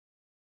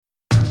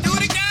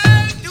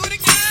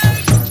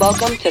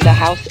Welcome to the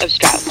House of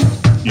Strauss.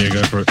 Yeah,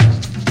 go for it.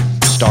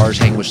 Stars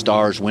hang with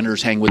stars,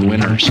 winners hang with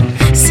winners.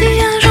 Si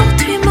un jour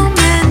tu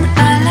m'emmènes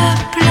à la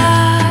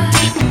plage,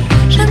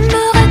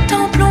 j'aimerais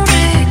tant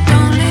plonger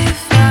dans les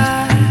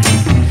vagues.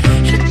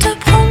 Je te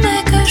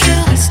promets que je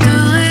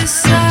resterai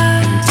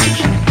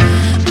sage,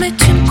 mais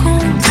tu ne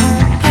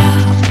comprends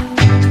pas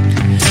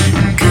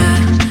que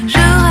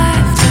je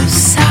rêve de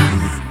ça.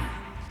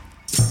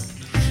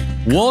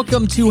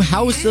 Welcome to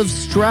House of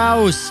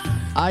Strauss.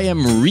 I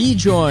am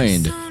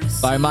rejoined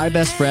by my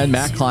best friend,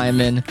 Matt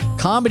Klinman,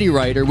 comedy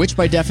writer, which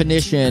by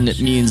definition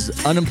means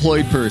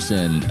unemployed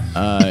person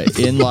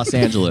in Los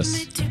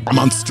Angeles. I'm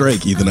on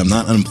strike, Ethan. I'm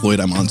not unemployed.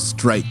 I'm on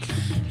strike.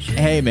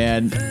 Hey,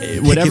 man,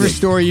 whatever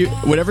story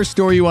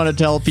you want to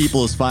tell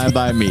people is fine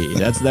by me.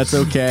 That's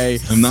okay.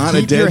 I'm not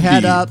Keep a deadbeat. your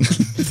head up.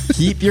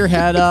 Keep your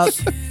head up.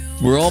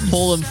 We're all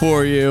pulling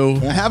for you.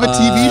 I have a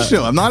TV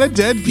show. I'm not a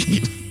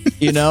deadbeat.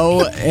 You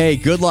know, hey,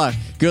 good luck.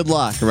 Good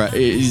luck. Right?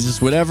 It's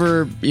just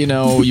whatever, you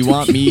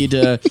want me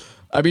to.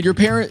 I mean, your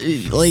parent,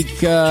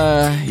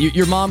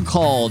 your mom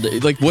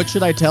called. Like, what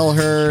should I tell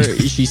her?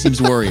 She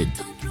seems worried.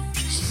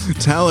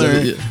 Tell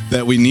her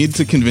that we need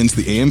to convince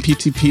the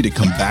AMPTP to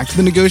come back to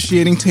the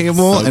negotiating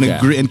table and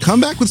agree and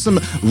come back with some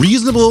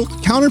reasonable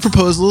counter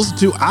proposals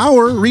to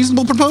our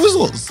reasonable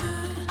proposals.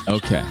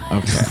 Okay.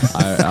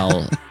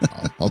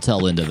 I'll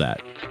tell Linda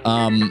that.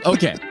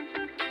 Okay.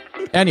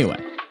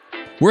 Anyway,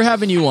 we're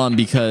having you on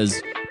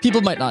because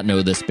people might not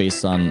know this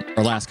based on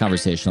our last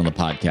conversation on the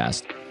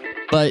podcast,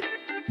 but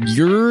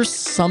you're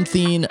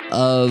something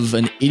of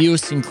an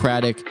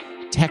idiosyncratic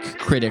tech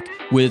critic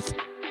with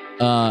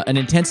an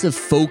intensive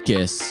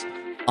focus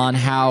on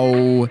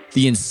how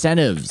the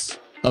incentives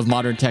of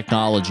modern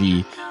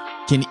technology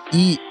can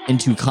eat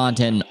into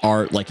content and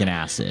art like an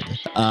acid.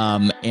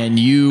 And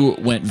you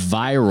went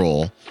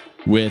viral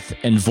with,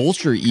 and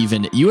Vulture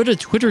even, you had a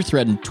Twitter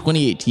thread in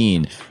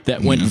 2018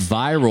 that went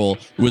viral,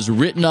 was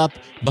written up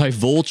by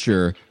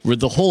Vulture, where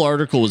the whole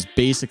article was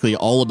basically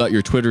all about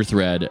your Twitter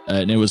thread,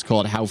 and it was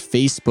called How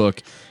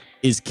Facebook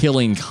is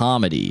Killing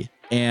Comedy.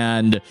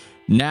 And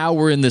now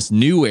we're in this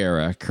new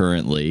era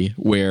currently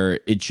where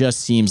it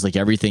just seems like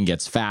everything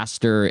gets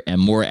faster and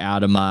more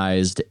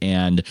atomized,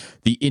 and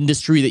the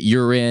industry that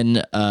you're in,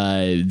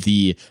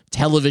 the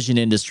television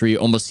industry,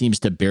 almost seems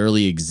to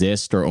barely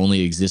exist or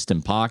only exist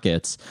in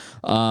pockets.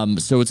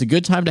 So it's a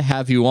good time to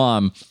have you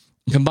on.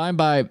 Combined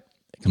by,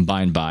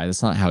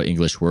 that's not how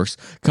English works.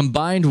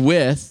 Combined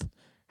with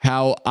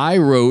how I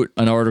wrote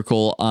an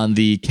article on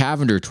the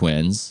Cavender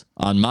twins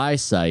on my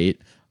site.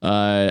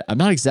 I'm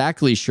not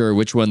exactly sure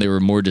which one they were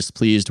more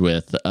displeased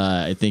with.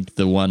 I think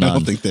the one. I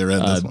don't think they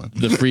read this one.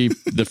 The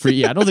free.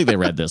 Yeah, I don't think they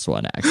read this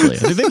one. Actually, I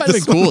think they might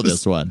have been cool with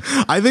this one.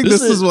 I think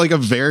this is like a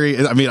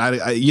very. I mean,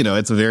 I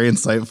it's a very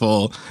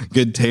insightful,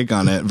 good take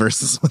on it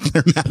versus what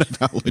they're mad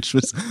about, which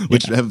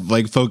have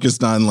like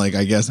focused on like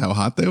I guess how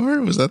hot they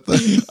were. Was that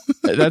the?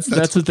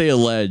 That's what they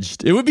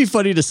alleged. It would be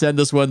funny to send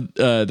this one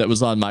that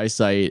was on my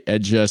site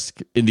and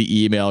just in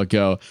the email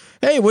go,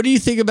 hey, what do you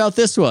think about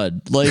this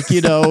one? Like,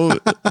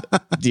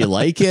 do you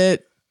like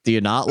it? Do you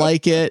not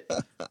like it?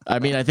 I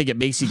mean, I think it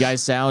makes you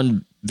guys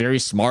sound very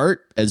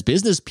smart as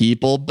business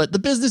people, but the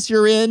business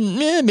you're in,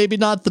 maybe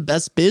not the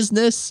best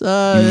business,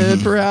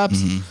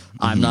 perhaps.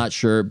 I'm not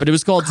sure. But it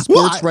was called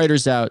Sports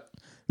Writers Out,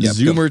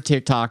 Zoomer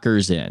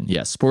TikTokers In.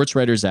 Yes, Sports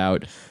Writers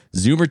Out,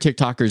 Zoomer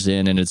TikTokers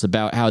In. And it's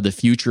about how the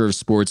future of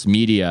sports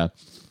media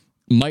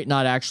might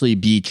not actually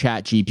be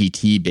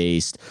ChatGPT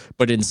based,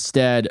 but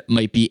instead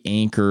might be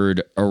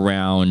anchored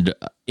around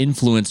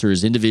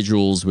influencers,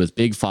 individuals with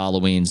big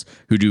followings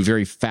who do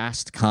very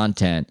fast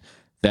content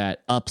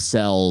that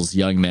upsells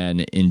young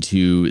men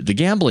into the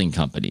gambling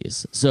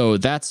companies. So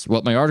that's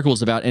what my article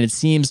is about. And it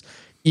seems,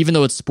 even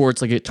though it's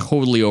sports, like it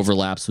totally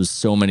overlaps with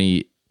so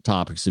many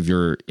topics of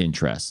your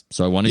interest.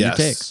 So I wanted your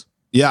takes.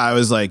 Yeah, I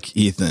was like,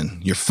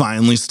 Ethan, you're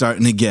finally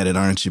starting to get it,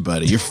 aren't you,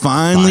 buddy? You're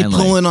finally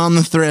pulling on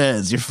the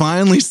threads. You're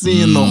finally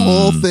seeing the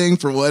whole thing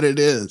for what it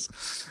is.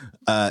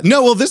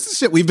 This is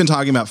shit we've been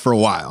talking about for a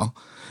while.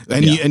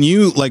 And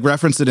you like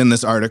referenced it in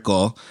this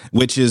article,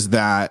 which is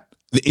that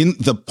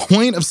the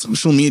point of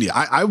social media,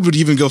 I would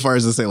even go far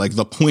as to say like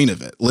the point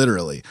of it,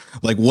 literally,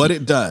 like what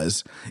it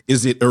does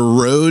is it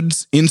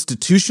erodes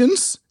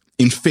institutions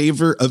in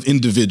favor of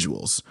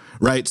individuals,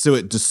 right? So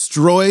it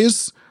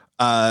destroys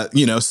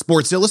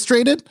Sports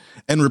Illustrated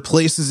and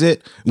replaces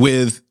it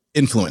with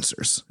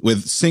influencers,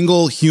 with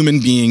single human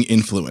being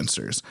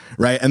influencers,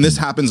 right? And this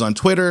happens on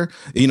Twitter.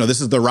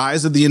 This is the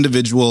rise of the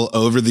individual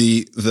over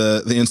the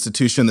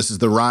institution. This is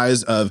the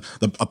rise of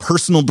a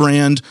personal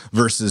brand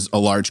versus a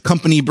large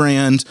company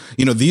brand.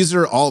 These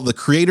are all the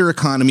creator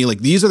economy. Like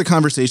these are the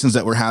conversations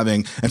that we're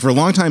having. And for a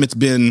long time, it's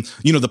been,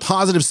 the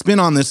positive spin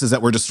on this is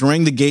that we're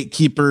destroying the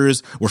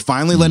gatekeepers. We're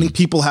finally letting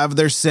people have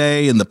their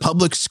say in the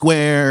public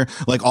square,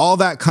 like all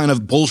that kind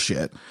of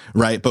bullshit,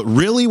 right? But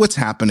really what's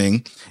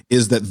happening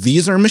is that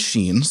these are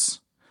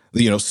machines,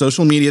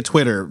 social media,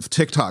 Twitter,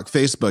 TikTok,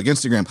 Facebook,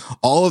 Instagram,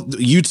 all of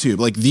YouTube,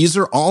 like these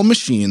are all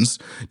machines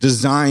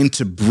designed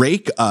to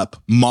break up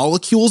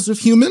molecules of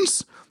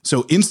humans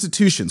So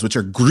institutions, which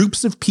are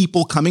groups of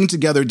people coming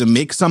together to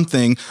make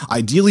something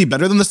ideally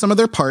better than the sum of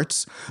their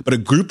parts, but a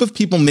group of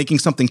people making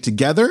something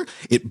together,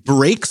 it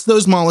breaks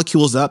those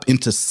molecules up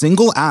into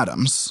single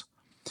atoms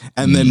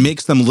and then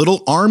makes them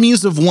little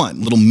armies of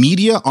one, little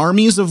media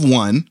armies of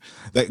one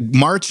that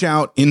march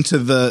out into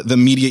the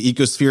media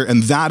ecosphere.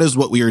 And that is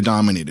what we are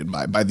dominated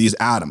by these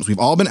atoms. We've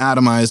all been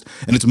atomized,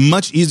 and it's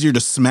much easier to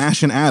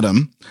smash an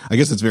atom. I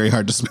guess it's very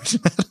hard to smash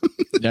an atom.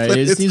 No,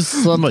 it seems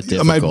somewhat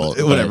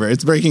difficult. Whatever,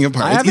 it's breaking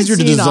apart. It's easier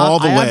to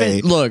dissolve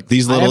away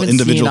these little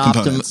individual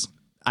components.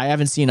 I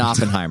haven't seen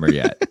Oppenheimer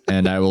yet,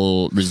 and I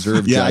will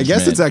reserve judgment. I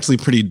guess it's actually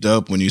pretty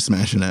dope when you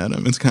smash an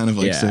atom. It's kind of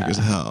like sick as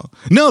hell.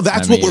 No,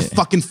 that's what we're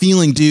fucking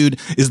feeling, dude,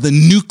 is the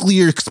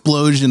nuclear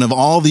explosion of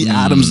all the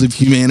atoms of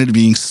humanity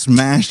being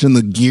smashed in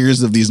the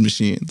gears of these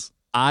machines.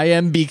 I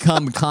am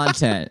become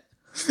content.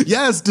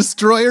 Yes,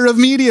 destroyer of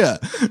media.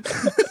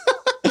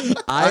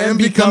 I am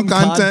become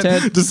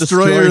content,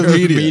 destroyer of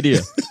media.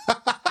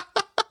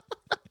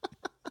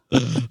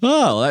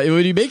 Oh,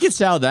 when you make it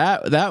sound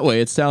that way,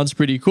 it sounds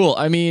pretty cool.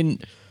 I mean,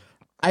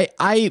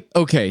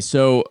 okay,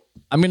 so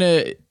I'm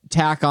gonna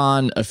tack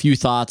on a few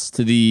thoughts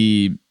to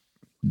the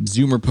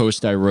Zoomer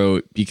post I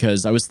wrote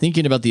because I was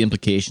thinking about the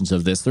implications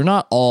of this. They're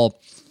not all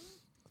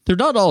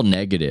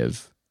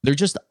negative. They're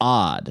just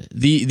odd.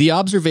 The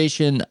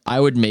observation I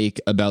would make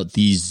about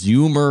the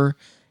Zoomer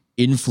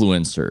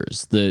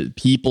influencers, the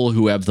people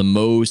who have the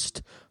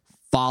most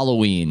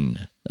following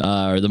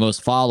or the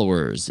most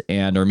followers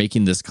and are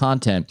making this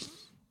content,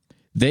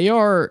 they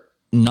are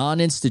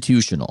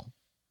non-institutional.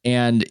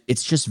 And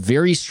it's just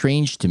very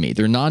strange to me.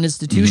 They're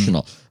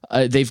non-institutional.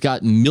 They've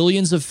got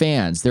millions of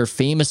fans. They're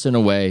famous in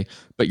a way,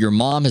 but your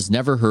mom has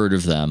never heard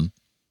of them.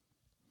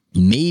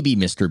 Maybe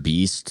Mr.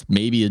 Beast.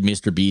 Maybe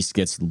Mr. Beast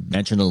gets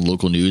mentioned on the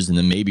local news, and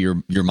then maybe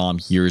your mom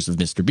hears of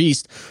Mr.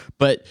 Beast.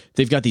 But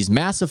they've got these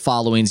massive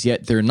followings,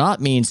 yet they're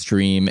not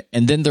mainstream.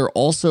 And then they're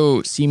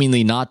also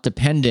seemingly not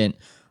dependent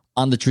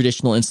on the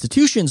traditional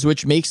institutions,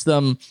 which makes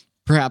them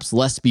perhaps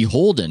less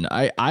beholden.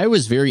 I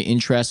was very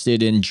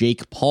interested in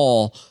Jake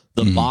Paul,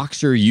 the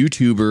boxer,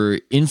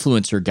 YouTuber,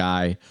 influencer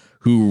guy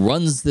who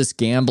runs this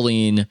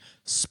gambling,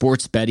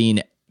 sports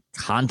betting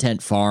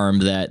content farm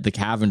that the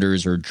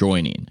Cavenders are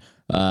joining.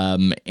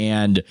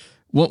 And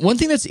one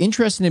thing that's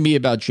interesting to me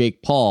about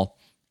Jake Paul,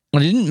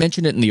 and I didn't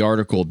mention it in the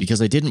article because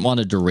I didn't want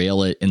to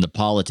derail it in the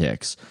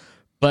politics,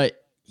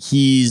 but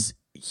he's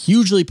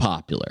hugely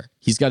popular.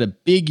 He's got a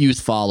big youth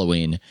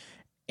following,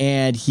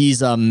 and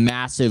he's a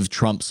massive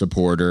Trump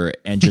supporter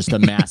and just a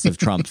massive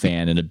Trump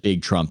fan and a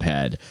big Trump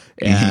head.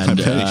 And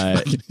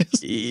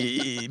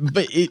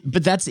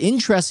but that's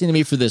interesting to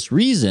me for this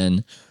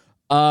reason.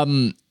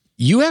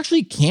 You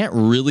actually can't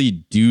really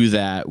do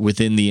that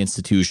within the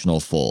institutional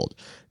fold.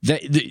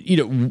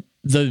 The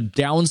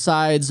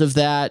downsides of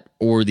that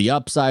or the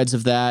upsides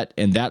of that,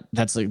 and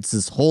that's like, it's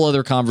this whole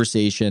other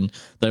conversation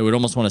that I would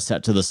almost want to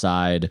set to the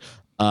side.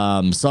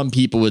 Some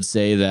people would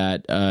say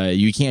that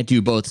you can't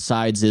do both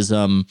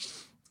sidesism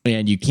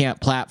and you can't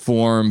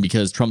platform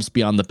because Trump's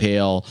beyond the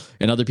pale.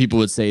 And other people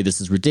would say this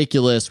is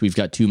ridiculous. We've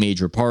got two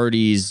major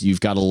parties.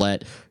 You've got to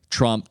let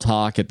Trump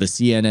talk at the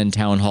CNN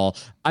town hall.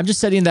 I'm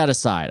just setting that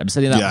aside. I'm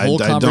setting that whole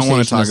conversation aside. I don't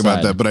want to talk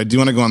about that, but I do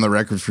want to go on the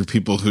record for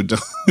people who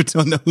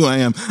don't know who I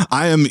am.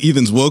 I am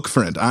Ethan's woke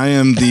friend. I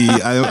am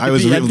I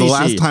was the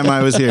last time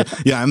I was here.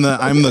 Yeah, I'm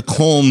the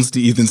Colmes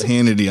to Ethan's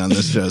Hannity on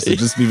this show. So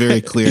just be very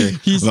clear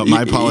about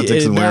my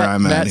politics and where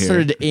I'm at here. Matt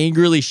started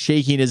angrily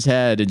shaking his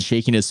head and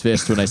shaking his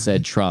fist when I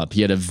said Trump.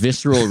 He had a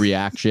visceral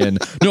reaction.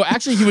 No,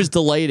 actually, he was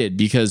delighted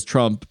because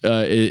Trump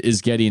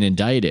is getting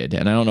indicted,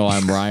 and I don't know why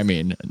I'm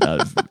rhyming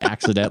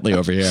accidentally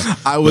over here.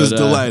 I was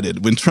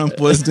delighted when Trump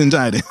was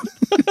indicted.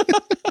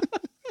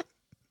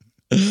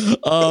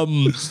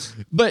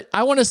 But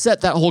I want to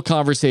set that whole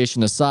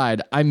conversation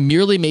aside. I'm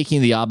merely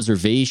making the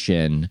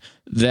observation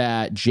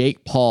that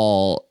Jake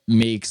Paul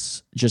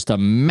makes just a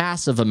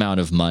massive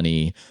amount of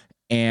money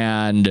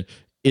and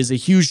is a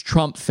huge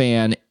Trump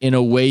fan in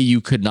a way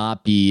you could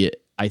not be,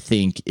 I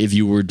think, if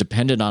you were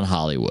dependent on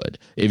Hollywood,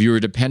 if you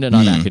were dependent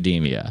on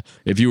academia,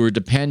 if you were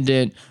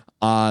dependent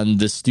on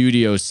the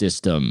studio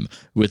system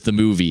with the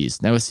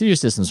movies. Now, a studio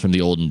system's from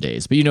the olden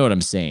days, but you know what I'm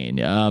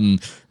saying.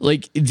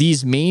 Like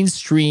these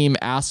mainstream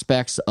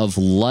aspects of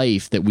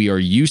life that we are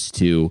used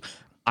to,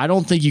 I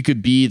don't think you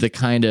could be the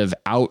kind of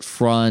out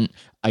front,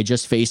 I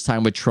just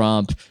FaceTime with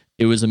Trump.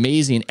 It was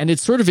amazing. And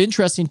it's sort of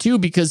interesting too,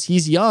 because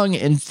he's young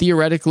and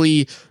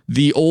theoretically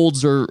the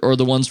olds are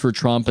the ones for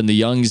Trump and the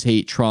youngs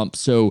hate Trump.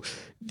 So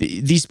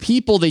these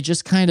people, they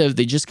just kind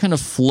of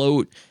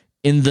float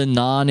in the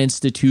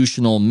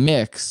non-institutional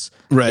mix,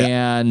 right?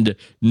 And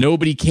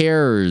nobody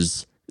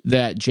cares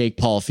that Jake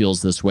Paul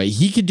feels this way.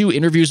 He could do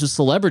interviews with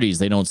celebrities.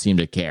 They don't seem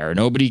to care.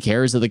 Nobody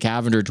cares that the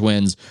Cavender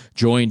twins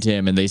joined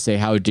him and they say,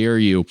 how dare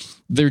you?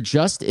 They're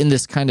just in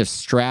this kind of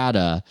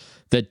strata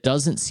that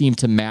doesn't seem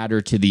to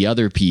matter to the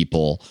other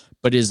people,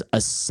 but is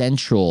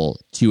essential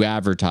to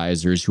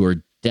advertisers who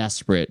are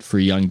desperate for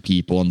young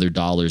people and their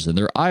dollars and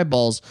their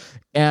eyeballs.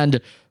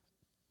 And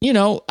you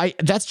know,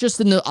 that's just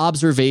an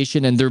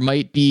observation, and there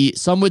might be,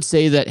 some would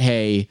say that,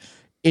 hey,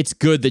 it's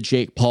good that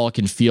Jake Paul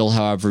can feel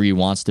however he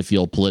wants to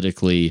feel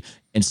politically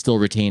and still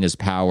retain his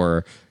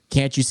power.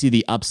 Can't you see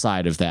the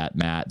upside of that,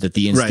 Matt? That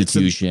the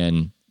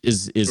institution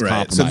is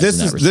compromised. So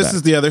this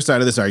is the other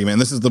side of this argument.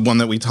 And this is the one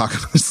that we talk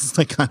about. This is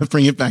like kind of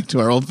bring it back to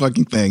our old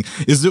fucking thing.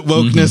 Is it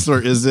wokeness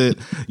or is it,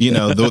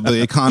 the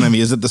economy?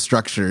 Is it the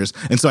structures?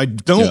 And so I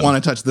don't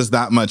want to touch this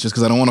that much just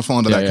because I don't want to fall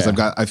into that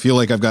because I feel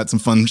like I've got some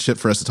fun shit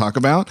for us to talk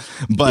about.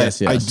 But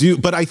I do.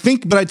 But I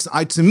think,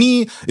 to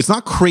me, it's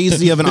not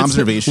crazy of an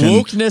observation.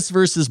 Wokeness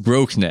versus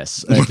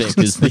brokeness, I think,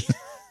 is the.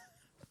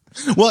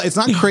 Well, it's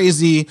not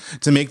crazy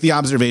to make the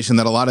observation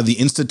that a lot of the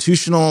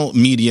institutional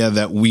media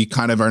that we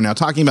kind of are now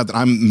talking about, that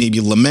I'm maybe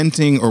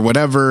lamenting or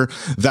whatever,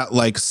 that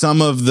like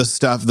some of the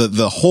stuff,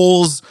 the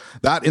holes,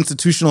 that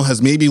institutional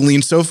has maybe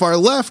leaned so far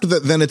left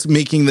that then it's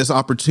making this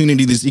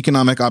opportunity, this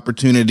economic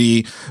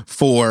opportunity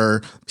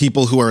for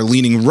people who are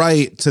leaning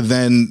right to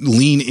then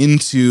lean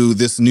into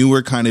this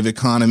newer kind of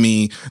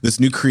economy, this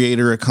new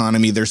creator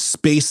economy. There's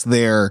space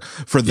there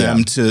for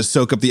them to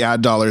soak up the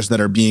ad dollars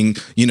that are being,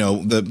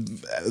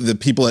 the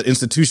people at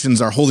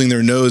institutions are holding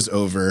their nose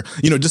over,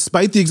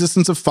 despite the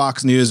existence of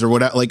Fox News or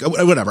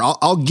whatever.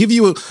 I'll give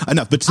you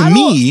enough. But to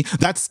me,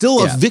 that's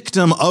still a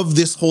victim of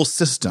this whole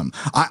system.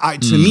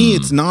 To me,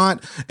 it's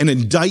not an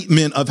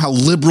indictment of how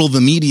liberal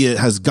the media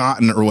has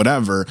gotten or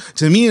whatever.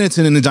 To me, it's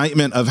an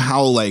indictment of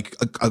how like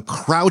a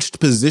crouched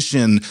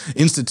position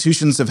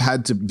institutions have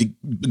had to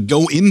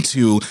go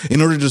into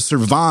in order to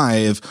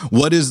survive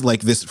what is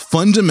like this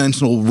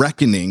fundamental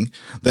reckoning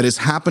that is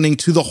happening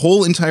to the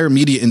whole entire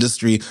media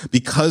industry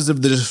because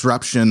of the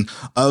disruption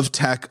of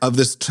tech, of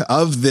this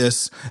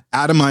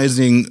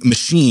atomizing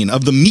machine,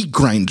 of the meat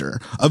grinder,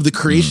 of the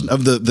creation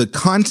of the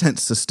content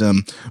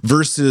system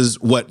versus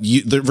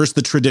versus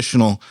the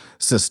traditional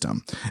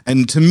system.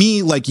 And to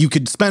me, like, you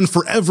could spend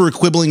forever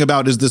quibbling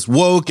about, is this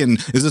woke and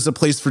is this a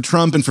place for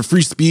Trump and for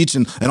free speech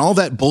and all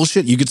that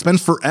bullshit. You could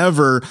spend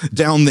forever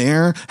down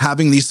there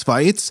having these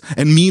fights.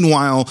 And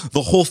meanwhile,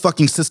 the whole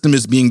fucking system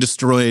is being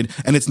destroyed.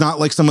 And it's not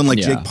like someone like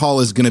Jake Paul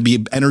is going to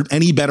be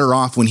any better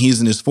off when he's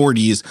in his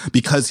 40s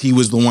because he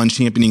was the one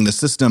championing the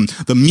system.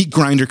 The meat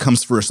grinder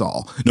comes for us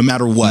all, no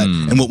matter what.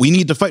 And what we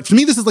need to fight, for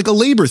me, this is like a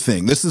labor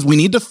thing. We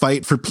need to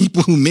fight for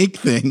people who make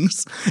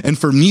things and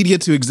for media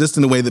to exist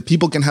in a way that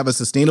people can have a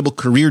sustainable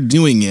career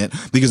doing it,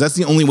 because that's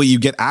the only way you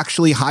get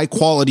actually high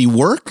quality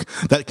work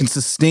that can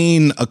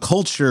sustain a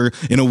culture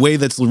in a way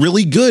that's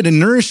really good and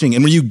nourishing,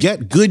 and where you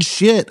get good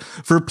shit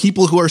for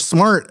people who are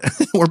smart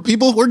or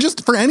people who are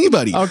just for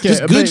anybody.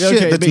 Just good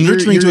shit that's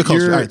nurturing to a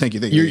culture. All right, thank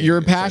you.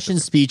 Your passion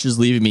speech is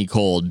leaving me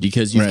cold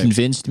because you've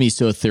convinced me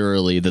so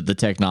thoroughly that the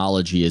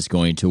technology is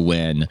going to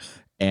win.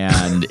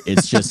 And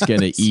it's just going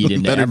to eat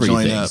into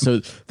everything. So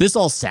this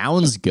all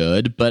sounds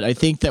good, but I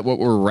think that what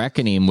we're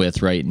reckoning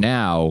with right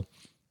now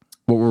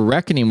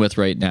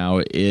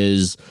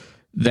is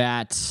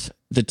that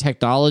the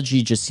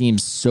technology just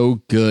seems so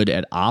good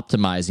at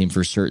optimizing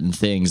for certain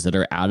things that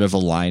are out of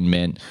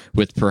alignment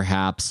with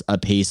perhaps a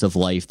pace of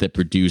life that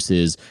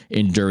produces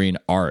enduring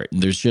art.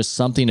 And there's just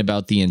something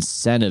about the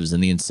incentives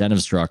and the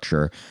incentive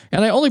structure.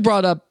 And I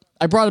brought up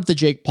the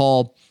Jake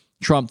Paul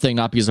Trump thing,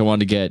 not because I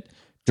wanted to get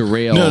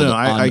derailed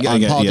on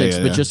politics,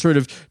 but just sort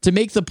of to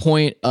make the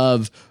point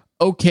of,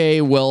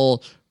 okay,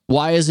 well,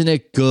 why isn't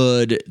it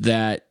good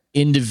that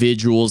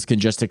individuals can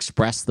just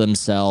express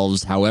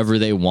themselves however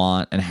they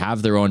want and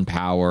have their own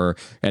power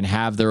and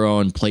have their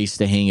own place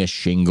to hang a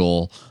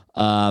shingle?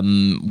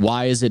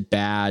 Why is it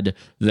bad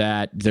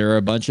that there are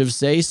a bunch of,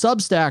 say,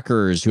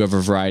 Substackers who have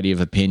a variety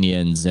of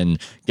opinions and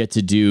get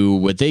to do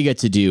what they get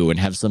to do and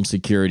have some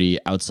security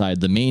outside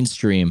the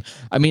mainstream?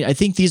 I mean, I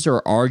think these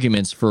are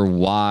arguments for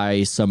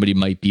why somebody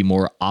might be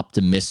more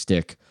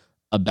optimistic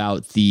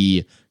about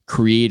the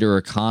creator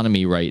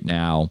economy right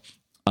now,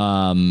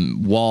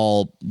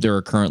 while there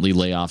are currently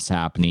layoffs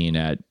happening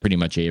at pretty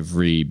much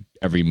every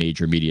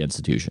major media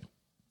institution.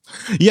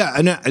 Yeah,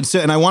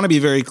 and I want to be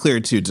very clear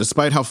too.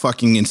 Despite how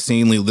fucking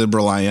insanely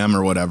liberal I am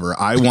or whatever,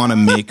 I want to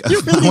make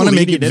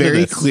it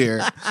very clear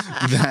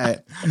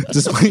that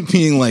despite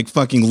being like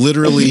fucking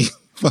literally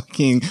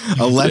fucking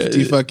a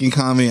lefty fucking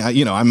commie,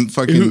 I'm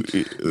fucking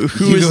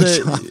who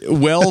is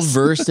well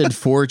versed in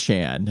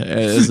 4chan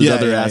is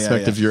another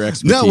aspect of your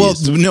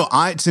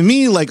expertise. To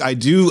me, like, I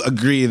do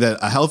agree that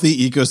a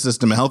healthy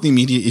ecosystem, a healthy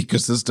media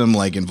ecosystem,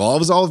 like,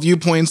 involves all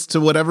viewpoints to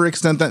whatever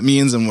extent that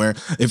means, and where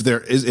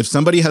if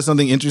somebody has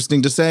something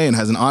interesting to say and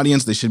has an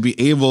audience, they should be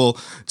able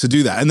to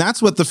do that. And that's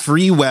what the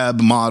free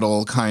web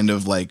model kind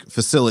of like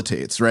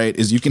facilitates, right?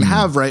 Is you can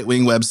have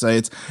right-wing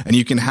websites and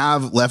you can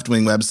have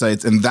left-wing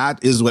websites, and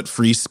that is what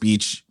free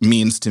speech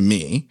means to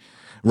me,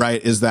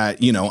 right? Is that,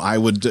 I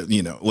would,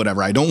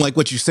 whatever, I don't like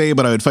what you say,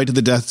 but I would fight to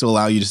the death to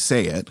allow you to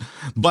say it.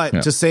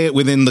 But to say it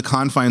within the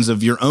confines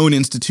of your own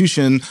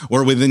institution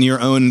or within your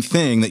own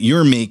thing that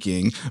you're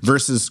making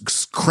versus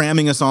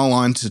cramming us all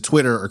onto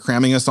Twitter or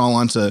cramming us all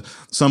onto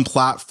some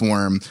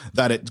platform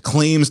that it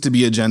claims to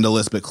be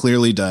agendaless, but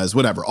clearly does,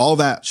 whatever, all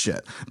that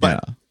shit.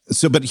 But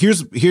but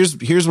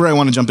here's where I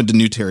want to jump into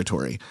new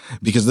territory,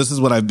 because this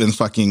is what I've been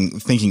fucking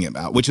thinking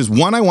about, which is,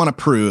 one, I want to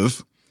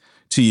prove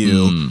to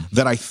you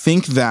that I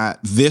think that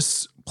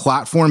this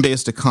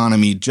platform-based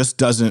economy just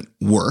doesn't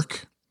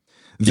work,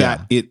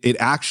 that it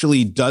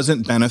actually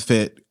doesn't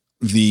benefit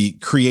the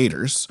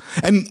creators.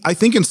 And I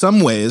think in some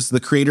ways, the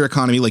creator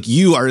economy, like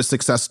you are a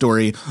success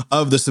story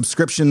of the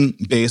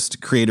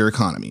subscription-based creator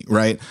economy,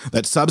 right?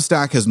 That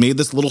Substack has made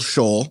this little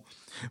shoal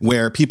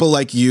where people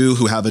like you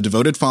who have a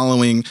devoted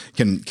following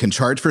can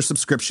charge for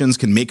subscriptions,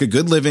 can make a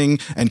good living,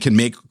 and can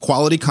make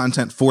quality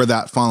content for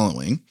that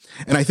following.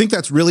 And I think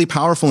that's really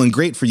powerful and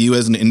great for you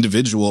as an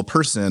individual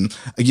person,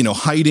 you know,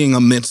 hiding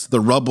amidst the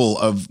rubble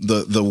of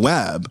the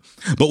web.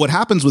 But what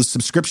happens with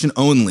subscription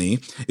only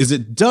is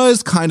it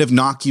does kind of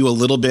knock you a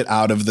little bit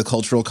out of the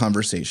cultural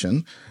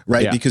conversation,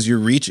 right? Yeah. Because your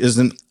reach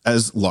isn't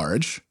as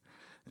large.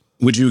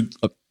 Would you...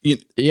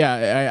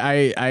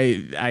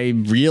 I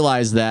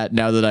realize that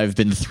now that I've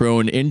been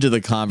thrown into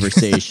the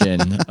conversation.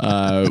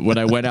 When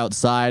I went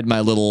outside my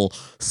little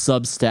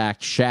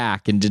Substack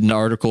shack and did an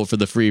article for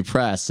the Free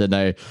Press,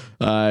 and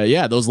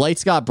those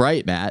lights got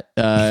bright, Matt.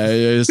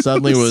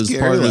 Suddenly was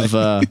part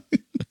of.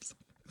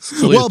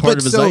 Part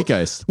of a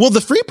zeitgeist. Well, the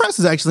Free Press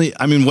is actually,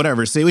 I mean,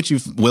 whatever, say what you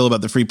will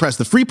about the Free Press.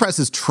 The Free Press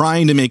is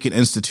trying to make an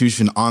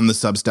institution on the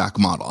Substack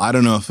model. I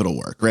don't know if it'll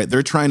work, right?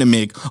 They're trying to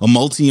make a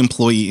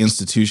multi-employee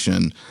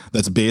institution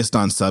that's based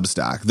on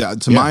Substack.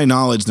 That, to my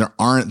knowledge, there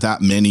aren't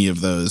that many of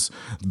those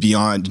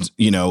beyond,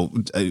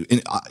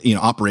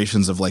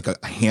 operations of like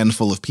a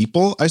handful of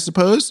people, I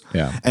suppose.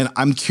 Yeah. And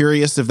I'm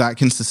curious if that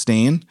can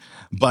sustain,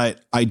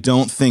 but I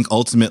don't think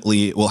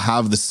ultimately it will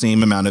have the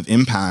same amount of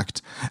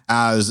impact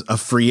as a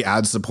free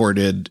ad-supported,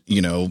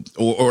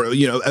 or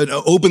an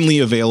openly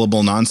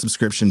available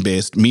non-subscription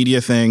based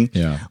media thing,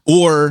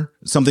 or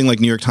something like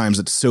New York Times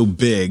that's so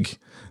big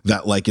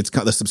that like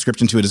the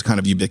subscription to it is kind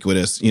of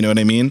ubiquitous. You know what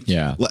I mean?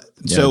 Yeah.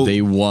 So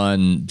they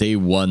won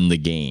the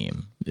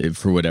game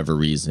for whatever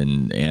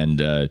reason,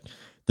 and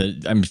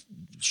I'm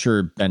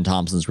sure Ben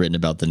Thompson's written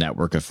about the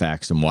network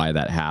effects and why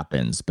that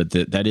happens, but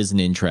that is an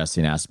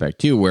interesting aspect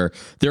too, where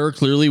there are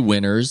clearly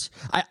winners.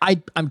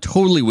 I'm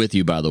totally with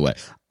you, by the way.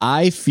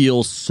 I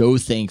feel so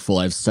thankful.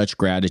 I have such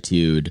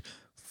gratitude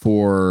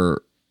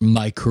for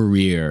my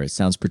career. It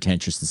sounds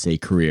pretentious to say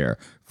career,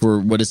 for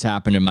what has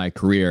happened in my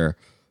career,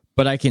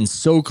 but I can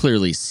so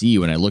clearly see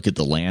when I look at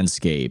the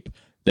landscape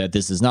that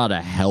this is not a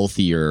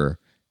healthier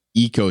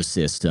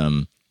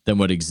ecosystem than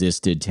what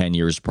existed 10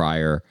 years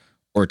prior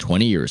or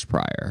 20 years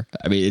prior.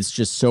 I mean, it's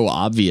just so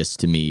obvious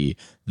to me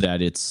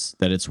that it's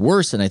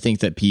worse. And I think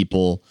that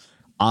people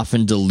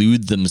often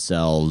delude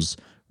themselves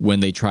when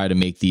they try to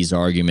make these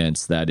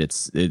arguments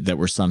that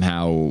we're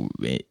somehow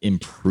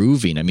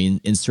improving. I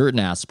mean, in certain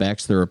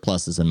aspects, there are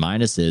pluses and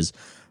minuses,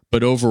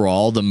 but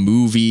overall, the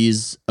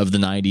movies of the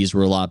 90s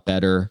were a lot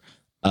better.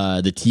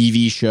 The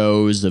TV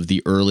shows of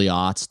the early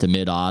aughts to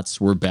mid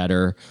aughts were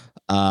better.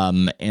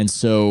 And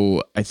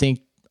so I think,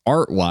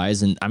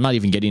 art-wise, and I'm not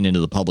even getting into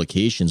the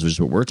publications, which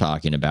is what we're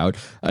talking about,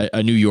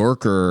 a New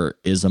Yorker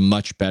is a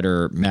much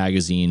better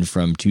magazine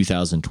from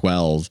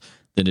 2012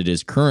 than it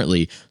is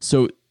currently.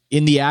 So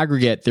in the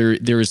aggregate,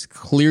 there has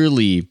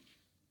clearly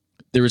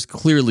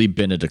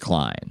been a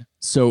decline.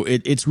 So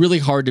it's really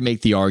hard to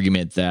make the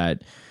argument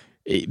that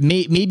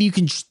maybe you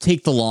can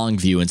take the long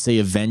view and say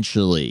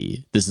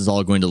eventually this is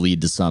all going to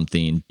lead to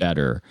something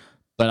better,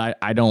 but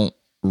I don't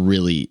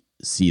really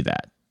see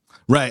that.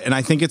 Right. And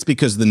I think it's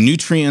because the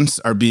nutrients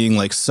are being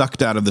like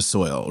sucked out of the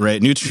soil,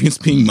 right? Nutrients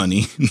being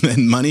money,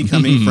 and money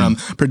coming from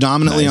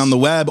predominantly on the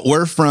web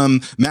or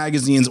from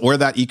magazines or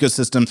that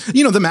ecosystem.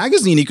 The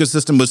magazine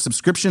ecosystem was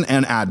subscription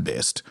and ad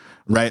based,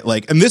 right?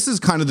 Like, and this is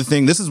kind of the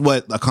thing. This is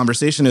what a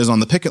conversation is on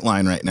the picket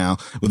line right now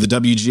with the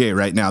WGA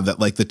right now, that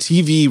like the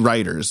TV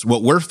writers,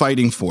 what we're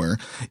fighting for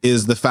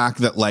is the fact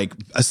that like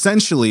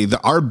essentially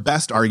our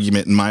best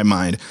argument in my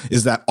mind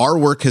is that our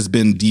work has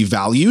been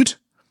devalued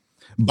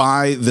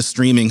by the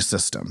streaming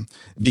system,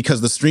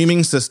 because the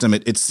streaming system,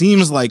 it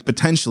seems like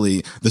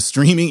potentially the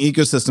streaming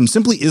ecosystem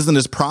simply isn't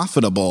as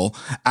profitable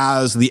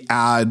as the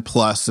ad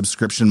plus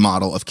subscription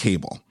model of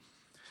cable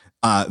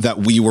that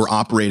we were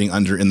operating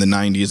under in the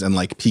 90s and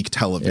like peak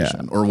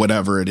television or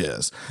whatever it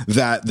is.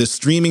 That the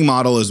streaming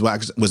model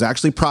was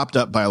actually propped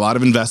up by a lot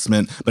of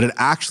investment, but it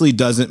actually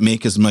doesn't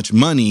make as much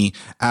money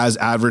as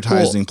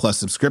advertising plus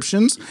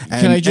subscriptions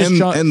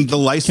and the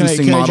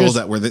licensing model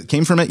that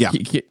came from it. Yeah.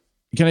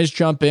 Can I just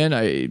jump in?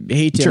 I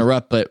hate to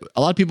interrupt, but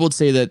a lot of people would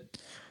say that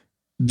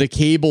the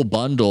cable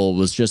bundle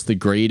was just the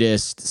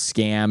greatest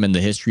scam in the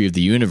history of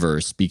the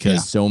universe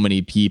because so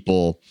many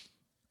people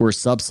were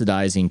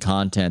subsidizing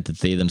content that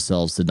they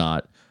themselves did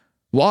not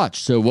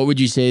watch. So what would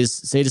you say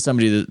to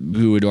somebody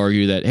who would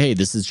argue that, hey,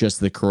 this is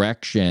just the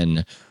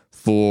correction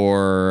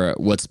for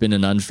what's been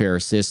an unfair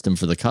system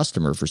for the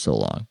customer for so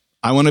long?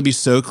 I want to be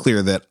so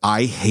clear that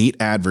I hate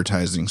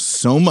advertising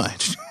so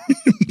much,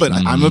 but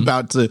I'm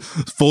about to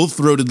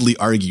full-throatedly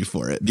argue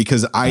for it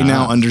because I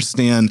now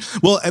understand.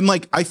 Well, and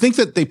like, I think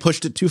that they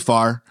pushed it too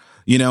far.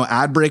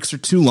 Ad breaks are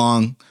too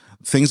long.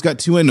 Things got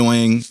too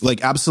annoying.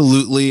 Like,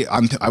 absolutely,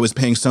 I was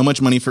paying so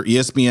much money for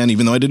ESPN,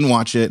 even though I didn't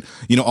watch it.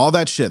 You know, all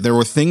that shit. There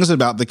were things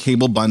about the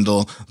cable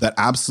bundle that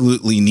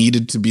absolutely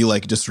needed to be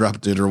like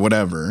disrupted or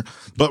whatever.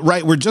 But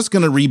right, we're just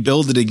going to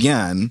rebuild it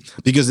again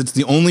because it's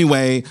the only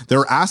way. There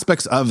are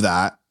aspects of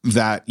that,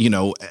 you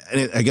know,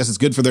 I guess it's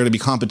good for there to be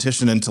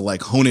competition and to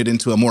like hone it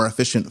into a more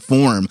efficient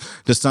form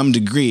to some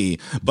degree.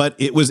 But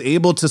it was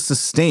able to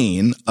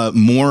sustain a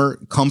more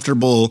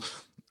comfortable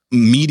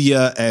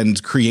media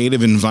and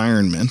creative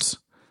environment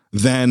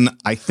than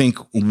I think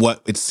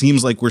what it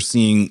seems like we're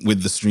seeing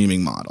with the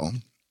streaming model.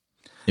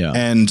 Yeah.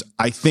 And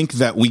I think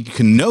that we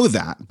can know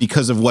that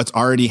because of what's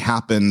already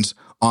happened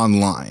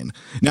online.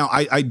 Now,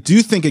 I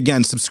do think,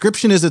 again,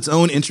 subscription is its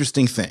own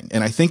interesting thing.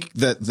 And I think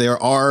that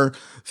there are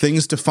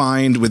things to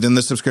find within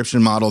the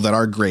subscription model that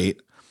are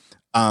great.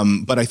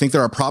 But I think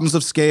there are problems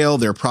of scale.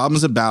 There are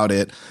problems about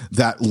it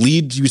that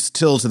lead you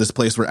still to this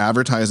place where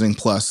advertising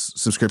plus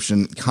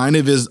subscription kind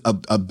of is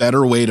a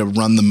better way to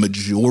run the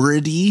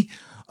majority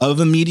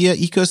of a media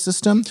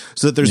ecosystem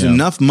so that there's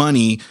enough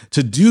money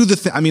to do the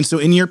thing. I mean, so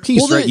in your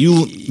piece, right,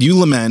 you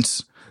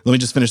lament, let me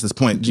just finish this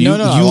point. I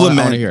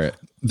want to hear it.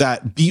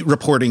 That beat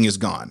reporting is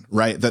gone,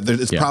 right? That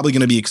it's probably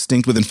going to be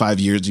extinct within 5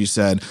 years. You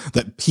said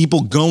that people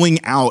going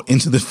out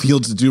into the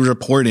field to do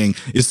reporting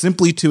is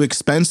simply too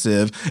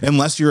expensive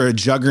unless you're a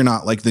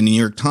juggernaut like the New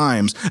York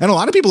Times. And a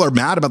lot of people are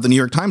mad about the New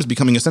York Times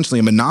becoming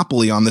essentially a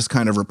monopoly on this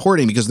kind of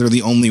reporting because they're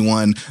the only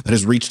one that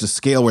has reached a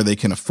scale where they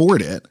can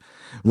afford it.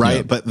 Right.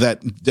 Yeah. But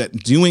that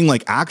doing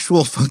like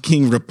actual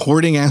fucking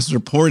reporting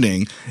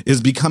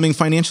is becoming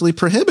financially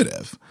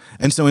prohibitive.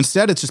 And so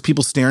instead, it's just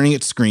people staring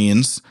at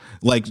screens,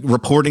 like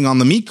reporting on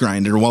the meat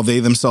grinder while they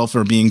themselves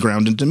are being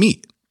ground into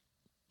meat.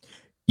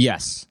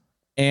 Yes.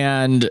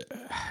 And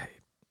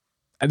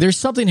there's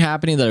something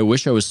happening that I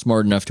wish I was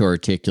smart enough to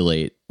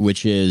articulate,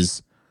 which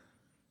is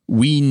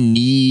we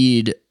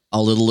need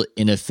a little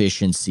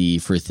inefficiency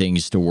for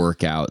things to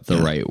work out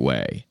the right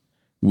way.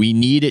 We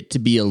need it to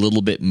be a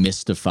little bit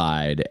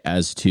mystified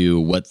as to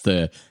what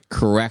the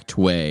correct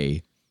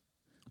way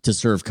to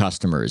serve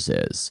customers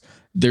is.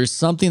 There's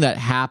something that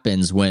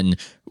happens when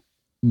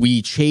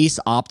we chase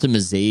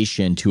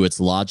optimization to its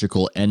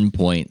logical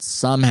endpoint.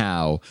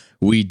 Somehow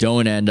we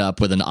don't end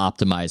up with an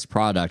optimized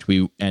product.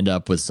 We end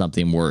up with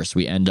something worse.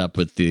 We end up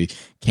with the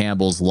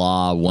Campbell's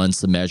law.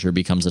 Once a measure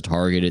becomes a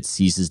target, it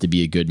ceases to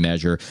be a good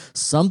measure.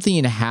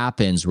 Something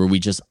happens where we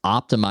just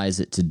optimize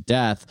it to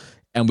death,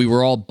 and we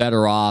were all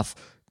better off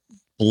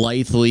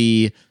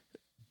blithely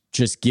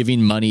just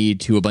giving money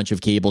to a bunch of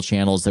cable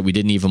channels that we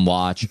didn't even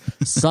watch.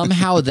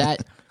 Somehow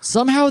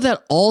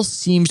that all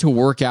seemed to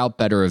work out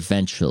better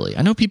eventually.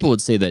 I know people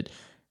would say that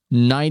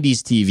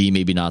 90s TV,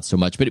 maybe not so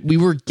much, but we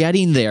were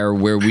getting there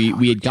where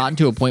we had gotten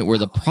to a point where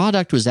the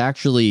product was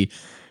actually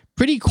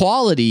pretty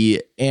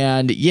quality.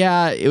 And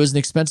yeah, it was an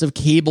expensive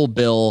cable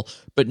bill,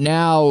 but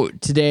now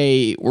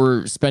today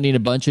we're spending a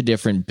bunch of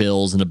different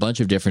bills in a bunch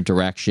of different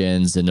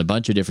directions and a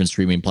bunch of different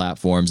streaming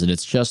platforms. And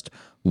it's just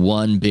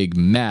one big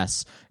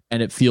mess.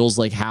 And it feels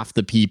like half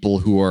the people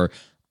who are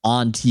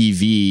on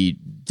TV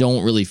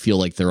don't really feel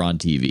like they're on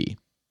TV.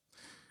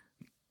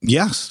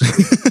 Yes.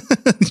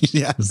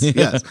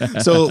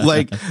 yes. So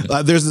like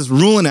there's this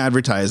rule in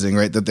advertising,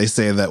 right, that they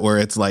say that where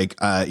it's like,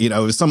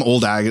 some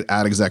old ad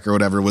exec or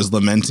whatever was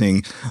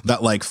lamenting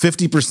that like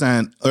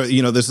 50%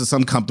 or, this is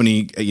some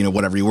company,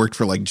 whatever, he worked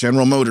for like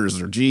General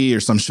Motors or GE or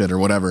some shit or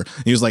whatever.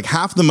 He was like,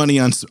 half the money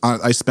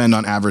I spend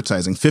on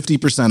advertising,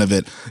 50% of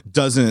it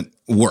doesn't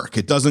work.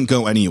 It doesn't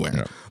go anywhere.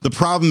 Yeah. The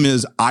problem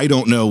is I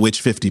don't know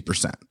which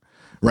 50%.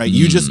 Right.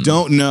 You just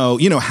don't know,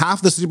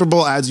 half the Super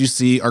Bowl ads you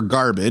see are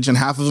garbage and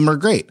half of them are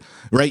great.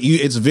 Right.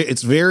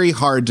 It's very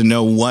hard to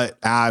know what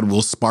ad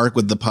will spark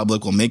with the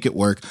public, will make it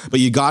work. But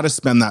you got to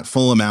spend that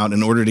full amount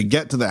in order to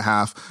get to the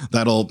half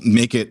that'll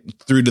make it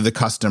through to the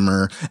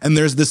customer. And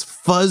there's this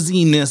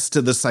fuzziness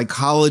to the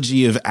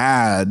psychology of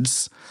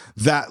ads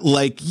that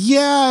like,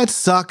 yeah, it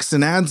sucks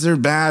and ads are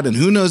bad and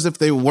who knows if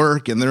they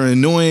work and they're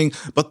annoying,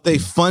 but they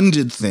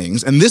funded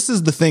things. And this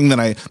is the thing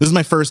this is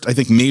my first, I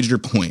think, major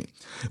point,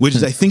 which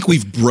is I think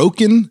we've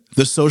broken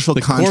the social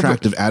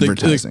contract of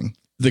advertising.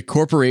 The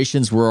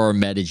corporations were our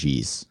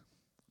Medicis.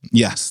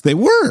 Yes, they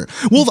were.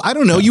 Well, I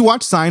don't know. You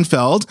watch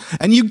Seinfeld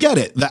and you get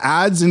it. The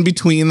ads in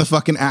between the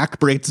fucking act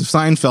breaks of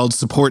Seinfeld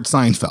support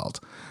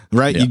Seinfeld,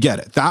 right? Yeah. You get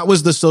it. That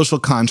was the social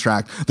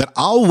contract that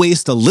I'll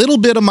waste a little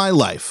bit of my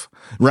life.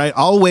 Right.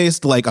 I'll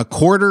waste like a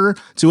quarter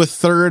to a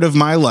third of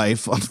my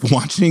life of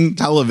watching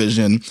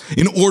television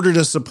in order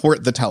to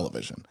support the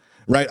television.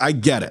 Right. I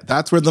get it.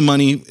 That's where the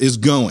money is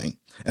going.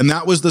 And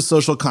that was the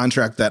social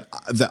contract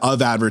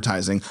of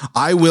advertising.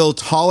 I will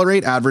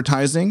tolerate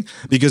advertising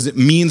because it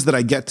means that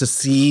I get to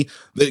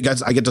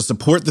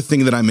support the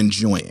thing that I'm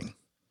enjoying.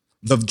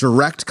 The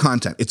direct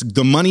content.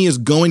 The money is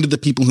going to the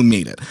people who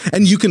made it.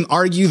 And you can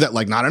argue that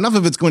like not enough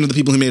of it's going to the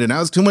people who made it.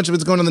 Now it's too much of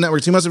it's going to the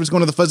network. Too much of it's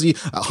going to the fuzzy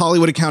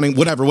Hollywood accounting,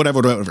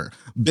 whatever.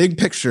 Big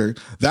picture,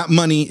 that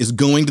money is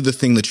going to the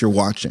thing that you're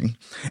watching.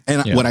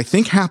 And what I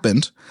think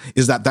happened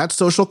is that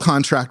social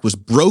contract was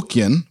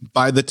broken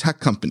by the tech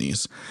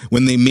companies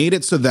when they made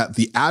it so that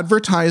the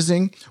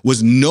advertising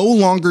was no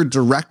longer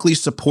directly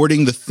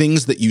supporting the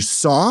things that you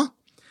saw.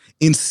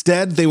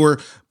 Instead, they were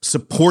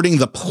supporting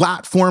the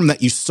platform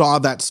that you saw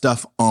that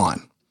stuff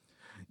on.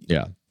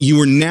 Yeah. You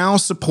were now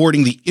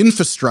supporting the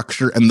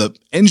infrastructure and the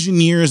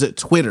engineers at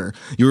Twitter.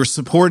 You were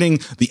supporting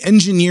the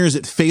engineers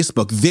at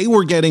Facebook. They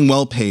were getting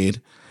well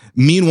paid.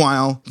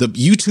 Meanwhile, the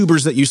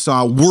YouTubers that you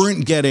saw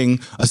weren't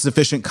getting a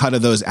sufficient cut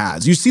of those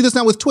ads. You see this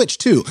now with Twitch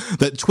too,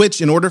 that Twitch,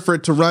 in order for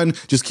it to run,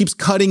 just keeps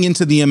cutting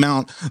into the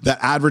amount that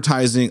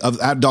advertising of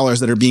ad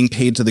dollars that are being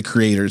paid to the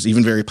creators,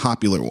 even very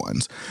popular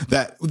ones.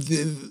 That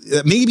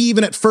maybe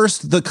even at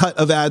first the cut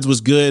of ads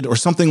was good or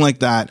something like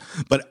that,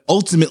 but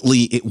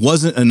ultimately it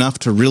wasn't enough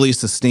to really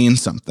sustain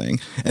something.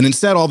 And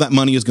instead, all that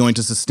money is going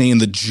to sustain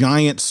the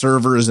giant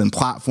servers and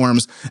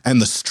platforms and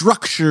the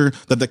structure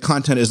that the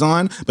content is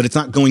on, but it's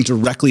not going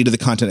directly to the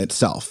content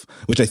itself,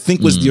 which I think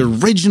was the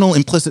original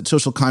implicit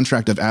social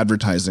contract of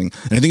advertising.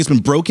 And I think it's been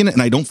broken.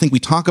 And I don't think we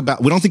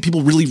don't think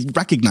people really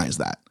recognize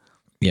that.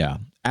 Yeah.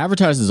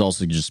 Advertising is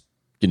also just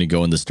going to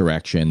go in this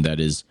direction that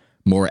is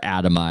more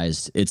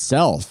atomized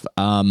itself.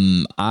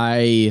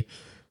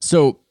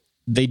 So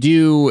they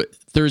do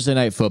Thursday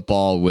Night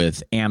Football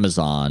with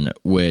Amazon,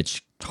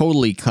 which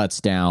totally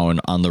cuts down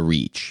on the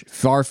reach.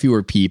 Far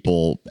fewer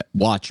people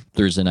watch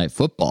Thursday Night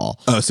Football.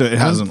 Oh, so it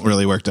hasn't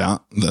really worked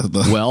out?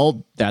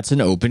 Well, that's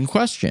an open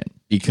question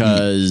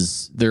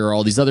because there are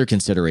all these other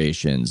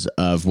considerations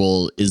of,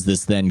 well, is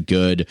this then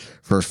good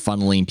for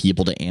funneling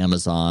people to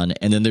Amazon?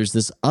 And then there's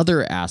this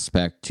other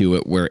aspect to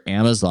it where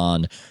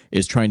Amazon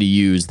is trying to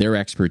use their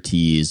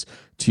expertise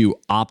to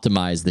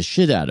optimize the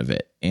shit out of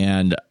it.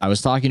 And I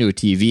was talking to a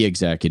TV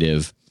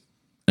executive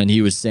and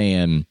he was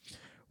saying,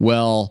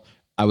 well,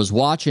 I was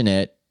watching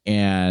it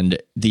and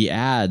the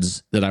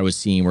ads that I was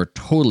seeing were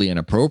totally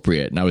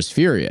inappropriate and I was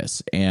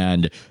furious.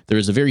 And there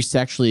was a very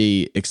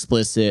sexually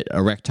explicit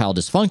erectile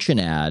dysfunction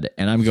ad.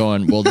 And I'm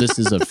going, well, this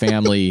is a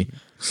family,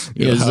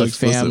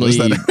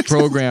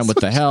 program.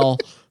 What the hell?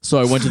 So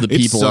I went to the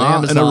people at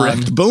Amazon. An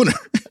erect boner.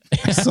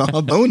 I saw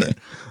a boner.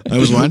 I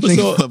was watching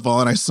football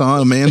and I saw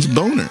a man's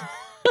boner.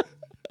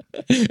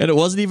 And it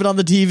wasn't even on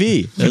the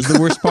TV. That's the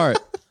worst part.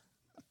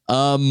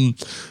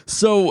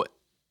 So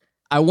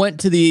I went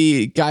to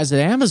the guys at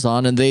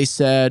Amazon and they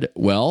said,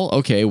 well,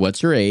 okay,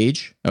 what's your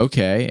age?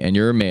 Okay. And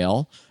you're a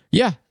male.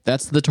 Yeah,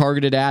 that's the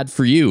targeted ad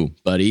for you,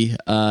 buddy.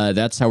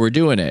 That's how we're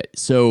doing it.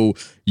 So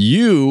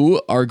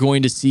you are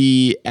going to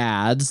see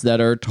ads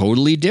that are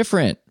totally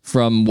different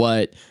from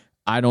what,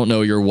 I don't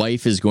know, your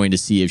wife is going to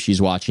see if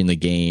she's watching the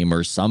game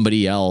or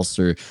somebody else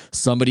or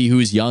somebody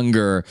who's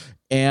younger.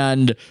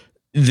 And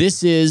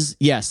this is,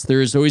 yes,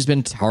 there's always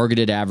been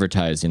targeted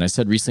advertising. I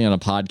said recently on a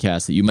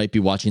podcast that you might be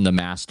watching the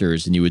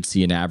Masters and you would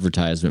see an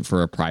advertisement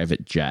for a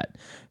private jet.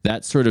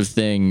 That sort of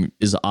thing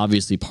is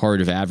obviously part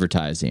of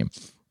advertising.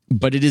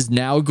 But it is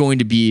now going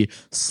to be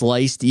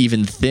sliced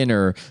even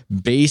thinner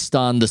based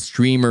on the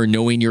streamer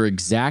knowing your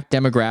exact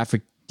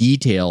demographic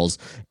details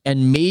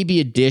and maybe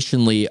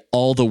additionally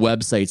all the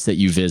websites that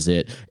you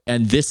visit,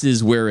 and this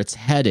is where it's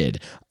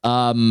headed.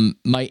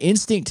 My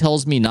instinct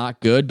tells me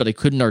not good, but I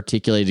couldn't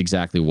articulate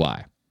exactly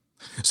why.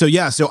 So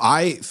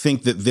I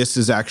think that this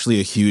is actually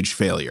a huge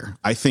failure.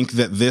 I think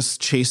that this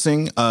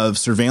chasing of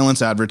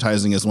surveillance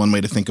advertising is one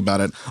way to think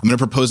about it. I'm going to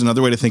propose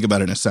another way to think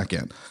about it in a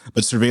second.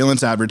 But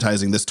surveillance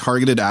advertising, this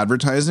targeted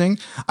advertising,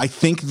 I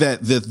think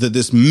that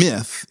this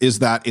myth is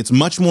that it's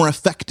much more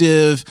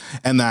effective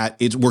and that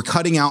we're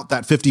cutting out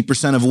that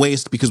 50% of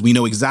waste because we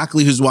know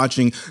exactly who's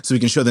watching, so we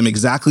can show them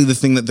exactly the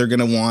thing that they're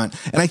going to want.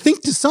 And I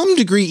think to some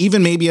degree,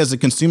 even maybe as a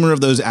consumer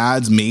of those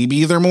ads,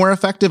 maybe they're more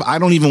effective. I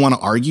don't even want to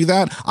argue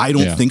that. I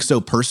don't think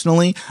so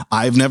personally.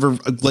 I've never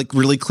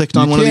really clicked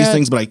on one of these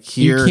things, but I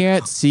hear. You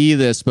can't see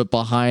this, but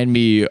behind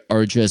me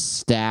are just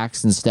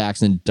stacks and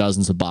stacks and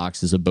dozens of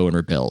boxes of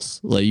boner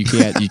pills. Like you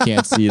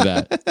can't see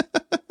that.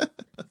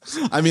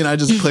 I mean, I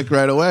just clicked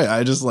right away.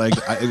 I just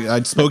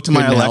I spoke to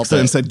my Alexa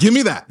and said, "Give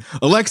me that,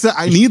 Alexa.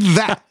 I need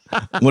that."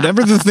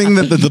 Whatever the thing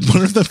that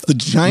the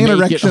giant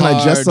erection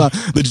I just saw,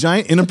 the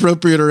giant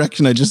inappropriate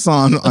erection I just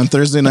saw on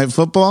Thursday Night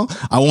Football,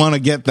 I want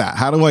to get that.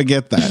 How do I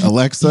get that,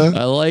 Alexa?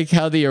 I like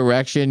how the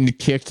erection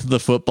kicked the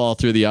football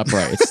through the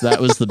uprights.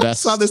 That was the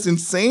best. I saw this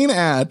insane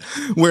ad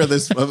where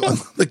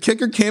the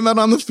kicker came out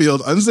on the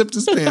field, unzipped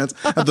his pants,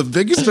 had the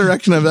biggest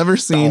erection I've ever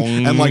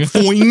seen, and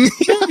foing,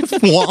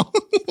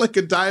 like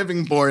a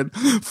diving board,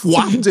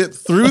 flopped it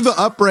through the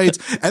uprights,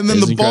 and then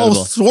the ball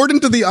soared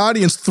into the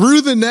audience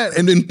through the net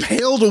and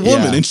impaled a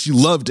woman, and she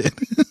loved it.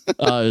 It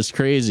was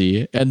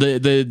crazy. And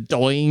the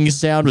doing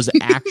sound was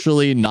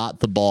actually not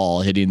the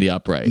ball hitting the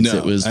uprights. No,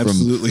 it was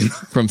absolutely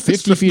from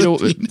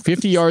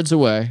 50 yards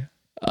away.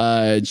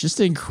 Just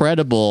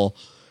incredible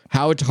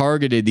how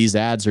targeted these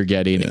ads are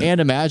getting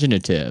and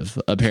imaginative,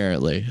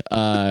 apparently.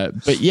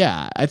 But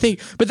yeah,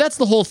 but that's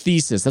the whole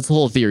thesis. That's the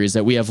whole theory, is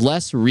that we have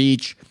less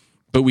reach,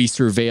 but we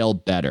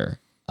surveil better.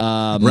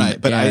 Right.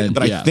 But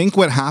I think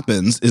what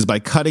happens is by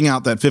cutting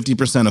out that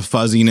 50% of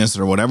fuzziness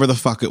or whatever the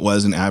fuck it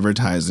was in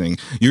advertising,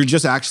 you're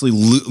just actually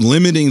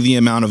limiting the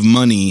amount of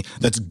money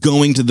that's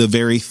going to the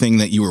very thing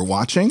that you were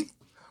watching.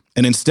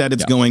 And instead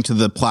it's going to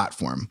the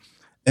platform.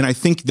 And I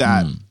think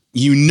that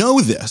you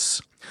know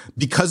this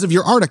because of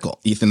your article,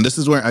 Ethan. This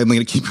is where I'm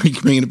going to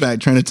keep bringing it back,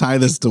 trying to tie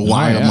this to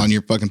why I'm on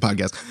your fucking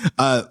podcast.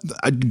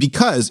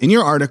 Because in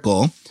your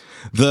article,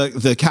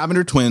 the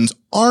Cavender twins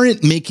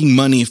aren't making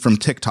money from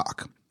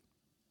TikTok.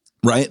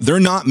 Right? They're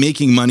not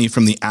making money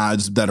from the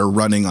ads that are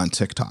running on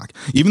TikTok.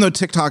 Even though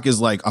TikTok is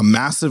like a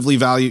massively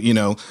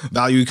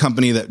value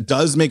company that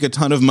does make a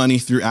ton of money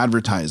through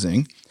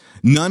advertising,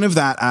 none of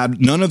that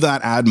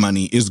ad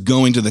money is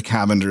going to the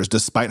Cavenders,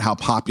 despite how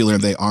popular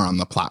they are on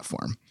the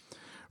platform.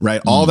 Right.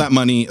 All that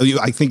money,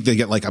 I think they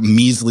get like a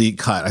measly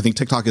cut. I think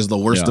TikTok is the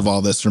worst of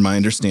all this, from my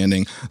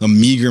understanding. The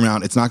meager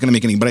amount, it's not going to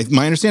make any. But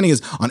my understanding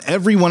is on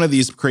every one of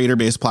these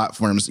creator-based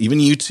platforms, even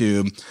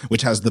YouTube,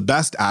 which has the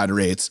best ad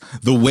rates,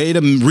 the way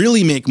to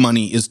really make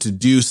money is to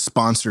do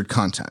sponsored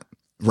content.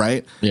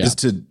 Right. Yeah. Is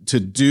to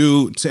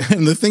do.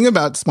 And the thing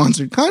about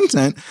sponsored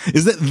content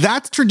is that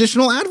that's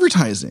traditional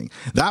advertising.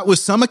 That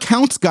was some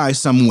accounts guy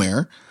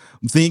somewhere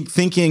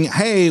thinking,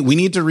 hey, we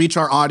need to reach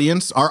our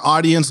audience. Our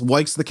audience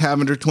likes the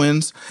Cavender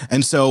twins.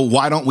 And so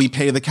why don't we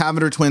pay the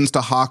Cavender twins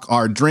to hawk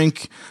our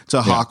drink,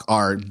 to hawk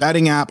our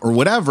betting app or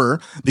whatever?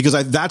 Because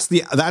that's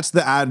the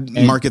ad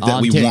market that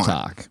we TikTok.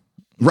 Want.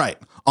 Right.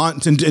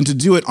 And to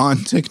do it on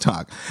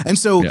TikTok. And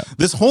so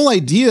this whole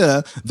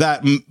idea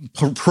that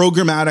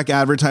programmatic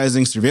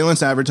advertising,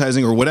 surveillance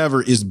advertising or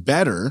whatever is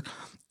better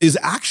is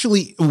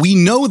actually, we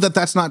know that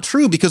that's not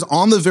true, because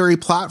on the very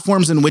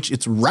platforms in which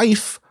it's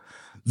rife,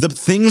 the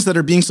things that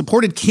are being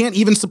supported can't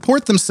even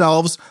support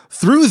themselves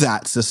through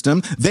that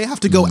system. They have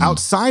to go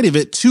outside of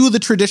it to the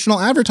traditional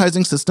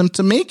advertising system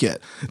to make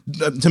it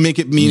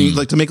meaning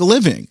like to make a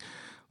living.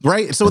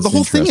 Right. So the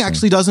whole thing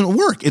actually doesn't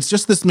work. It's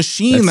just this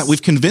machine that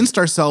we've convinced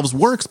ourselves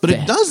works, but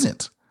it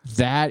doesn't.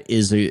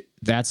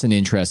 That's an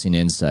interesting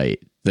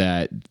insight.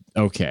 I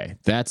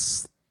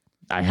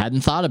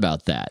hadn't thought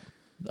about that.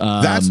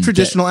 That's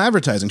traditional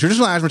advertising.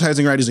 Traditional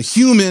advertising, right, is a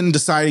human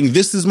deciding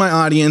this is my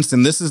audience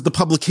and this is the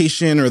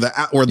publication or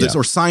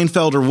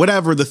Seinfeld or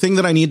whatever, the thing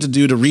that I need to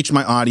do to reach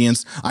my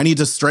audience. I need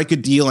to strike a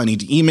deal. I need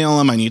to email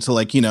them. I need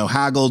to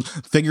haggle,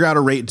 figure out a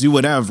rate, do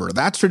whatever.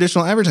 That's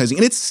traditional advertising,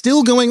 and it's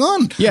still going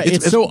on. Yeah,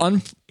 it's so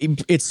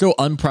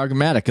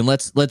unprogrammatic. And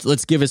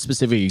let's give a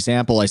specific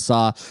example. I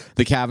saw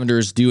the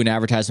Cavenders do an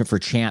advertisement for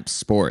Champs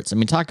Sports. I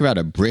mean, talk about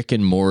a brick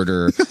and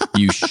mortar.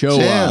 You show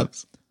up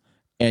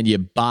and you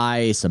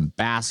buy some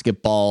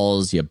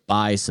basketballs, you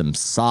buy some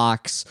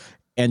socks.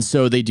 And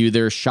so they do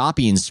their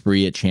shopping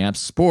spree at Champs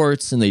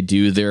Sports, and they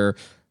do their,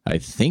 I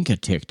think, a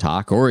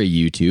TikTok or a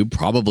YouTube,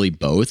 probably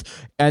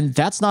both. And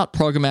that's not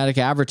programmatic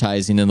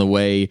advertising in the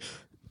way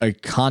a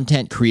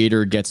content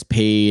creator gets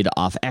paid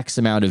off X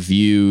amount of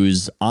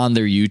views on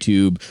their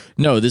YouTube.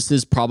 No, this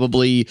is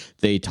probably,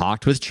 they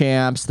talked with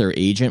Champs, their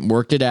agent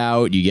worked it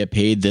out. You get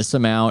paid this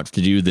amount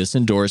to do this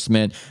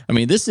endorsement. I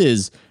mean, this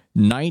is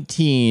when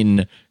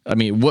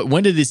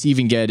did this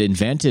even get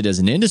invented as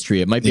an industry?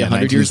 It might be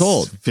 100 years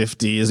old.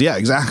 50s. Yeah,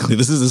 exactly.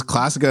 This is as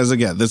classic as it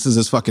gets. This is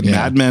as fucking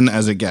Mad Men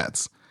as it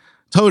gets.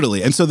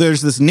 Totally. And so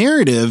there's this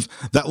narrative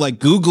that like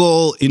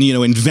Google,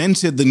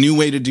 invented the new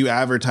way to do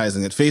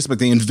advertising. At Facebook,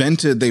 they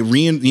invented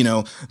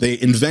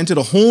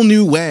a whole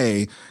new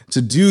way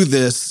to do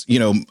this,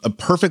 a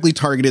perfectly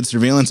targeted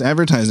surveillance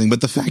advertising.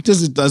 But the fact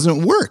is it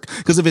doesn't work,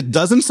 because if it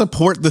doesn't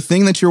support the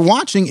thing that you're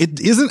watching, it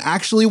isn't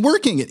actually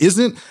working. It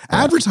isn't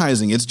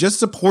advertising. It's just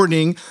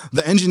supporting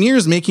the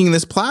engineers making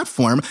this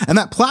platform. And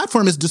that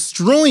platform is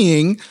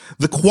destroying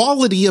the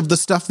quality of the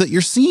stuff that you're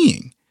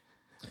seeing.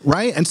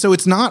 Right. And so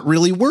it's not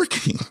really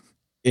working.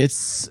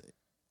 It's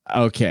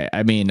okay.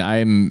 I mean,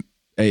 I'm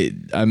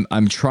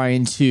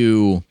trying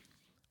to,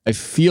 I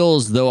feel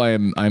as though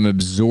I'm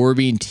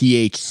absorbing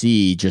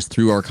THC just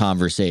through our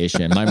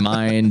conversation. My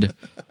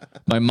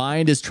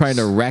mind is trying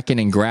to reckon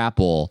and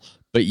grapple,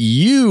 but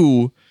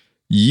you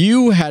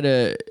had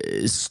a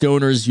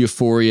stoner's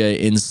euphoria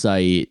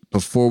insight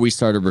before we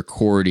started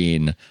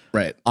recording,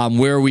 right, on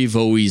where we've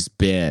always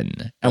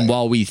been. And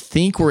while we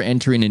think we're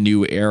entering a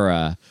new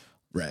era,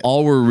 right,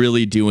 all we're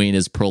really doing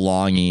is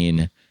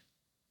prolonging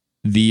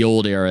the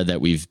old era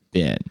that we've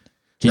been.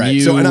 So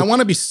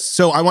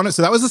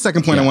that was the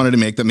second point I wanted to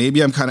make, that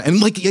maybe I'm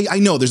I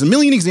know there's a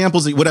million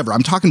examples, whatever.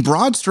 I'm talking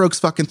broad strokes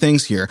fucking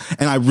things here.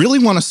 And I really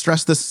want to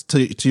stress this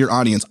to your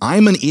audience.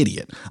 I'm an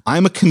idiot.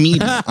 I'm a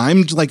comedian.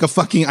 I'm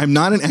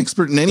not an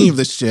expert in any of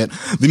this shit.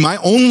 My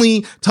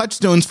only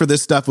touchstones for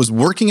this stuff was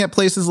working at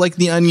places like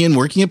The Onion,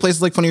 working at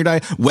places like Funny or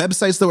Die,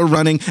 websites that were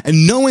running,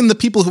 and knowing the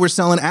people who were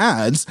selling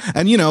ads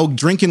and,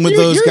 drinking with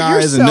those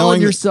guys, and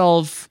knowing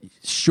yourself.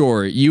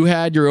 sure, you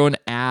had your own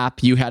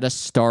app, you had a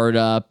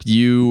startup,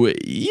 you've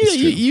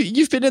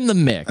been in the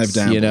mix. I've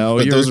dabbled,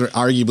 but those are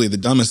arguably the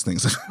dumbest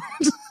things.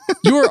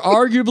 You are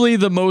arguably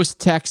the most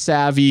tech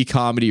savvy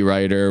comedy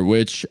writer,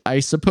 which I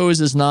suppose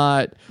is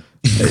not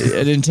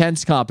an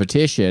intense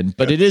competition,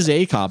 but it is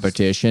a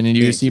competition, and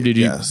you seem to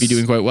be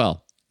doing quite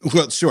well.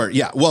 Well, sure.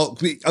 Yeah. Well,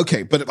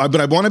 okay. But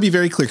I want to be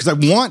very clear because I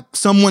want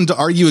someone to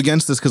argue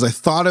against this because I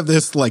thought of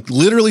this like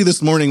literally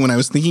this morning when I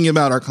was thinking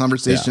about our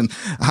conversation,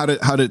 how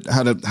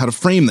to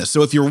frame this.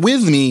 So if you're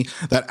with me,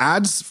 that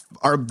ads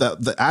are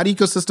the ad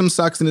ecosystem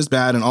sucks and is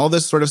bad and all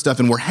this sort of stuff.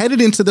 And we're headed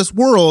into this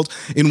world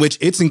in which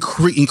it's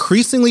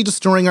increasingly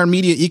destroying our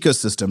media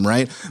ecosystem,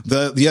 right?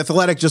 The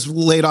Athletic just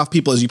laid off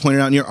people, as you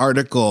pointed out in your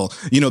article.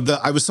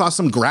 I saw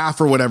some graph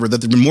or whatever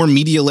that there've been more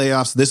media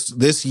layoffs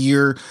this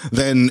year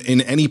than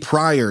in any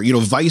prior.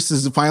 Vice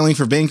is filing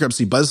for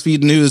bankruptcy.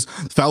 BuzzFeed News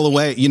fell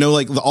away.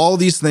 All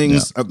these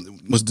things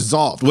was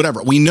dissolved.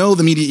 Whatever. We know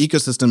the media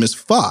ecosystem is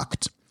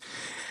fucked.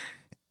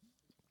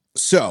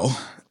 So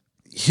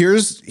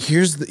here's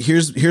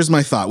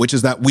my thought, which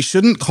is that we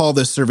shouldn't call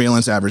this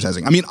surveillance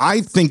advertising. I mean,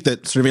 I think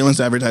that surveillance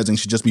advertising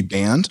should just be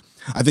banned.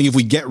 I think if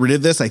we get rid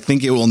of this, I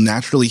think it will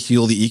naturally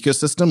heal the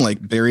ecosystem,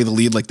 like bury the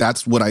lead. Like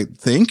that's what I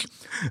think.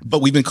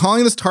 But we've been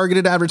calling this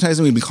targeted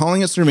advertising. We've been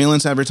calling it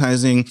surveillance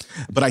advertising.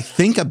 But I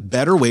think a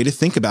better way to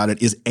think about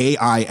it is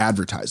AI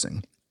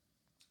advertising.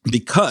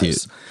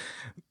 Because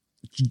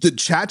the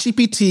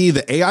ChatGPT,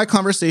 the AI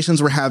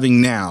conversations we're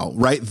having now,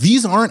 right?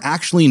 These aren't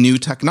actually new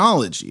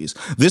technologies.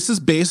 This is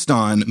based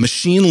on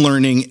machine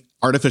learning,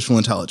 artificial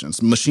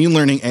intelligence, machine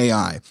learning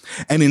AI.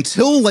 And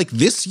until like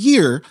this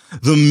year,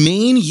 the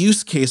main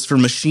use case for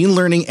machine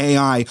learning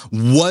AI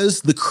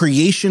was the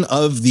creation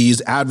of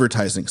these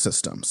advertising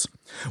systems.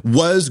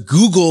 Was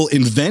Google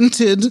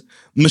invented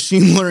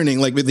machine learning,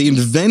 like they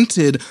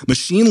invented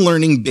machine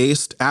learning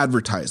based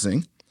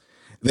advertising.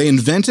 They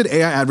invented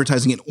AI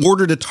advertising in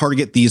order to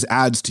target these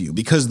ads to you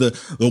because the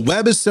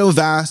web is so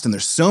vast and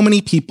there's so many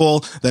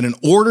people that in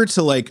order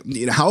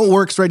to how it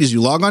works, right, is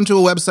you log onto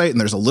a website and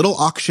there's a little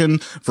auction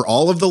for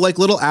all of the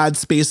little ad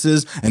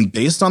spaces, and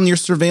based on your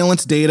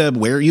surveillance data,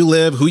 where you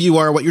live, who you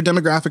are, what your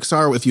demographics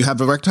are, if you have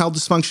erectile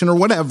dysfunction or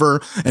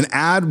whatever, an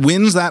ad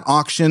wins that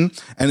auction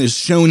and is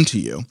shown to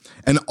you.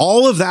 And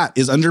all of that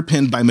is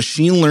underpinned by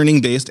machine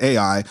learning based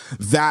AI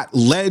that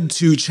led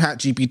to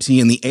ChatGPT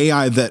and the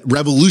AI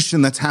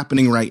revolution that's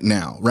happening right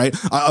now, right?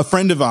 A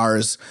friend of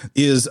ours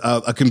is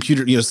a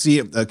computer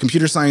science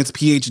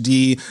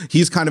PhD.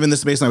 He's kind of in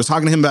this space. And I was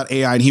talking to him about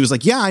AI and he was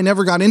like, yeah, I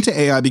never got into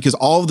AI because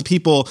all of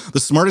the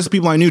smartest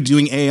people I knew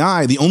doing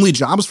AI, the only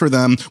jobs for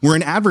them were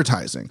in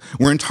advertising,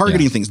 were in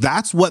targeting things.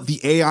 That's what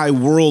the AI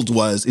world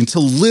was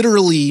until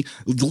literally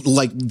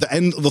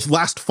the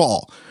last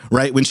fall,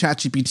 right? When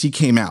ChatGPT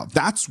came out.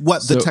 That's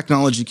what the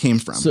technology came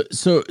from.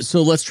 So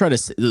let's try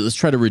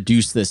to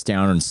reduce this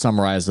down and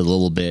summarize it a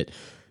little bit.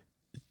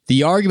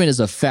 The argument is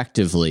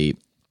effectively,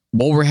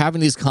 while we're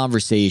having these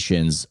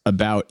conversations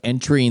about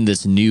entering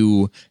this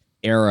new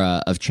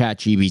era of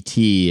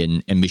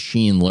ChatGPT and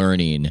machine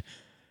learning,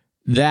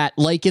 that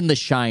like in The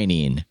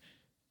Shining,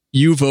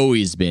 you've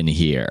always been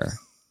here.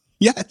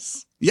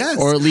 Yes.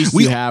 Or at least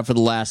you have for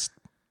the last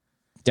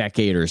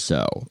decade or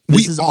so.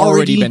 This has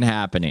already been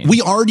happening.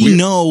 We already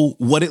know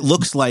what it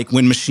looks like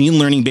when machine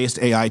learning based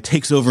AI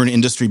takes over an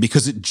industry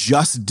because it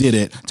just did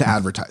it to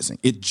advertising.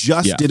 It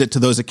just did it to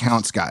those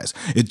accounts guys.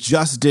 It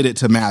just did it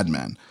to Mad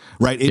Men.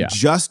 Right. It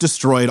just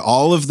destroyed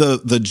all of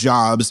the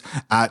jobs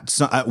at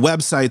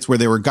websites where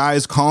there were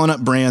guys calling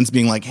up brands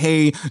being like,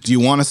 hey, do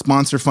you want to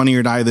sponsor Funny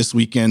or Die this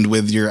weekend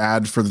with your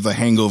ad for The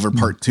Hangover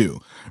Part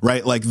 2?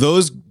 Right. Like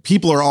those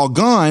people are all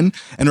gone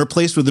and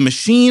replaced with a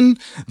machine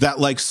that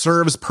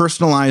serves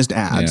personalized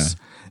ads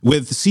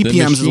with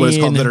CPMs is what it's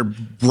called that are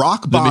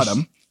rock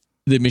bottom.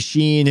 The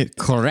machine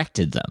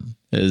corrected them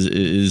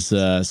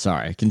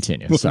sorry,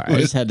 continue. Sorry. I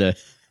just had to.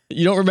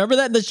 You don't remember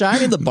that in The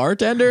Shining, the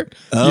bartender?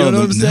 Oh, you don't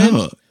know what I'm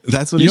saying?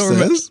 That's what he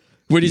says?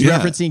 When he's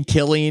referencing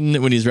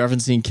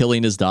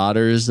killing his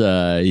daughters,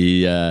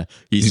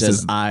 he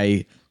says,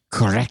 I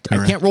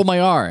can't roll my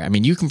R. I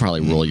mean, you can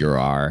probably roll your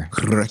R.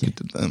 Corrected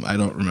them. I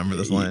don't remember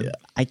this line.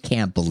 I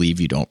can't believe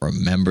you don't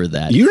remember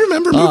that. You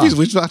remember movies.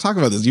 We should talk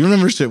about this. You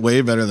remember shit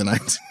way better than I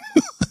do.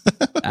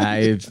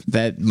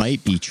 That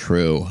might be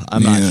true.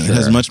 I'm not sure. It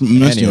has much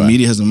anyway.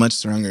 Media has a much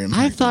stronger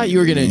impact. I thought you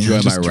were going to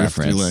enjoy my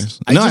reference.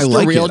 I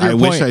like it. I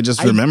wish I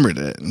just remembered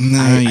it.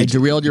 I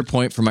derailed your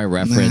point for my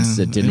reference.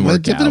 It didn't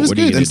work out. But it was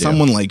good, and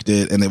someone liked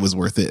it, and it was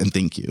worth it. And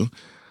thank you.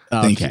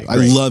 Thank you. Great. I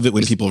love it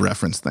when people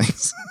reference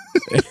things.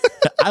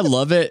 I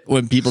love it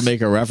when people make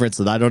a reference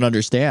that I don't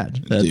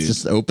understand. That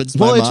just opens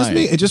my mind.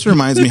 It just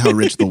reminds me how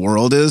rich the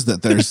world is,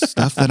 that there's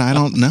stuff that I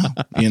don't know,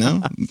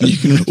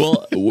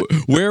 Well,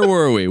 where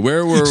were we?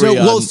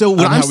 So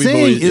what I'm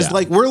saying is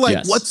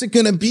what's it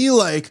going to be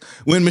like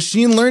when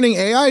machine learning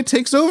AI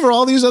takes over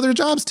all these other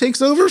jobs,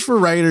 takes over for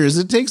writers,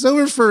 it takes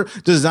over for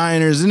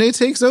designers, and it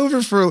takes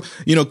over for,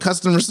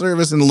 customer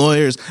service and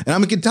lawyers. And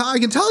I can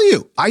tell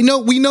you,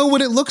 we know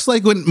what it looks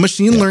like when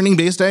machine learning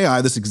based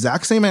AI, this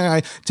exact same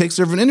AI, takes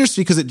over an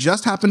industry, because it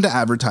just happened to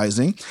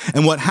advertising.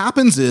 And what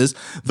happens is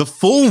the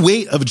full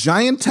weight of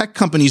giant tech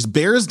companies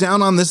bears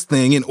down on this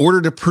thing in order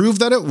to prove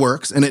that it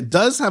works. And it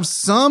does have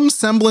some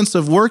semblance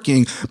of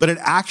working, but it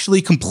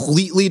actually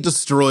completely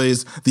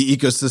destroys the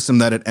ecosystem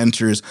that it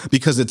enters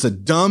because it's a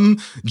dumb,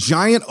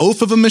 giant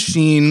oaf of a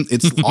machine.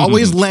 It's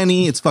always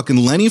Lenny. It's fucking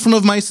Lenny from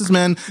Of Mice and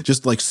Men,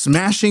 just like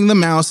smashing the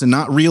mouse and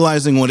not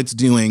realizing what it's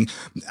doing.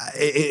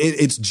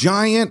 It's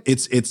giant.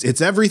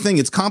 It's everything.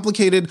 It's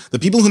complicated. The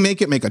people who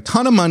make it make a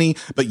ton of money,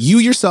 but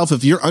you yourself,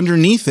 if you're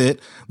underneath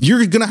it,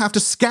 you're going to have to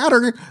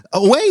scatter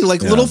away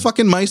like little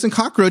fucking mice and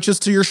cockroaches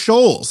to your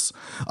shoals,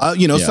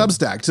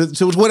 Substack,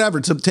 to whatever,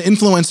 to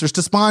influencers,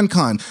 to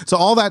SpawnCon, to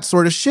all that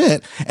sort of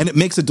shit. And it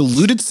makes a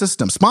diluted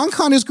system.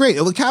 SpawnCon is great.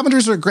 The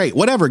Cavenders are great.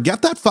 Whatever.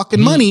 Get that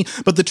fucking money.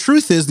 But the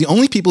truth is the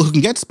only people who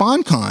can get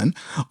SpawnCon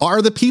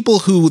are the people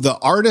who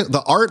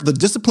the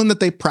discipline that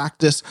they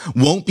practice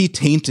won't be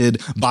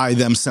tainted by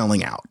them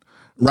selling out.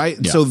 Right.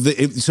 Yeah.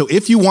 So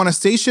if you want to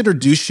say shit or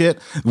do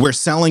shit where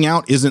selling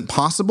out isn't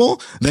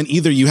possible, then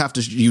either you have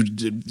to,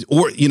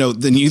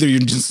 then either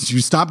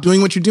you stop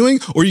doing what you're doing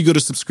or you go to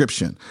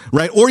subscription.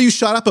 Right. Or you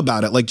shut up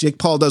about it like Jake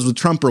Paul does with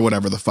Trump or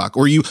whatever the fuck,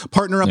 or you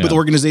partner up with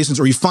organizations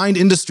or you find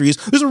industries.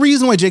 There's a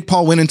reason why Jake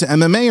Paul went into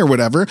MMA or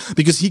whatever,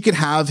 because he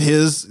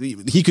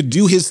could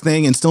do his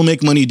thing and still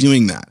make money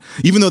doing that,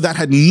 even though that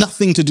had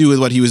nothing to do with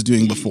what he was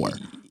doing before.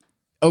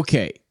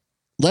 Okay.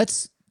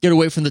 Let's get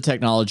away from the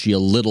technology a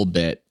little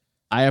bit.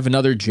 I have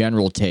another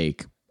general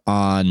take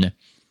on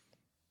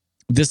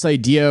this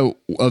idea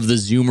of the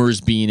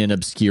Zoomers being in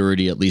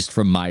obscurity, at least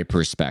from my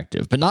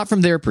perspective, but not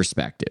from their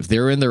perspective.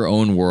 They're in their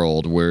own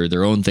world where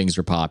their own things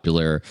are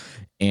popular,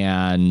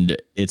 and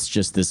it's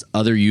just this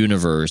other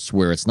universe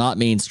where it's not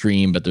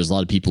mainstream, but there's a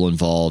lot of people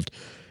involved.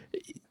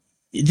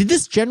 Did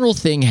this general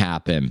thing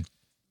happen?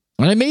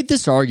 And I made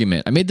this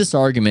argument on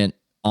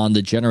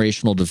the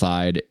generational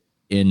divide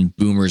in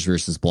boomers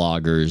versus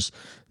bloggers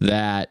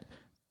that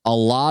a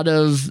lot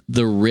of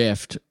the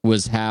rift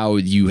was how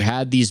you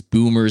had these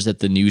boomers at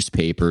the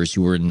newspapers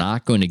who were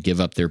not going to give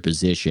up their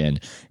position.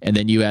 And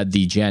then you had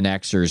the Gen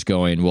Xers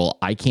going, well,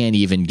 I can't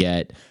even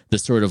get the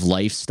sort of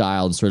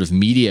lifestyle and sort of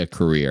media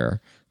career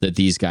that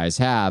these guys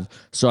have.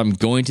 So I'm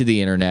going to the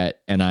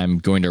internet and I'm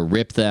going to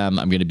rip them.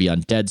 I'm going to be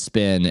on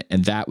Deadspin.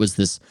 And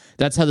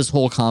that's how this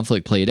whole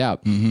conflict played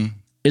out. Mm-hmm.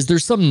 Is there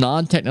some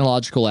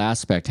non-technological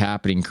aspect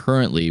happening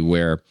currently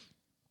where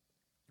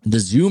the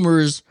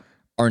Zoomers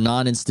are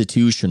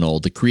non-institutional,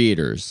 the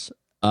creators,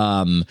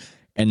 and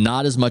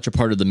not as much a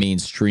part of the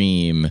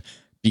mainstream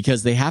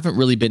because they haven't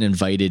really been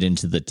invited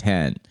into the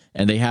tent,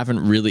 and they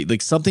haven't really,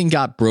 like, something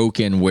got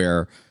broken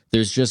where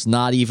there's just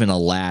not even a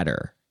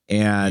ladder,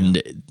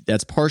 and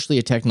that's partially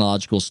a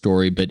technological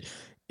story, but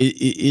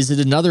is it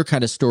another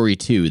kind of story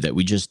too that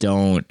we just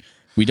don't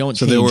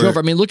change over?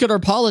 I mean, look at our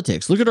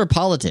politics.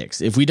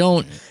 If we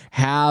don't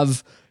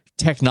have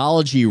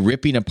technology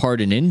ripping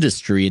apart an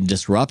industry and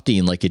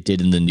disrupting like it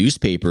did in the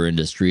newspaper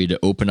industry to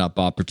open up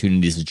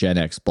opportunities to Gen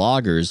X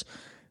bloggers,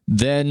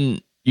 then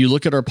you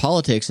look at our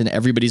politics and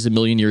everybody's a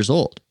million years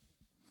old.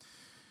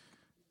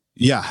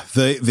 Yeah,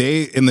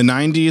 they in the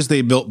 90s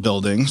they built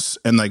buildings,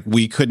 and like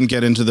we couldn't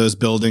get into those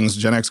buildings.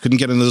 Gen X couldn't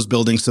get into those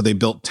buildings, so they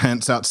built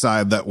tents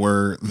outside that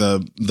were the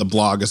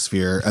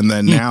blogosphere. And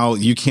then now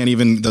you can't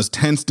even, those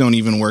tents don't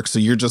even work. So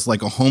you're just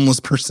like a homeless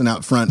person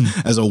out front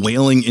as a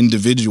wailing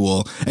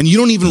individual, and you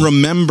don't even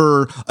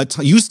remember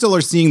you still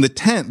are seeing the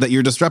tent that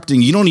you're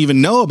disrupting. You don't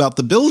even know about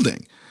the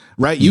building.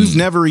 Right. You've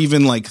never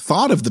even like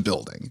thought of the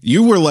building.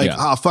 You were like,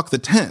 fuck the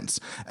tents.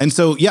 And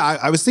so,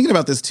 I was thinking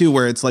about this too,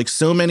 where it's like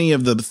so many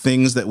of the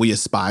things that we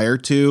aspire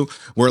to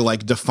were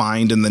like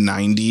defined in the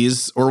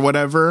 90s or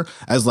whatever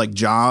as like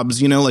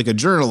jobs, like a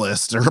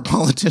journalist or a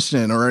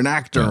politician or an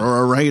actor or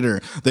a writer.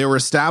 They were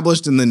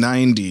established in the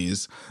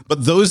 90s,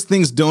 but those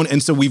things don't.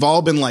 And so we've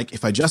all been like,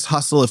 if I just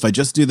hustle, if I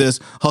just do this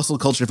hustle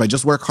culture, if I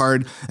just work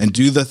hard and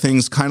do the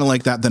things kind of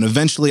like that, then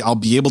eventually I'll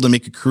be able to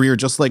make a career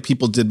just like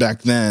people did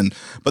back then.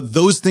 But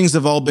those things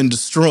have all been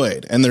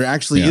destroyed, and there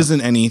actually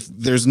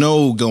there's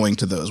no going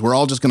to those. We're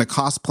all just going to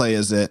cosplay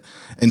as it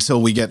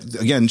until we get,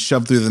 again,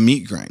 shoved through the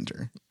meat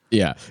grinder.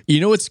 Yeah.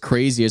 You know what's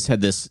crazy? I just had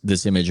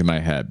this image in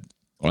my head,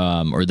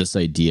 or this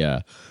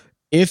idea.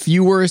 If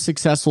you were a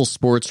successful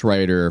sports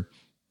writer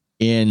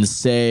in,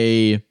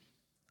 say,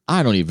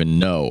 I don't even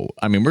know.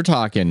 I mean, we're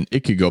talking,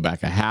 it could go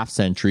back a half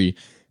century,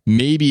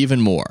 maybe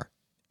even more.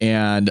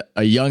 And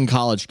a young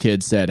college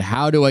kid said,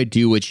 how do I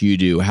do what you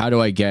do? How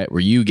do I get where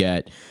you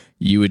get?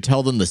 You would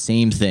tell them the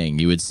same thing.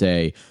 You would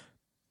say,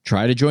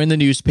 try to join the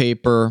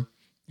newspaper,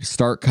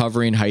 start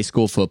covering high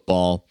school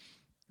football,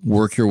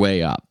 work your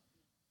way up.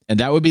 And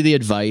that would be the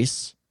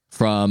advice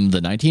from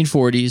the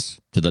 1940s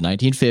to the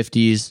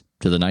 1950s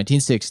to the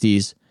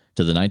 1960s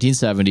to the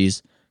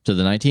 1970s to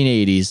the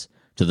 1980s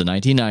to the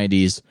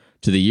 1990s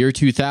to the year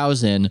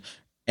 2000.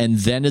 And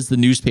then as the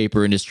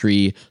newspaper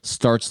industry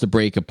starts to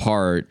break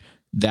apart,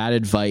 that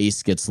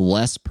advice gets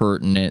less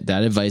pertinent.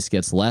 That advice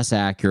gets less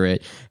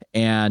accurate.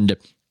 And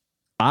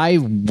I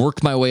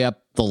worked my way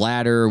up the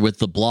ladder with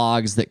the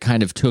blogs that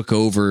kind of took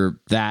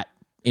over that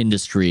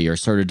industry or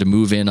started to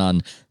move in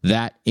on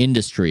that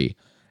industry.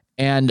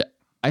 And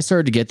I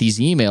started to get these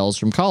emails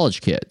from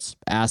college kids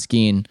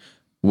asking,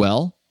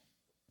 well,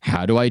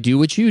 how do I do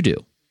what you do?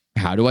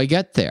 How do I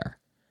get there?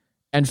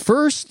 And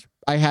first,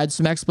 I had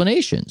some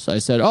explanations. I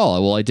said,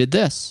 oh, well, I did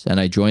this and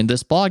I joined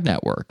this blog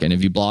network. And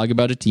if you blog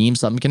about a team,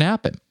 something can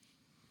happen.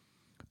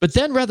 But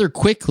then rather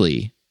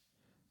quickly,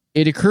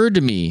 it occurred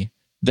to me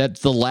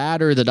that the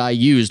ladder that I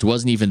used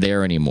wasn't even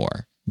there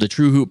anymore. The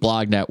True Hoop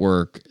blog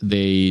network,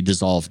 they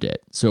dissolved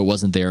it. So it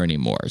wasn't there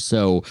anymore.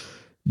 So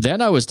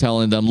then I was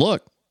telling them,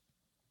 look,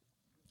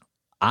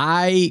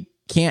 I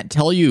can't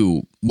tell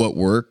you what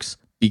works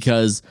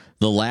because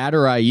the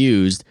ladder I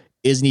used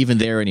isn't even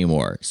there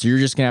anymore. So you're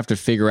just going to have to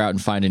figure out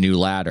and find a new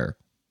ladder.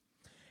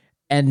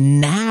 And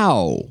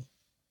now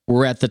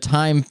we're at the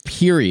time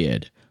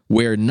period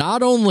where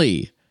not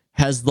only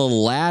has the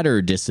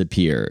ladder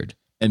disappeared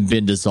and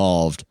been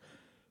dissolved,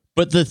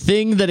 but the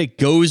thing that it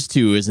goes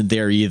to isn't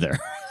there either.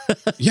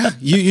 Yeah,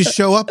 you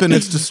show up and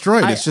it's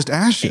destroyed. It's just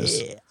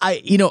ashes.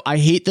 I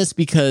hate this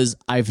because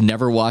I've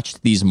never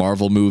watched these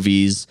Marvel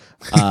movies.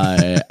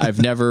 I've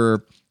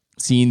never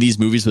seen these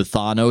movies with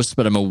Thanos,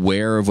 but I'm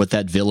aware of what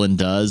that villain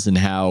does and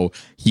how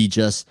he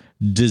just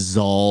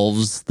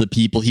dissolves the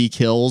people he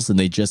kills and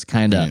they just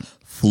kind of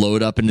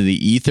float up into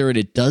the ether. And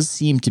it does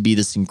seem to be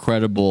this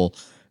incredible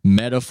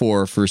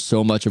metaphor for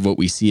so much of what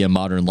we see in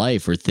modern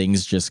life where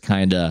things just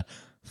kind of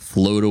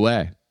float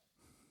away.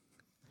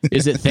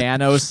 Is it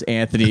Thanos?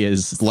 Anthony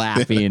is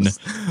laughing.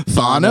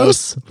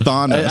 Thanos?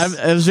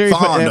 I was very.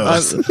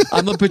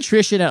 I'm a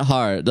patrician at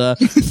heart.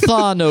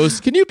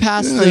 Thanos. Can you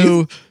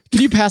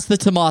pass the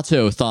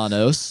tomato,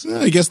 Thanos?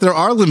 I guess there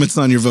are limits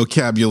on your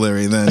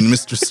vocabulary then,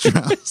 Mr.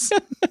 Strauss.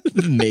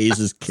 The maze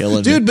is killing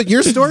me. Dude, but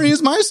your story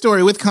is my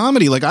story with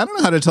comedy. Like, I don't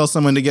know how to tell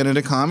someone to get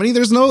into comedy.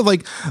 There's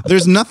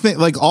nothing,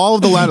 like all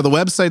of the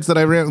websites that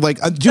I ran, like,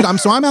 dude,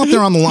 I'm out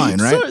there on the line,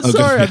 right?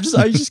 Sorry, I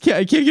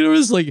can't get over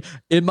this. Like,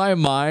 in my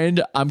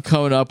mind, I'm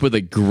coming up with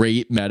a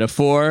great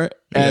metaphor,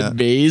 and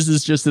Maze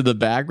is just in the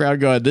background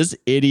going, this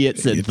idiot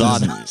said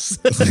Thanos.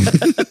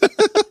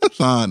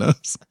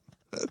 Thanos.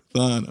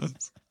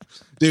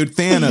 Dude,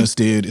 Thanos,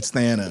 dude. It's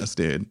Thanos,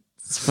 dude.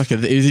 It's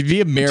fucking, it'd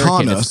be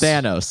American. It's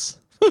Thanos.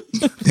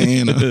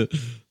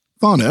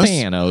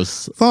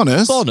 Thanos.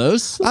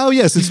 Oh,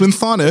 yes, it's when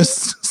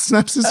Thanos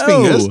snaps his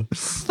fingers.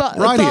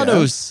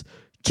 Thanos.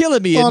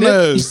 Killing me,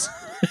 Thanos.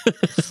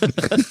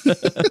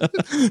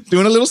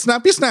 Doing a little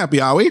snappy,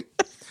 are we?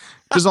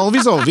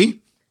 Dissolvey.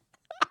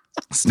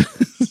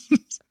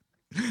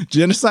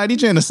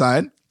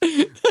 Genocide.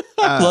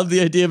 I love the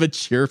idea of a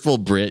cheerful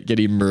Brit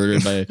getting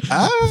murdered by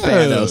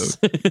Thanos.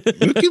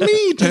 Look at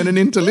me turning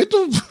into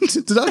little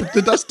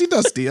dusty,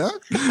 huh?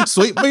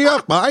 Sweep me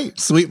up, mate.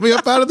 Sweep me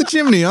up out of the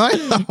chimney, eh?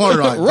 All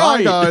right.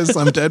 Bye, guys.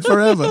 I'm dead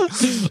forever.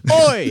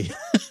 Oi.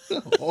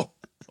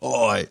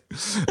 Oi.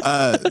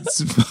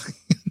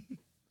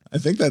 I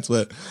think that's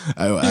what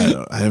I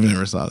have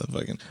never saw that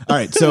fucking. All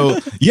right, so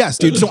yes,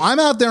 dude. So I'm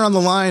out there on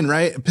the line,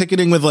 right,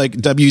 picketing with like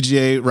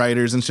WGA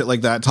writers and shit like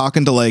that,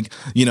 talking to like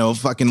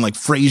fucking like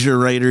Frasier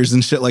writers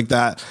and shit like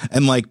that,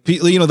 and like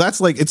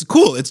that's like it's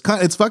cool.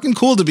 It's fucking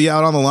cool to be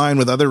out on the line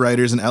with other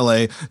writers in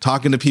LA,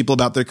 talking to people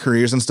about their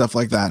careers and stuff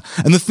like that.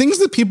 And the things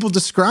that people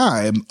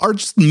describe are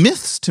just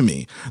myths to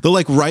me. The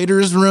like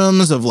writers'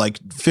 rooms of like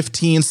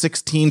 15,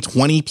 16,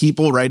 20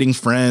 people writing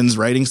Friends,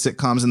 writing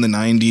sitcoms in the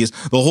 90s.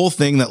 The whole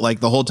thing that like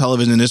the whole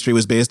television industry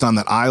was based on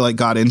that I like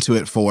got into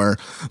it for.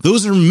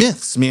 Those are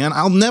myths, man.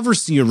 I'll never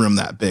see a room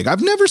that big.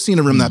 I've never seen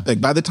a room that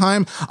big. By the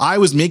time I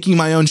was making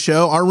my own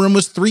show, our room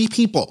was 3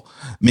 people.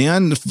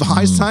 Man,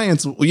 High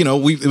Science,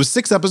 it was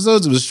 6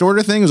 episodes. It was a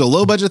shorter thing. It was a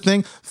low budget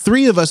thing.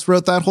 3 of us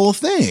wrote that whole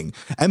thing.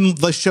 And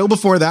the show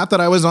before that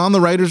I was on,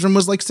 the writer's room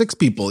was like 6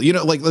 people.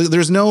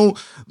 There's no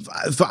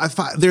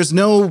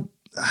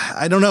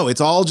I don't know.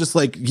 It's all just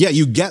like,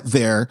 you get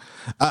there.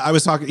 I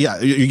was talking,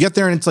 you get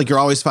there and it's like you're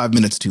always 5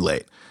 minutes too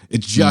late. It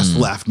just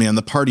left, man.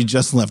 The party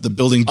just left. The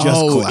building just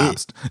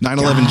collapsed.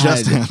 9/11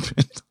 just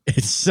happened.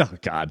 It's so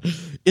God.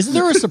 Isn't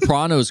there a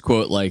Sopranos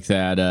quote like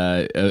that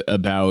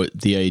about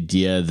the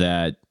idea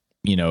that,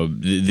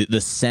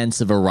 the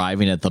sense of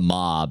arriving at the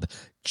mob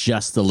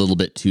just a little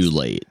bit too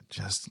late?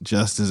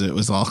 Just as it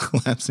was all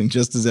collapsing,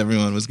 just as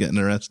everyone was getting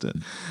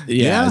arrested.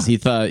 Yeah. He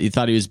thought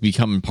he was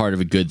becoming part of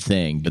a good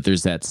thing, but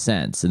there's that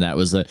sense. And that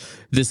was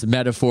this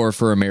metaphor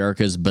for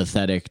America's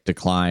pathetic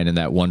decline in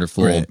that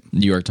wonderful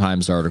New York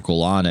Times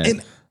article on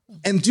it.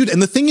 And dude,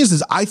 and the thing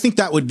is I think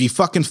that would be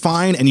fucking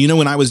fine. And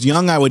when I was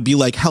young, I would be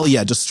like, hell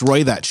yeah,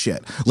 destroy that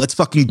shit. Let's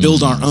fucking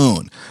build our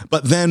own.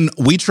 But then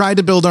we tried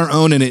to build our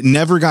own and it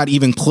never got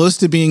even close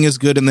to being as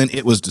good. And then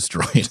it was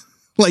destroyed.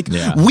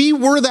 We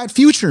were that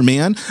future,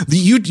 man.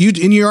 You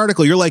in your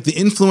article, you're like, the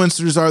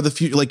influencers are the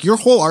future. Like your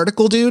whole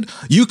article, dude,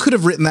 you could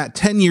have written that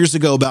 10 years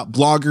ago about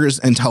bloggers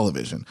and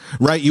television,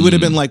 right? You would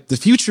have been like, the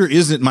future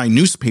isn't my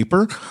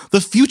newspaper.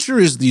 The future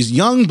is these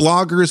young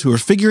bloggers who are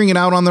figuring it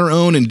out on their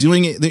own and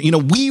doing it.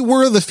 We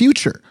were the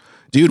future,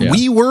 dude.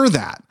 We were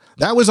that.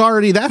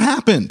 That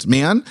happened,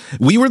 man.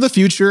 We were the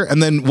future.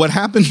 And then what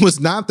happened was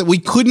not that we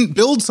couldn't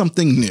build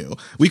something new.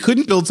 We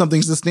couldn't build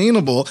something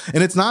sustainable.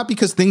 And it's not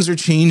because things are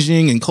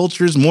changing and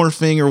culture's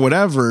morphing or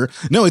whatever.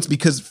 No, it's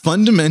because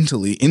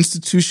fundamentally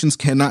institutions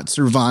cannot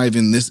survive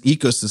in this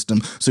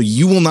ecosystem. So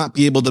you will not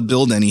be able to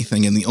build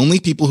anything. And the only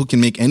people who can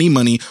make any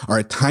money are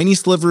a tiny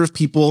sliver of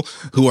people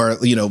who are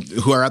at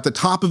the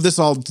top of this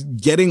all,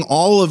 getting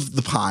all of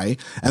the pie.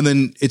 And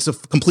then it's a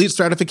complete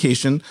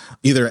stratification.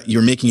 Either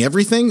you're making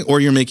everything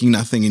or you're making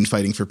nothing and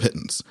fighting for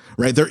pittance,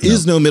 right? There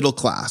is no middle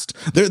class.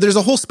 There's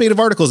a whole spate of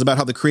articles about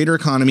how the creator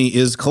economy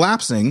is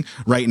collapsing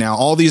right now.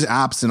 All these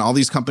apps and all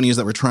these companies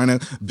that were trying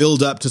to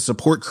build up to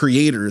support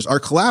creators are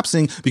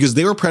collapsing because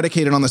they were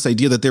predicated on this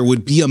idea that there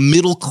would be a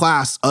middle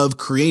class of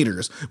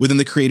creators within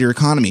the creator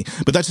economy.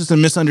 But that's just a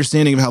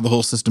misunderstanding of how the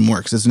whole system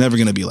works. It's never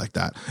going to be like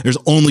that. There's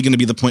only going to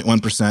be the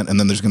 0.1%, and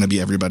then there's going to be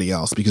everybody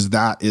else, because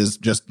that is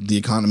just the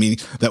economy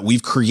that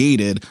we've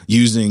created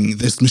using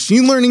this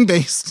machine learning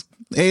based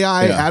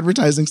AI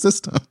advertising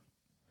system.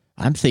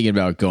 I'm thinking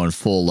about going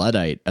full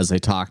Luddite as I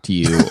talk to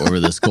you over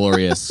this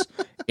glorious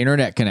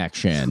internet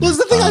connection. Well,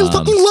 that's the thing. I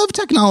fucking love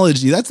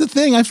technology. That's the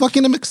thing. I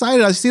fucking am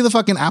excited. I see the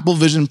fucking Apple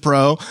Vision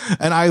Pro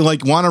and I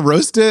like want to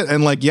roast it.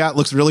 And like, yeah, it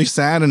looks really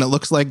sad. And it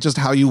looks like just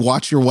how you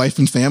watch your wife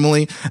and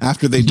family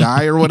after they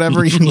die or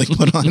whatever. You like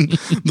put on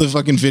the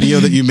fucking video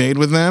that you made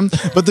with them.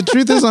 But the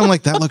truth is, I'm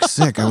like, that looks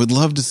sick. I would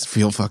love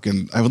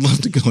to I would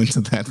love to go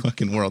into that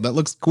fucking world. That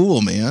looks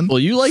cool, man. Well,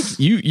 you liked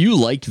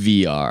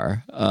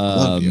VR. I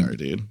love VR,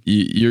 dude.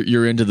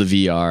 You're into the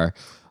VR.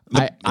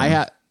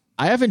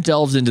 I haven't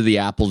delved into the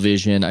Apple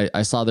Vision.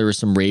 I saw there were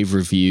some rave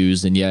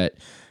reviews, and yet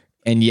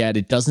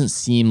it doesn't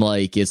seem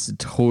like it's a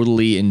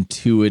totally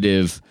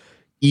intuitive,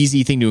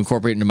 easy thing to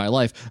incorporate into my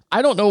life.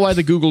 I don't know why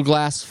the Google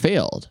Glass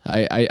failed.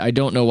 I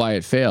don't know why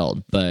it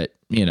failed, but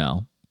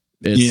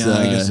it's,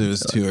 I guess it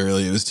was too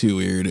early. It was too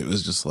weird. It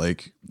was just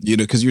like,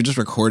 because you're just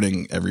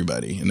recording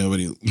everybody, and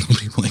nobody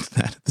liked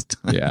that at the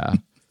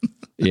time.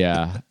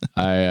 Yeah.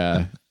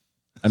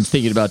 I'm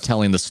thinking about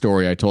telling the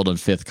story I told on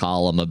Fifth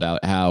Column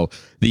about how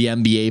the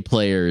NBA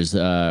players,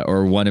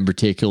 or one in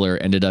particular,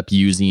 ended up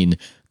using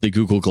the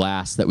Google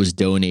Glass that was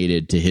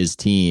donated to his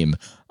team.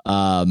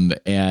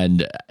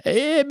 And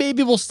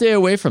maybe we'll stay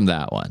away from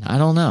that one. I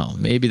don't know.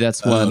 Maybe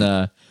that's one.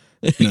 No?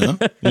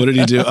 What did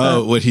he do?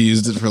 Oh, what he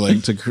used it for,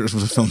 like to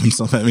film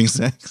himself having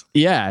sex?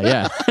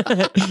 Yeah.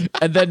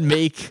 And then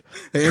make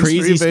Hands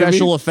crazy free,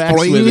 special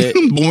effects Boing. with it.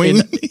 Boing.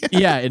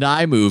 In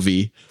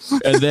iMovie.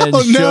 And then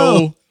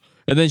no.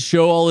 And then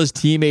show all his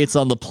teammates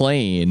on the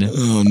plane.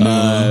 Oh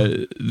no!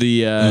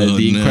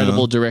 The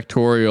incredible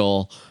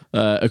directorial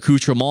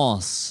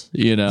accoutrements.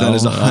 That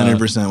is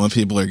 100% what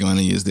people are going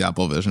to use the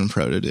Apple Vision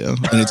Pro to do,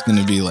 and it's going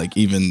to be like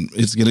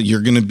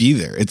you're going to be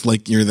there. It's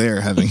like you're there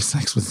having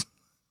sex with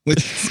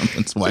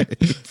someone's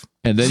wife,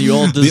 and then you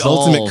all dissolve. The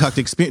ultimate cuck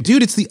experience,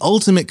 dude. It's the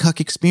ultimate cuck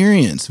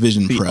experience.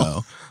 Vision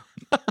Pro.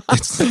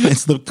 It's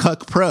the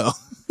Cuck Pro.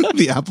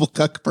 The Apple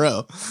Cuck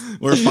Pro,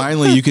 where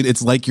finally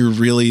it's like you're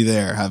really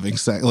there having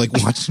sex, like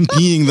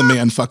being the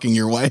man fucking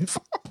your wife.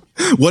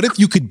 What if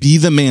you could be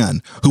the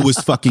man who was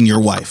fucking your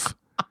wife?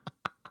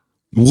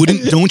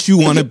 Don't you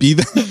want to be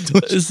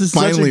that? This is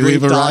such a great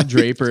Don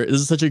Draper.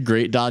 This is such a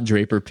great Don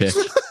Draper pitch.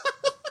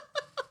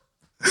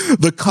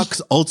 The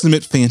cuck's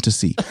ultimate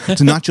fantasy,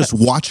 to not just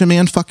watch a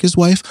man fuck his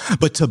wife,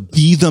 but to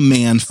be the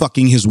man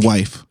fucking his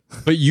wife.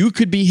 But you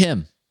could be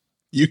him.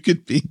 You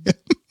could be him.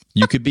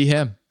 You could be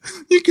him.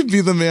 You could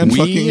be the man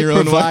fucking your own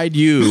wife. We provide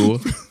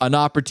you an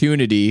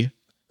opportunity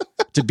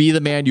to be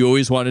the man you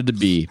always wanted to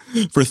be.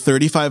 For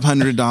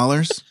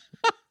 $3,500?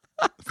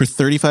 For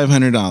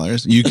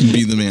 $3,500, you can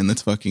be the man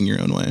that's fucking your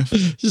own wife.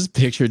 Just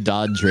picture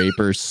Don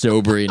Draper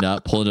sobering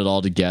up, pulling it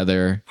all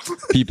together.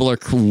 People are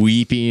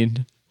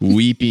weeping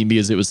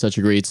because it was such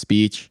a great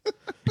speech.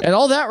 And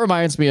all that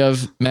reminds me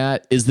of,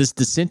 Matt, is this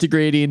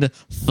disintegrating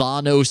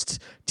Thanos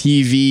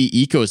TV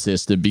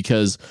ecosystem,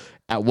 because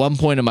at one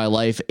point in my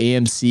life,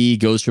 AMC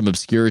goes from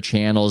obscure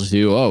channels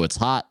to, it's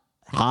hot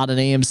on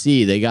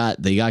AMC. They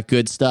got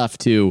good stuff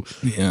to,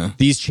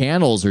 these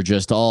channels are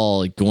just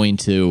all going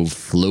to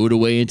float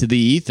away into the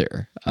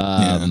ether.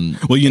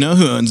 Well, you know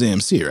who owns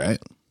AMC, right?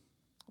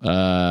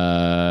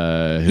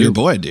 Your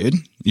boy, dude.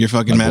 Your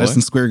fucking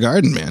Madison Square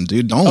Garden man,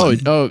 dude.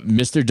 Dolan. Oh,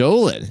 Mr.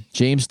 Dolan.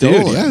 James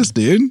Dolan. Dude, yes,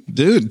 dude.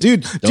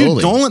 Dude,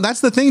 Dolan,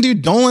 that's the thing,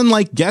 dude. Dolan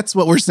like gets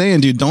what we're saying,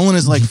 dude. Dolan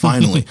is like,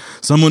 finally,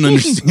 someone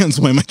understands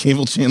why my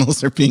cable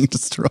channels are being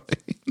destroyed.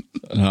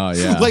 Oh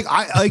yeah.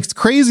 It's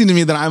crazy to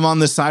me that I'm on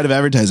this side of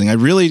advertising. I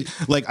really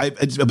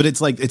but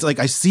it's like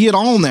I see it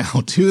all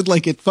now, dude.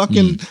 Like it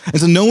fucking, and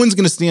so no one's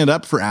going to stand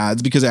up for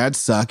ads because ads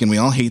suck and we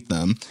all hate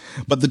them.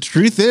 But the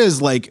truth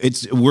is, like,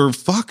 we're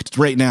fucked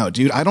right now,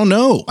 dude. I don't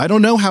know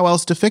how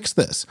else to fix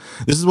this.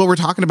 This is what we're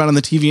talking about in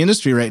the TV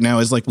industry right now,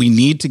 is like, we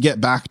need to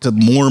get back to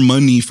more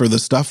money for the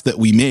stuff that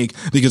we make,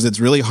 because it's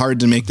really hard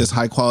to make this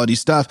high quality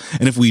stuff.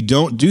 And if we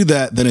don't do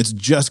that, then it's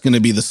just going to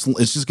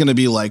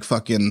be like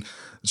fucking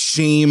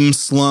shame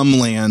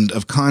slumland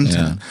of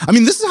content. Yeah. I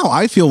mean, this is how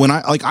I feel when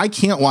I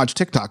can't watch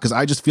TikTok because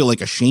I just feel like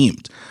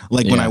ashamed.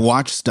 Like when I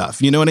watch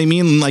stuff, you know what I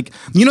mean? Like,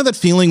 you know that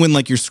feeling when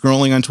like you're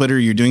scrolling on Twitter,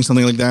 you're doing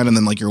something like that, and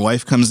then like your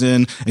wife comes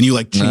in and you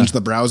like change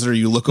the browser,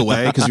 you look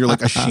away because you're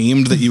like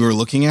ashamed that you were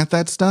looking at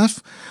that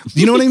stuff.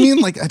 You know what I mean?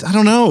 Like, I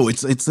don't know.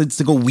 It's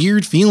like a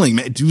weird feeling.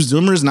 Do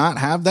Zoomers not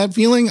have that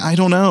feeling? I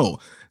don't know.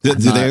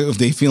 Do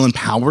they feel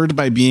empowered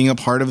by being a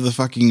part of the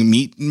fucking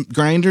meat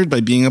grinder, by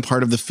being a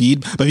part of the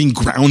feed, by being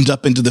ground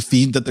up into the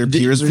feed that their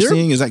peers are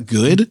seeing? Is that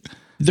good?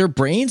 Their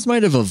brains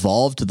might have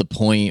evolved to the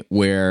point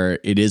where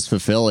it is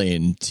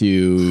fulfilling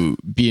to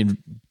be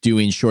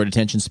doing short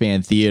attention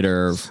span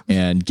theater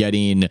and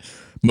getting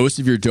most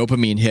of your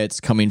dopamine hits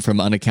coming from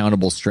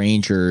unaccountable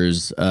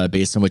strangers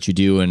based on what you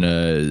do in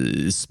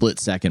a split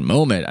second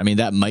moment. I mean,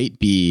 that might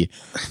be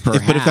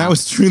perhaps. But if that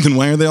was true, then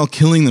why are they all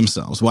killing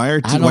themselves? Why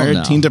are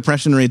teen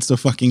depression rates so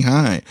fucking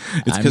high?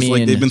 It's because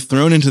like they've been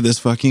thrown into this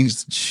fucking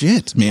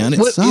shit, man. It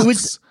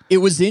sucks. It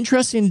was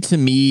interesting to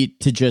me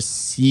to just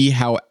see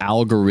how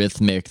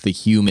algorithmic the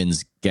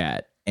humans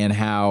get and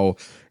how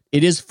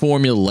it is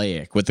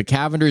formulaic. What the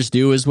Cavenders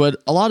do is what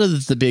a lot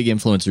of the big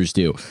influencers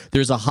do.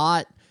 There's a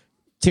hot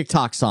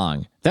TikTok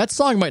song. That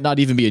song might not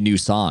even be a new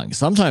song.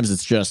 Sometimes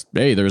it's just,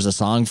 hey, there's a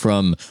song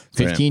from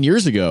 15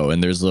 years ago,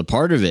 and there's a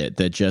part of it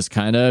that just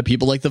kind of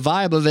people like the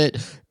vibe of it,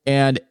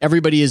 and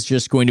everybody is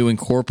just going to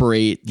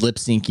incorporate lip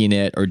syncing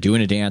it or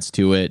doing a dance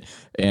to it,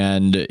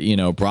 and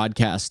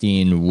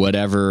broadcasting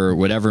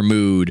whatever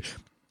mood.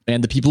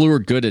 And the people who are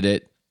good at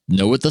it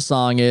know what the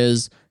song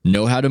is,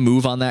 know how to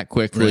move on that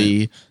quickly.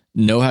 Right.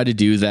 Know how to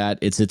do that.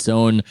 It's its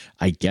own,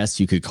 I guess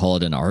you could call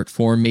it an art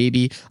form,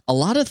 maybe. A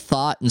lot of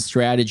thought and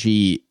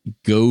strategy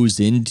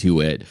goes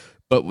into it.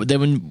 But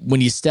then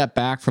when you step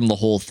back from the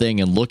whole thing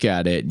and look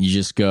at it, and you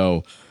just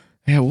go,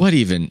 yeah, what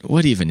even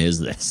is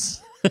this?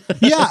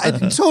 Yeah,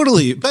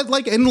 totally. But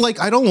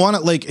I don't want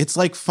it. It's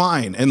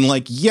fine. And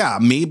yeah,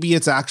 maybe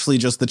it's actually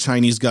just the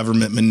Chinese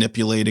government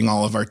manipulating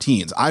all of our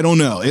teens. I don't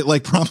know.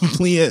 It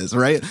probably is.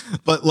 Right.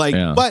 But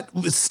but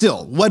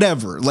still,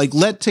 whatever,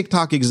 let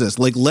TikTok exist.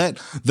 Let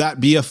that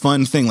be a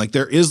fun thing.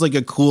 There is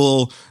a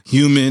cool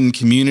human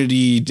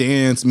community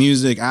dance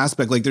music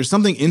aspect. There's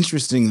something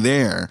interesting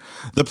there.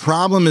 The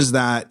problem is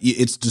that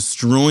it's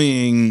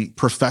destroying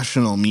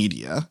professional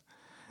media.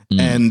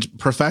 And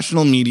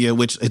professional media,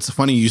 which it's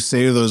funny you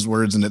say those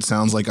words and it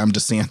sounds like I'm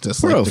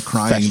DeSantis,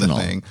 decrying the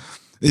thing.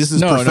 This is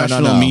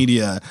professional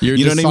media.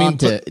 You know what I mean?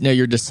 No,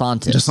 you're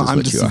DeSantis. I'm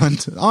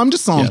DeSantis. I'm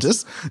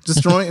DeSantis. Yeah.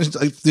 Destroying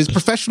this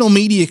professional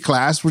media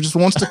class who just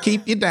wants to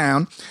keep you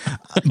down.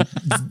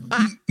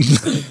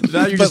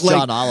 Now you're just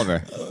John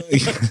Oliver.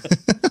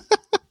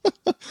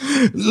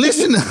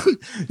 Listen.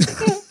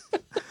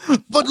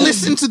 But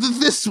listen to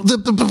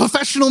the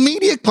professional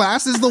media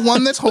class is the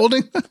one that's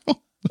holding.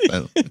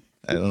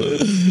 I don't know.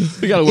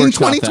 We got to work in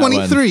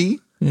 2023.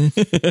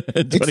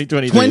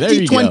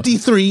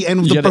 2023,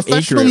 and the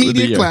professional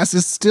media class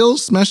is still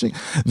smashing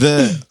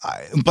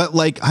but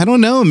I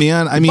don't know,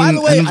 man. I mean, by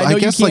the way, I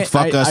guess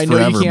fuck us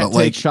forever. But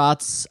take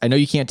shots. I know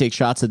you can't take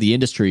shots at the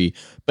industry,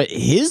 but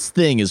his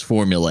thing is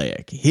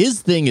formulaic.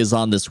 His thing is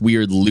on this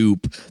weird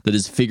loop that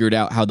has figured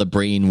out how the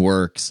brain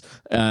works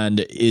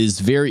and is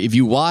very. If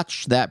you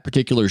watch that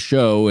particular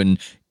show, and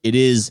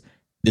this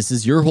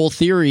is your whole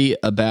theory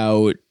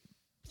about.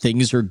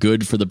 Things are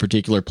good for the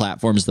particular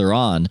platforms they're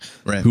on.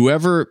 Right.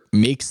 Whoever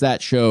makes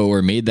that show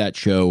or made that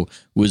show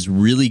was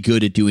really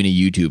good at doing a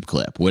YouTube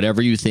clip.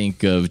 Whatever you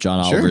think of John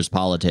Oliver's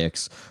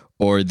politics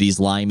or these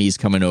limeys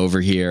coming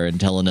over here and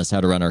telling us how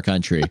to run our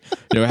country.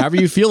 However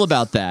you feel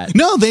about that.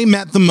 No, they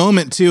met the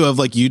moment too of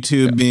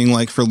YouTube being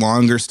for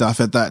longer stuff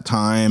at that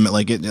time. A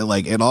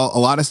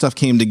lot of stuff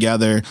came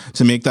together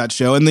to make that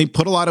show, and they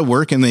put a lot of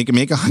work and they can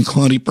make a high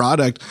quality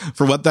product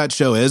for what that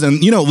show is.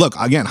 And look,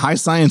 again, high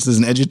science is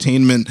an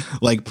edutainment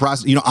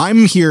process.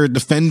 I'm here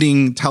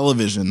defending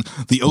television,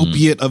 the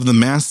opiate of the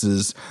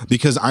masses,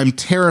 because I'm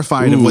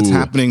terrified of what's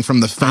happening from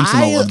the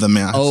fentanyl of the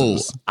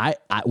masses.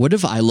 What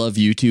if I love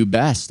YouTube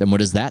best? And what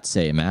does that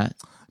say, Matt?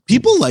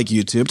 People like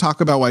YouTube. Talk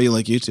about why you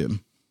like YouTube.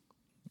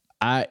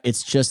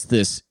 It's just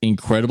this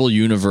incredible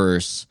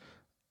universe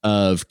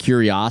of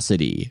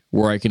curiosity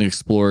where I can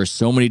explore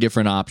so many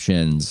different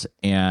options.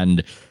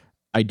 And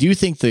I do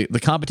think the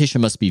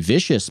competition must be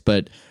vicious,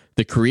 but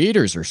the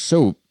creators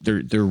are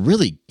they're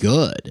really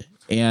good.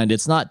 And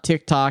it's not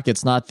TikTok.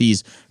 It's not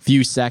these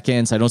few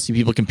seconds. I don't see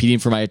people competing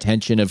for my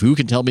attention of who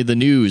can tell me the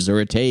news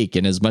or a take.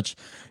 And as much,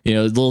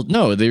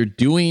 no, they're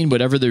doing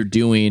whatever they're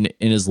doing.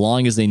 And as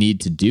long as they need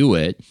to do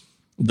it,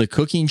 the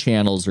cooking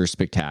channels are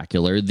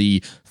spectacular.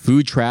 The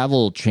food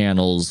travel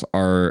channels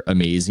are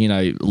amazing.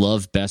 I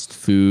love Best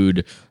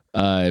Food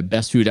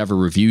Ever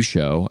review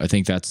show. I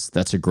think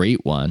that's a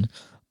great one.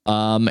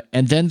 And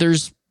then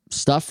there's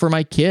stuff for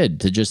my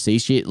kid to just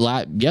satiate.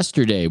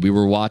 Yesterday, we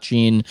were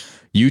watching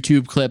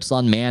YouTube clips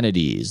on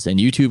manatees and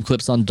YouTube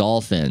clips on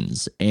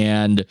dolphins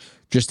and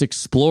just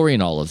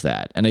exploring all of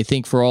that. And I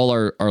think for all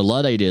our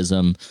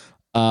Ludditism,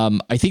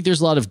 I think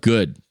there's a lot of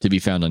good to be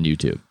found on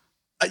YouTube.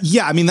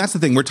 Yeah, I mean, that's the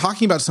thing. We're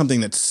talking about something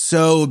that's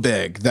so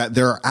big that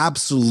there are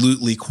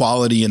absolutely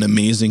quality and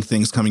amazing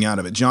things coming out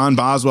of it. John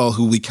Boswell,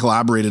 who we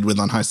collaborated with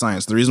on High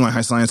Science, the reason why High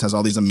Science has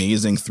all these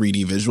amazing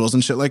 3D visuals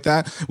and shit like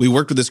that, we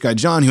worked with this guy,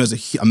 John, who has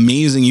an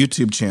amazing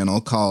YouTube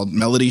channel called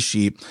Melody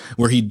Sheep,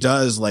 where he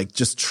does like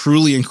just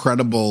truly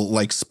incredible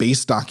like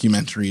space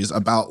documentaries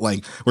about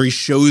like where he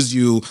shows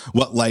you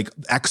what like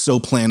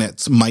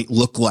exoplanets might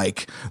look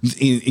like,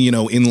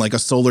 in like a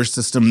solar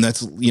system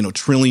that's,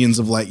 trillions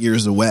of light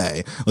years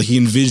away. Like he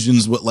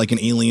envisions what like an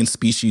alien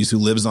species who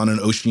lives on an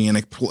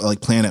oceanic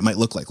planet might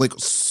look like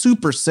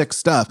super sick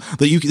stuff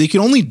that they can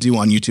only do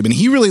on YouTube. And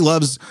he really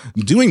loves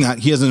doing that.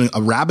 He has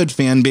a rabid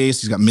fan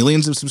base. He's got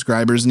millions of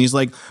subscribers. And he's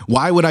like,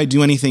 why would I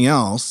do anything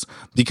else?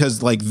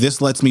 Because like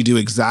this lets me do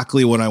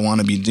exactly what I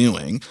want to be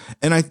doing.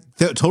 And I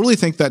totally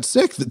think that's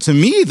sick. To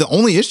me, the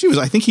only issue is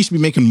I think he should be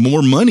making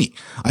more money.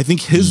 I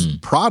think his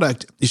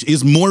product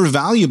is more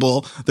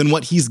valuable than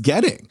what he's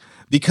getting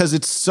because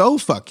it's so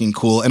fucking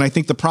cool. And I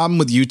think the problem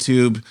with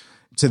YouTube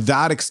to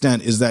that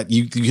extent is that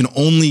you can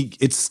only,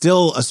 it's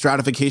still a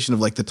stratification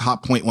of like the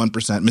top 0.1%,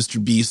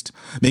 Mr. Beast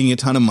making a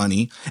ton of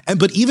money.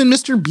 But even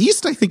Mr.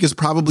 Beast, I think, is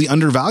probably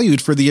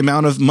undervalued for the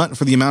amount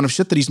of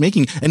shit that he's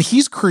making. And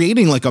he's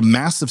creating like a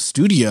massive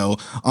studio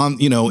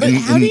on,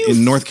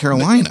 in North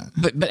Carolina.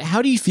 But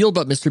how do you feel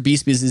about Mr.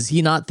 Beast? Because is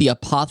he not the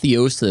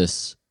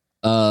apotheosis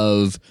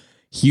of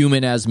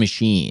human as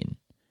machine,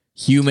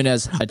 human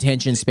as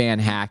attention span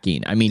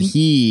hacking? I mean,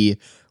 he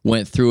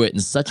went through it in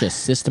such a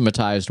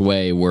systematized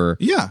way where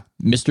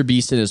Mr.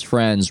 Beast and his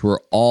friends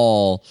were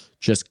all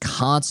just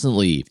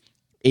constantly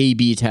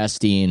A/B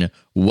testing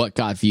what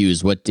got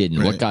views, what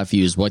didn't, what got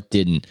views, what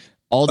didn't.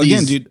 All these,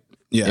 again, dude.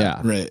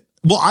 Yeah. Right.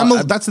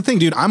 Well, that's the thing,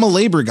 dude. I'm a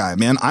labor guy,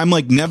 man. I'm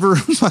like never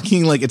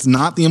fucking like it's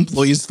not the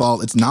employee's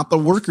fault. It's not the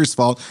worker's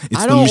fault. It's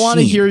I don't want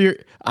to hear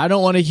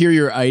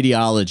your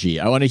ideology.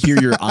 I want to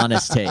hear your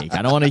honest take.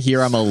 I don't want to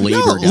hear I'm a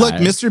labor guy. Look,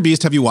 Mr.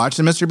 Beast. Have you watched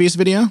the Mr. Beast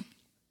video?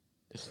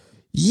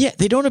 Yeah,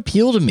 they don't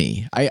appeal to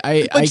me.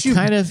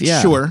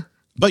 Sure,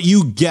 but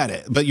you get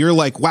it. But you're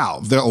like,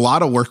 wow, a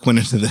lot of work went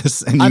into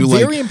this, and I'm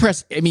very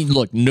impressed. I mean,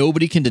 look,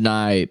 nobody can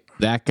deny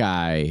that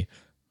guy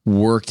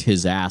worked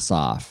his ass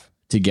off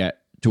to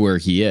get to where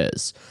he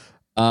is.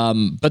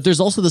 But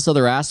there's also this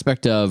other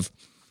aspect of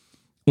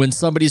when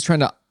somebody's trying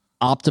to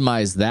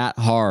optimize that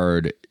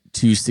hard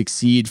to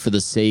succeed for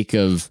the sake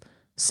of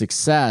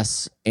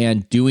success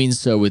and doing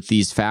so with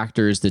these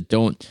factors that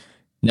don't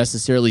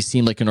necessarily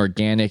seem like an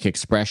organic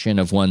expression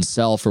of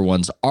oneself or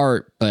one's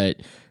art, but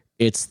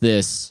it's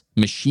this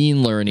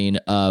machine learning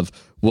of,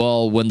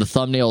 well, when the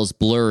thumbnail is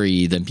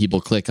blurry, then people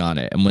click on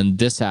it. And when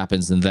this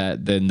happens,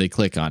 then they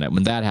click on it.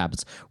 When that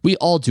happens, we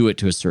all do it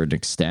to a certain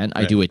extent.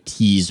 Right. I do a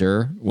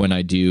teaser when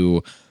I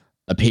do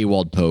a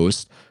paywalled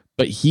post,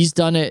 but he's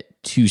done it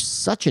to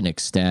such an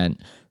extent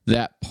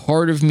that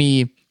part of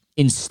me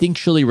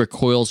instinctually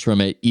recoils from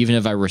it, even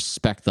if I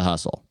respect the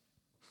hustle.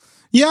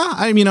 Yeah,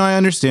 I mean, I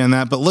understand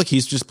that, but look,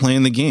 he's just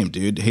playing the game,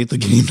 dude. Hate the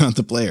game, not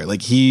the player.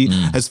 Like he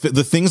has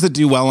the things that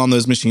do well on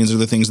those machines are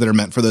the things that are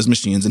meant for those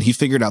machines, and he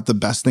figured out the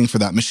best thing for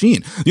that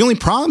machine. The only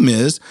problem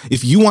is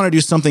if you want to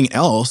do something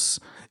else,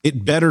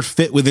 it better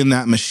fit within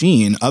that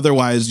machine.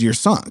 Otherwise you're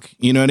sunk.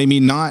 You know what I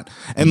mean?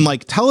 And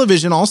like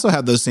television also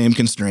had those same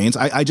constraints.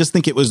 I just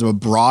think it was there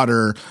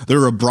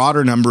were a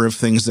broader number of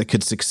things that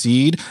could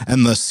succeed,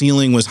 and the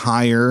ceiling was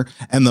higher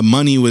and the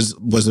money was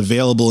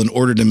available in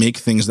order to make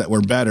things that were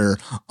better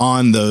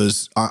on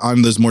those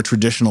more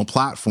traditional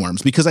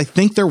platforms, because I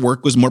think their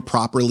work was more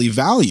properly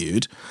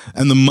valued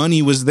and the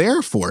money was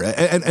there for it.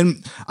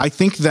 And I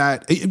think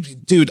that,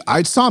 dude,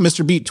 I saw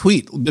Mr. Beast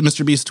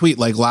tweet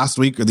like last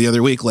week or the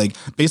other week, like,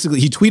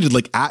 basically, he tweeted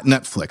like at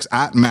Netflix,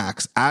 at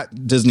Max,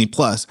 at Disney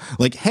Plus,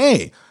 like,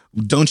 hey,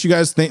 don't you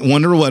guys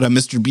wonder what a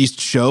Mr.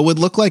 Beast show would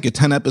look like? A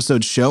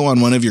 10-episode show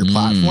on one of your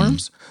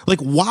platforms?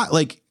 Like, why?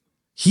 Like,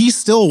 he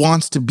still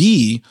wants to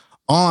be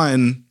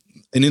on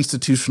an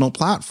institutional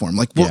platform.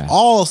 Like, we're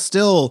all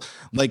still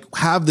like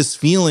have this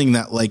feeling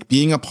that like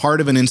being a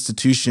part of an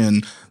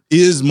institution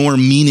is more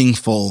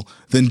meaningful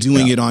than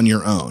doing it on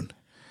your own.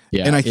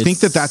 Yeah, and I think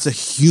that's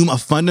a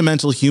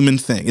fundamental human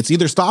thing. It's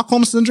either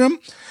Stockholm syndrome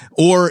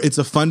or it's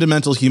a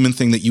fundamental human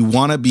thing that you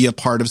want to be a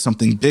part of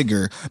something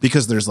bigger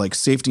because there's like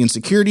safety and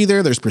security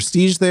there. There's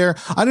prestige there.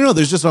 I don't know.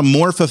 There's just a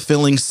more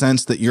fulfilling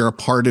sense that you're a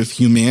part of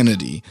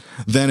humanity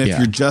than if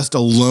you're just a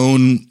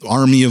lone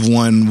army of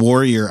one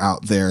warrior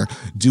out there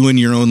doing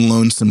your own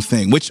lonesome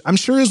thing, which I'm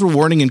sure is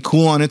rewarding and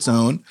cool on its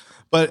own,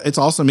 but it's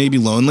also maybe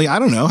lonely. I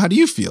don't know. How do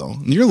you feel?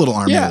 You're a little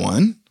army of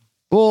one.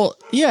 Well,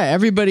 yeah,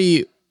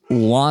 everybody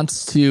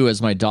wants to,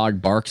 as my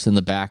dog barks in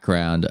the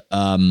background.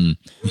 I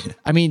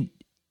mean,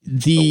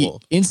 the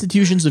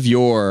institutions of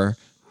yore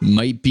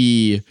might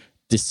be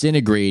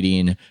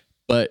disintegrating,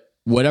 but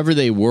whatever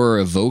they were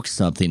evoked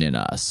something in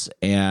us.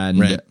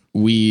 And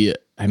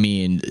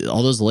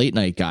all those late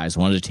night guys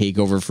wanted to take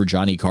over for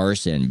Johnny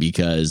Carson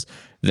because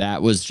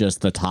that was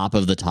just the top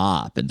of the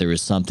top. And there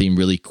was something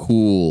really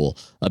cool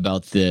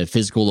about the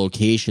physical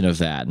location of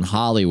that in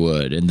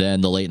Hollywood. And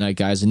then the late night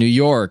guys in New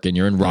York, and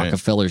you're in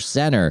Rockefeller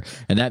Center.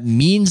 And that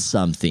means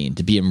something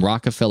to be in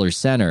Rockefeller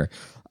Center.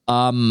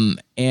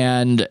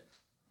 And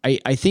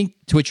I think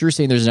to what you're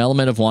saying, there's an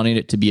element of wanting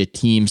it to be a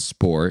team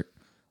sport,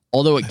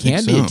 although it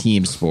can be a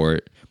team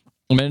sport.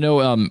 I mean, I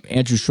know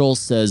Andrew Schultz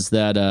says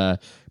that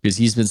because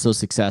he's been so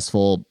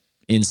successful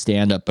in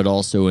stand-up, but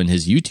also in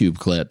his YouTube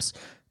clips,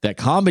 that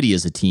comedy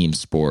is a team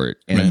sport,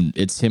 and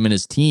it's him and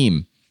his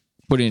team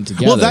putting it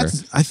together. Well,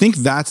 I think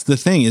that's the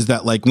thing, is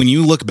that like when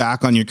you look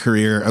back on your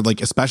career,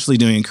 like especially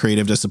doing a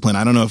creative discipline,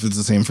 I don't know if it's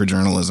the same for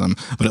journalism,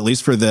 but at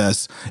least for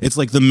this, it's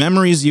like the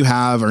memories you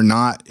have are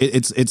not,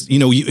 it's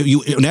you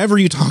whenever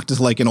you talk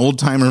to like an old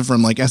timer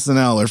from like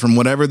SNL or from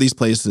whatever these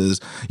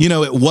places,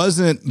 it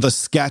wasn't the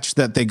sketch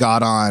that they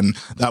got on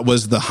that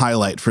was the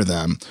highlight for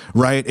them,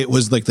 right? It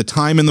was like the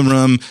time in the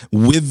room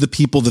with the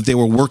people that they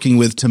were working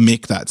with to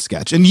make that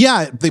sketch. And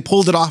yeah, they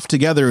pulled it off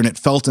together and it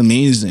felt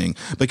amazing,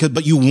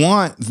 but you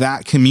want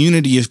that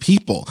community of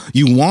people.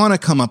 You want to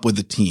come up with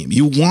a team.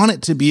 You want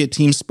it to be a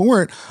team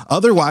sport.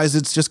 Otherwise,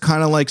 it's just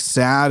kind of like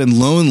sad and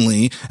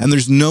lonely, and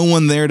there's no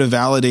one there to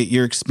validate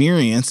your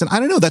experience. And I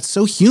don't know, that's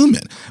so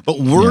human. But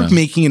we're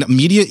making a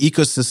media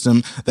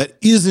ecosystem that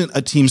isn't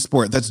a team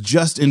sport. That's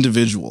just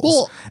individuals.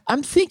 Well,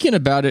 I'm thinking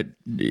about it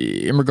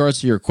in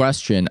regards to your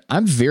question.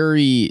 I'm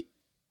very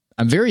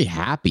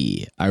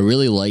happy. I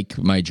really like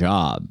my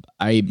job.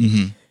 I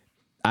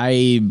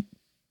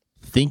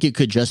think it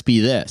could just be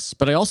this,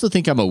 but I also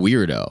think I'm a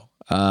weirdo.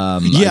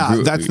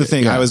 That's the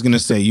thing. I was going to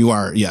say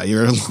you're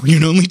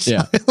an only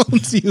child.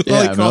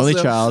 I'm an only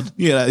child.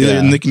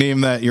 A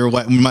nickname that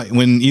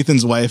when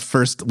Ethan's wife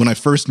when I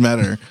first met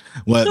her,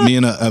 me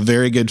and a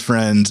very good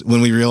friend, when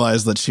we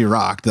realized that she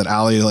rocked, that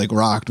Allie like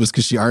rocked, was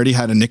because she already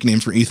had a nickname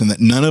for Ethan that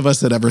none of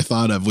us had ever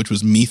thought of, which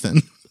was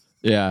Methan.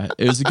 Yeah,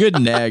 it was a good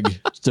neg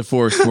to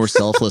force more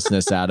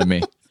selflessness out of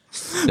me.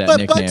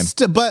 Nickname.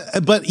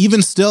 But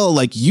even still,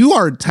 like, you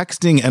are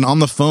texting and on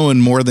the phone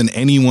more than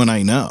anyone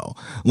I know.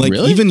 Like,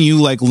 really? Even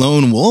you, like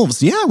lone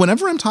wolves. Yeah,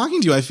 whenever I'm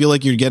talking to you, I feel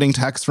like you're getting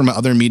texts from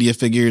other media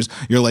figures.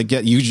 You're like,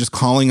 you just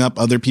calling up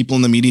other people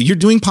in the media. You're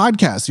doing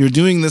podcasts. You're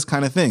doing this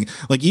kind of thing.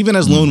 Like, even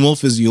as lone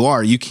wolf as you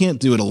are, you can't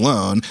do it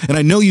alone. And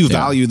I know you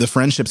value the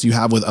friendships you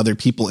have with other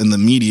people in the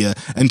media,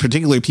 and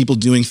particularly people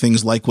doing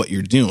things like what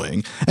you're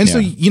doing. And so,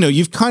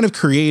 you've kind of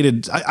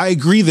created. I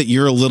agree that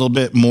you're a little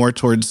bit more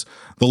towards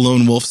the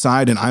lone wolf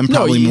side, and I'm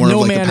probably more of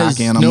like a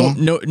pack animal.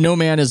 No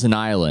man is an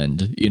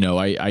island.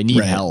 I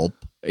need help.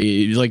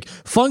 Like,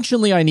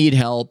 functionally, I need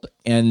help,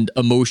 and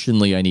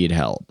emotionally, I need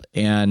help.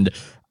 And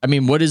I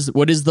mean, what is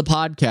the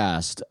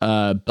podcast?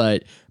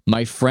 But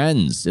my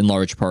friends, in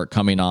large part,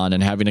 coming on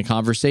and having a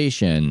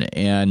conversation,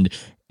 and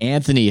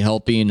Anthony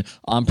helping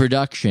on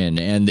production.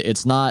 And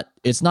it's not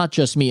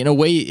just me. In a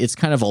way, it's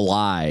kind of a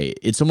lie.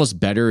 It's almost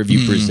better if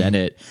you present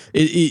it.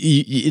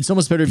 It's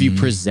almost better if you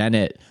present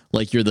it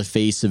like you're the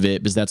face of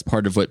it, because that's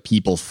part of what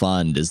people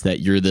fund, is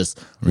that you're this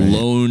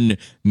lone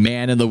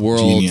man in the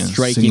world,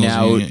 striking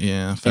out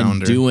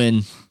and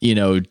doing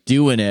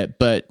it.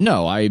 But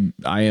no, I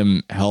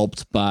am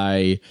helped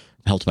by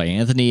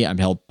Anthony. I'm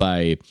helped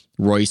by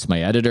Royce,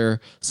 my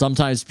editor.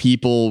 Sometimes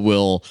people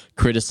will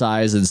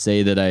criticize and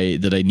say that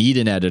I need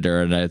an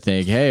editor, and I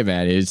think, hey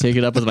man, you take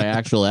it up with my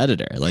actual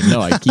editor. Like,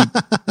 no, I keep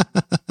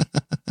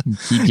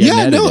getting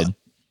edited.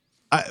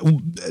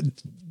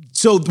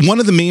 So one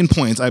of the main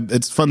points,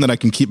 it's fun that I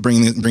can keep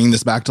bringing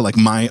this back to like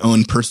my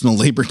own personal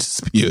labor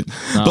dispute.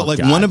 But like,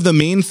 one of the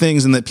main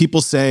things, and that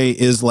people say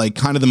is like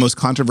kind of the most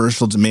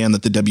controversial demand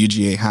that the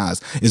WGA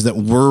has, is that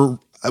we're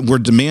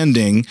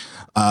demanding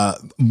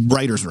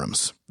writers'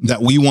 rooms,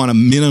 that we want a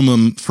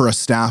minimum for a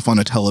staff on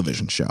a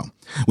television show,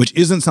 which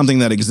isn't something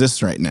that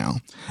exists right now.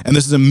 And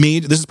this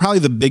is probably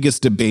the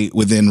biggest debate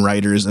within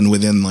writers and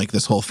within like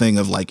this whole thing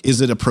of like,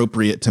 is it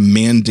appropriate to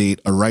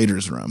mandate a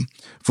writer's room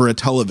for a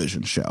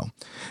television show?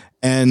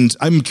 And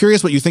I'm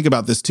curious what you think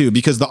about this too,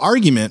 because the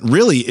argument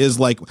really is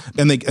like,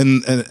 and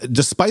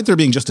despite there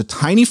being just a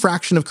tiny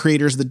fraction of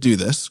creators that do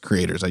this,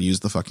 I use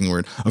the fucking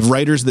word, of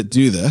writers that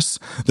do this,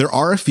 there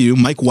are a few.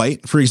 Mike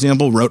White, for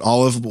example, wrote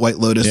all of White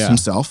Lotus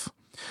himself.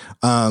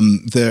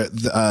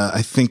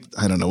 I think,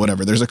 I don't know,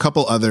 whatever. There's a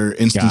couple other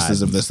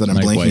instances of this that I'm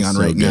blanking White's on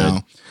right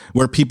now,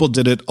 where people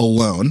did it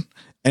alone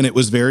and it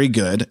was very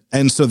good.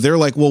 And so they're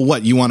like, well,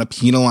 what, you want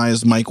to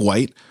penalize Mike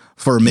White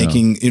for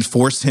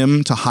force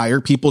him to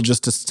hire people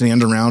just to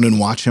stand around and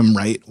watch him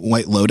write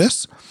White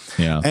Lotus?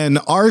 Yeah. And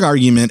our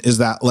argument is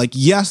that, like,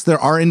 yes, there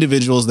are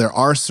individuals, there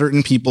are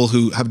certain people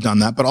who have done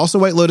that, but also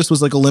White Lotus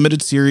was like a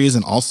limited series,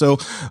 and also,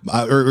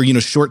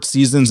 short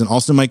seasons. And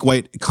also Mike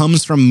White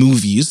comes from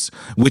movies,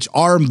 which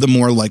are the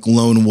more like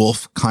lone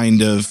wolf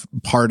kind of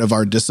part of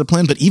our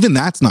discipline. But even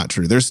that's not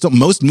true. There's still,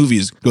 most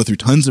movies go through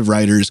tons of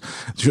writers,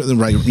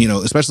 right?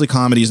 Especially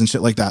comedies and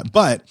shit like that.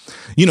 But,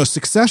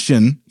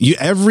 Succession,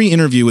 every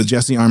interview with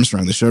Jesse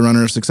Armstrong, the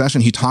showrunner of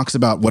Succession, he talks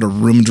about what a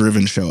room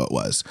driven show it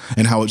was,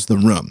 and how it's the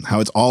room, how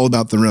it's all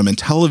about the room. And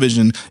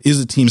television is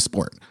a team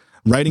sport.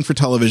 writing for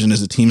television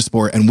is a team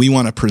sport, and we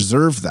want to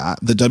preserve that.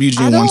 The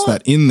WGA wants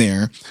that in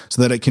there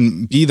so that it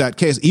can be that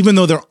case, even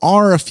though there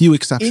are a few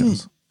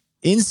exceptions.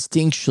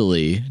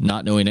 Instinctually,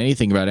 not knowing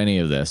anything about any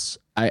of this,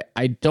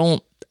 I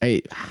don't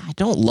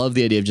love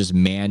the idea of just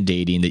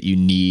mandating that you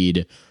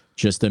need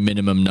just a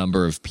minimum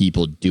number of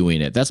people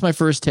doing it. That's my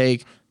first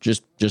take.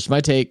 Just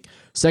my take.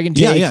 Second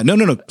take. Yeah. No.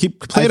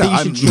 Play it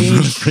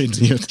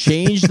out.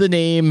 Change the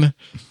name.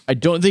 I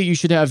don't think you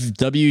should have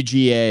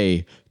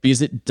WGA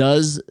because it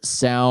does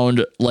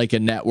sound like a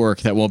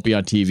network that won't be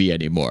on TV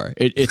anymore.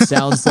 It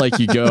sounds like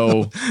you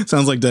go.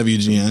 Sounds like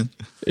WGN.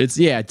 It's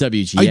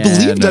WGN. I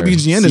believe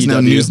WGN is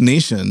now News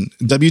Nation.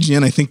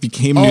 WGN, I think,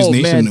 became News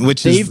Nation,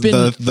 which is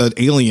the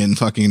alien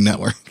fucking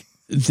network.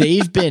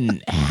 They've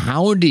been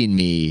hounding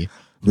me.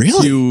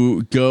 Really?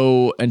 To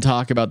go and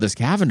talk about this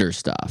Cavender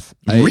stuff.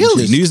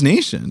 Really? News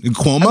Nation?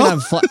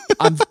 Cuomo?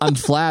 I'm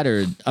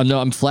flattered.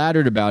 I'm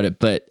flattered about it,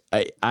 but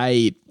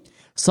I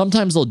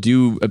sometimes I'll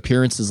do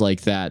appearances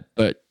like that,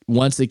 but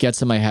once it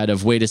gets in my head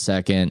of, wait a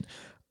second,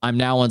 I'm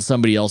now on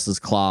somebody else's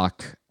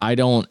clock. I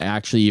don't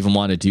actually even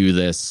want to do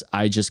this.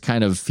 I just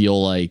kind of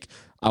feel like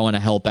I want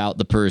to help out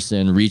the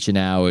person reaching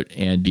out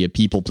and be a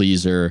people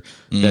pleaser.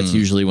 That's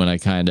usually when I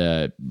kind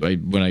of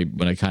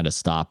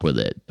stop with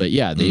it. But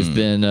yeah, they've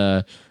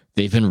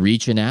been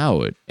reaching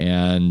out,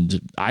 and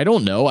I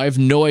don't know. I have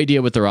no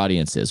idea what their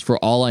audience is. For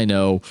all I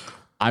know,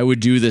 I would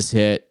do this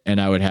hit and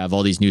I would have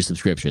all these new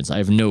subscriptions. I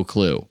have no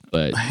clue,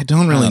 but I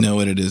don't really know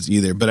what it is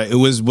either. But it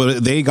was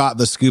what they got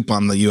the scoop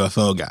on the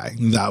UFO guy.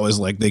 That was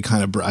like they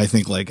kind of, I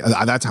think, like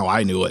that's how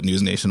I knew what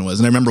News Nation was.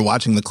 And I remember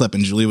watching the clip,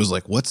 and Julie was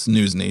like, "What's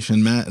News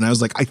Nation, Matt?" And I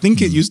was like, "I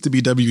think it used to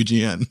be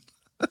WGN."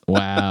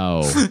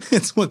 Wow,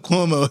 it's what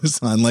Cuomo is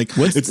on. Like,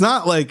 it's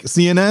not like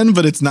CNN,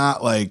 but it's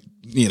not like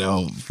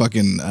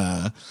fucking.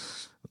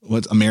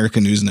 What's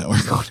American News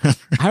Network or whatever.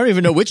 I don't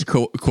even know which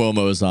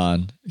Cuomo is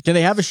on. Can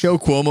they have a show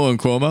Cuomo and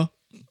Cuomo?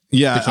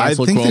 Yeah, I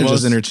think Cuomos? They're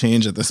just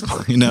interchange at this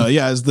point.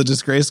 It's the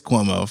disgraced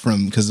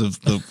Cuomo because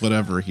of the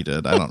whatever he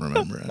did. I don't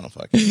remember. I don't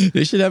fucking.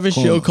 They should have a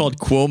show called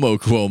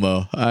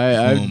Cuomo.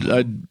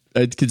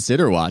 I'd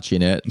consider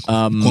watching it.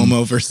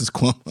 Cuomo versus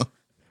Cuomo.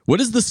 What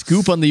does the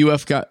scoop on the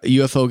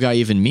UFO guy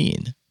even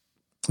mean?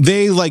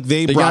 They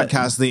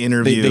broadcast the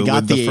interview. They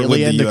got the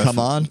alien to come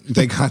on.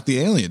 They got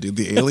the alien, dude.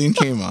 The alien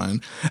came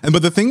on,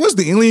 but the thing was,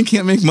 the alien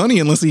can't make money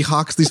unless he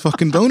hawks these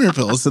fucking boner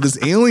pills. So this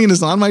alien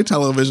is on my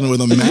television with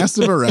a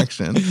massive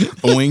erection,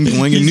 boing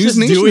boing. And News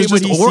Nation doing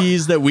what he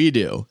sees that we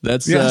do.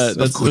 That's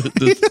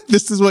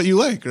this is what you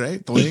like,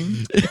 right?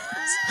 Boing.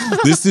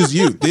 This is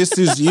you. This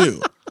is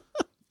you.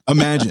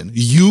 Imagine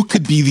you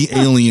could be the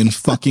alien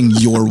fucking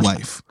your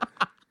wife.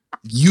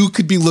 You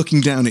could be looking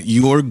down at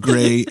your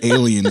gray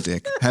alien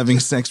dick,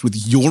 having sex with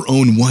your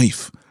own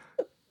wife.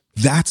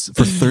 That's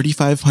for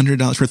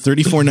 $3,500 for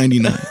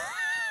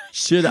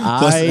 $34.99.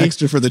 Plus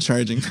extra for the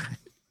charging?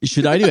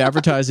 Should I do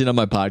advertising on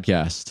my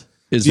podcast?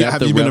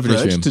 Have you been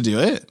approached to do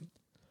it?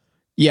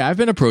 Yeah, I've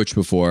been approached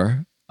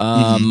before.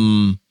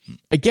 Again,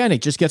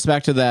 it just gets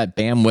back to that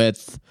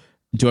bandwidth.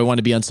 Do I want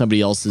to be on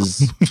somebody else's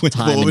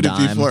time? What would it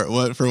be for?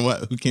 What? For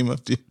what? Who came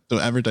up to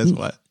advertise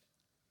what?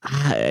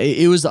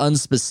 It was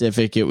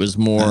unspecific. It was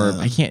more,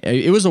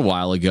 it was a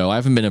while ago. I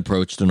haven't been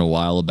approached in a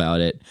while about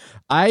it.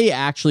 I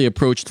actually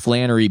approached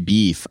Flannery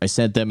Beef. I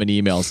sent them an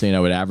email saying I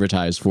would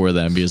advertise for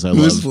them because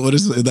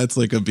that's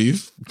like a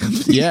beef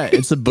company? Yeah,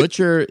 it's a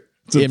butcher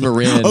in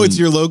Marin. Oh, it's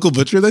your local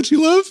butcher that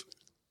you love?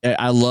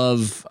 I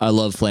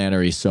love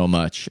Flannery so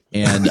much.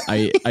 And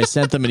I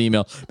sent them an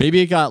email.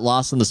 Maybe it got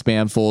lost in the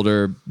spam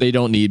folder. They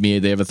don't need me.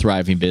 They have a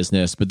thriving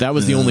business. But that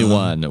was the only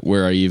one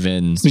where I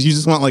even... So you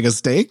just want like a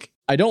steak?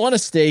 I don't want a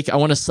steak. I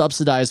want to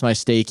subsidize my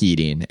steak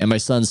eating and my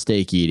son's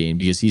steak eating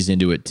because he's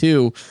into it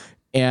too.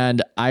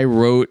 And I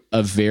wrote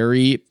a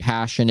very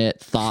passionate,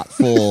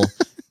 thoughtful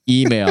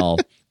email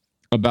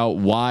about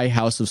why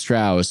House of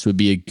Strauss would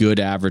be a good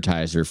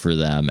advertiser for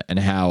them and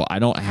how I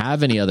don't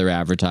have any other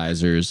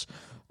advertisers.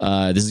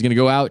 This is going to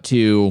go out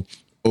to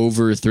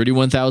over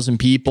 31,000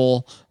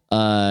 people,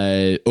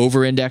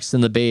 over-indexed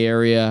in the Bay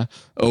Area,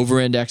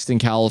 over-indexed in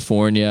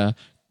California.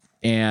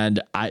 And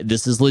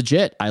this is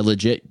legit. I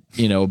legit,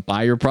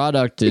 buy your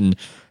product. And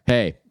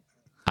hey,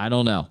 I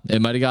don't know.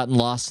 It might have gotten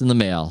lost in the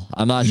mail.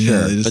 I'm not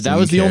sure. But that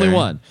was the only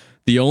one.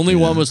 The only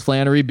one was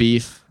Flannery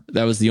Beef.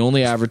 That was the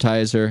only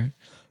advertiser.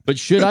 But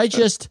should I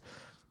just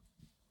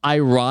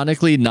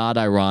ironically, not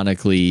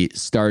ironically,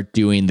 start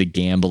doing the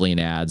gambling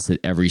ads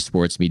that every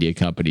sports media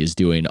company is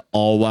doing,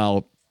 all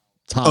while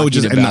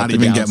talking about and not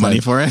even get money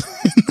for it?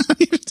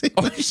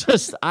 Or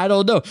just, I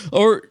don't know.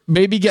 Or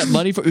maybe get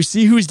money for,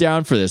 see who's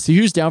down for this. See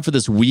who's down for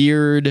this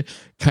weird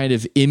kind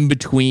of in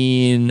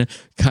between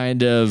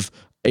kind of,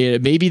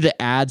 maybe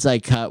the ads I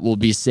cut will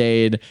be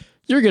saying,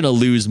 you're going to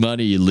lose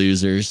money, you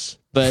losers.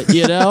 But,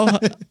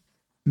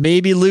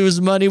 maybe lose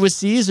money with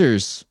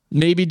Caesars.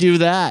 Maybe do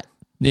that.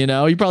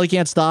 You probably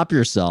can't stop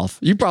yourself.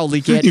 You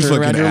probably can't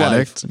turn around your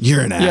addict. life.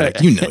 You're an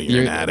addict.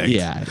 You're an addict.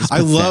 Yeah.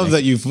 I love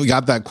that you've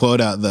got that quote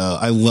out, though.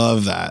 I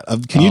love that.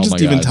 Can you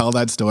just even tell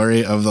that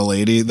story of the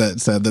lady that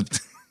said that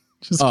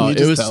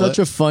It was such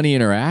a funny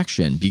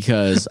interaction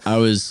because I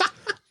was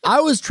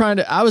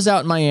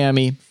out in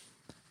Miami.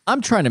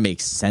 I'm trying to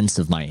make sense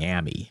of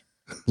Miami,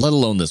 let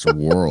alone this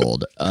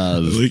world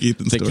of the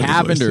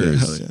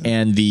Cavenders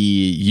and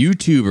the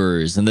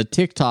YouTubers and the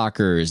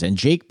TikTokers and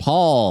Jake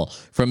Paul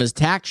from his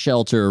tax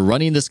shelter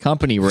running this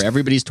company where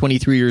everybody's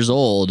 23 years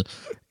old,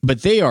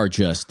 but they are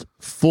just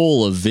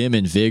full of vim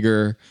and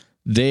vigor.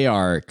 They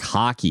are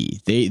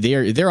cocky.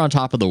 They're on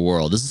top of the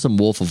world. This is some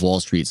Wolf of Wall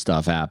Street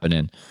stuff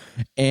happening.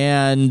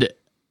 And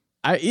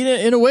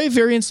in a way,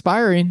 very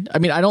inspiring. I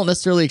mean, I don't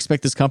necessarily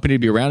expect this company to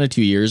be around in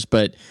 2 years,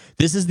 but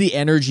this is the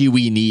energy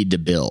we need to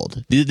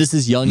build. This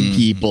is young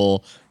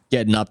people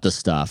getting up to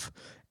stuff.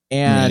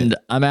 And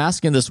I'm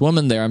asking this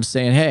woman there, I'm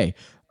saying, hey,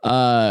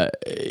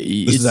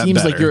 it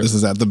seems like this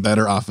is at the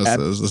Better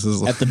offices. This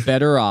is at the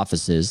Better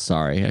offices.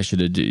 Sorry, I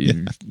should have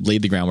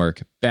laid the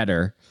groundwork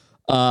better.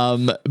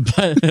 But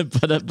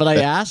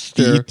I asked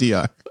her,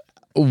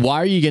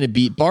 why are you going to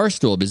beat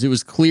Barstool? Because it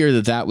was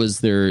clear that was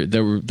their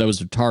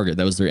target.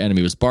 That was their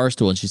enemy, was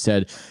Barstool. And she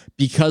said,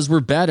 because we're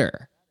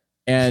better.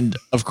 And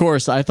of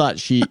course, I thought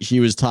she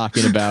was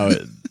talking about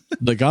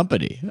the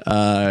company,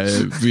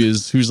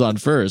 because who's on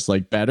first,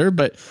 like better.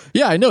 But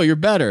yeah, I know you're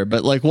better,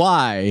 but like,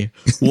 why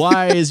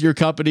is your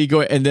company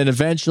going? And then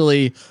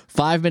eventually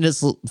 5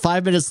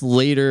 minutes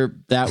later,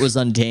 that was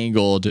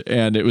untangled.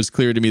 And it was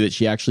clear to me that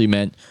she actually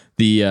meant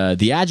the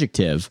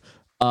adjective,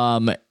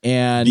 and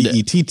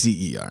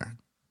BETTER.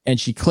 And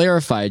she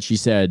clarified, she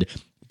said,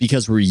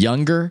 because we're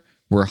younger,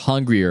 we're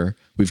hungrier,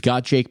 we've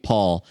got Jake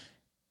Paul,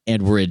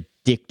 and we're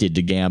addicted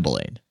to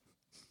gambling.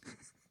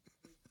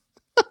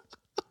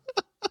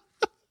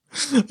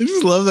 I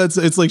just love that.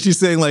 It's like she's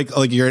saying like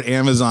you're at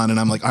Amazon and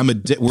I'm like,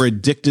 we're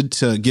addicted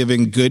to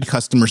giving good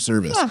customer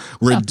service.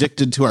 We're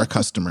addicted to our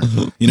customer.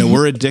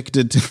 We're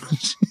addicted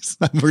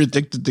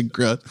to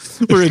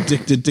growth. We're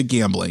addicted to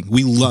gambling.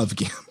 We love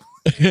gambling.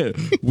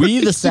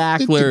 We, the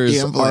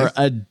Sacklers, are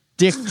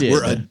addicted.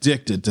 We're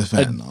addicted to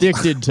fentanyl.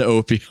 Addicted to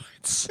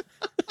opioids.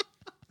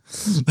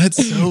 That's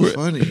so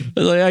funny.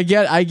 Like,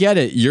 I get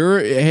it.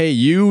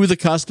 You, the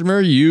customer,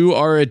 you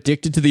are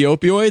addicted to the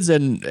opioids,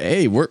 and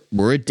hey,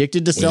 we're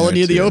addicted to selling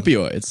you the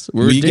opioids.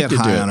 We get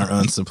high on our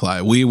own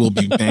supply. We will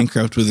be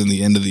bankrupt within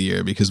the end of the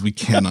year because we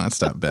cannot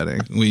stop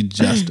betting.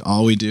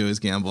 All we do is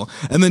gamble.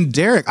 And then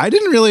Derek, I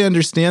didn't really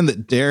understand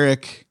that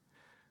Derek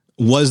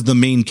was the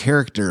main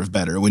character of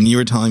Better. When you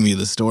were telling me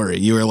the story,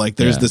 you were like,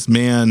 there's this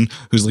man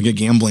who's like a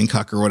gambling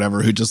cuck or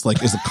whatever, who just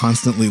like is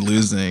constantly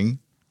losing.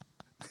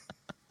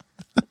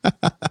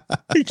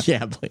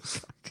 Gambling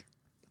cuck.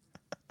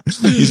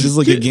 He's just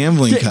like a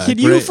gambling cuck. Can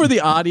you, for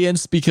the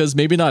audience, because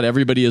maybe not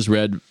everybody has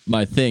read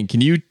my thing,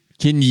 can you,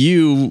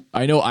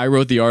 I know I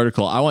wrote the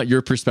article, I want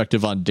your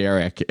perspective on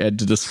Derek and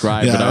to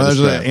describe what I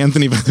described.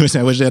 Anthony, by the way,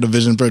 I wish I had a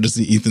Vision Pro to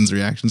see Ethan's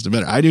reactions to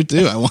Better. I do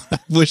too. I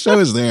wish I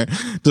was there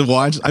to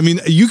watch. I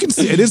mean, you can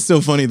see, it is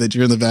so funny that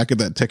you're in the back of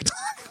that TikTok.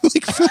 The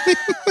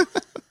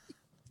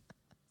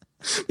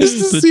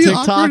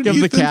TikTok of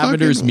the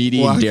Cavenders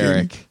meeting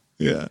Derek.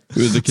 Yeah.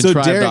 Who was a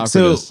contrived Derek,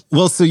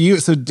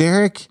 so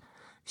Derek,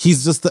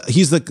 he's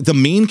the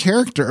main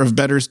character of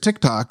Better's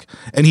TikTok,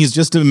 and he's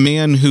just a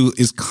man who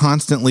is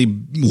constantly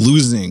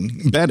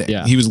losing betting.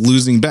 Yeah. He was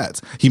losing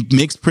bets. He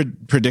makes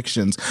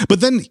predictions,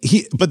 but then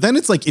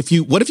it's like,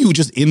 what if you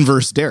just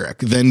inverse Derek?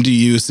 Then do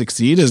you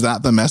succeed? Is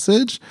that the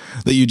message,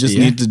 that you just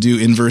need to do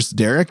inverse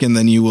Derek and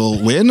then you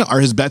will win? Are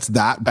his bets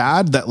that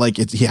bad that like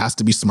he has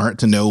to be smart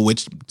to know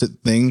which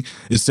thing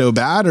is so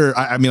bad? Or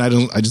I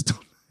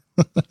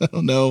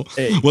don't know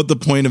what the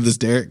point of this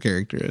Derek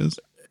character is.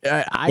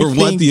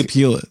 What the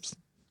appeal is.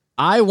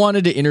 I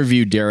wanted to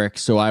interview Derek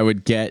so I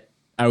would get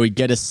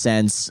a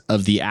sense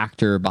of the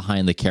actor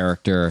behind the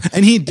character.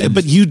 And he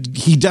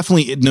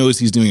definitely knows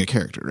he's doing a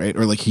character, right?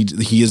 Or like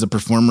he is a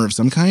performer of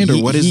some kind,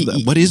 or what is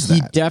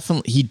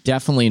that? He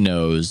definitely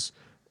knows.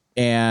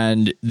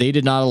 And they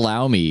did not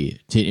allow me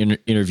to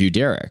interview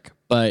Derek.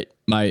 But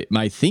my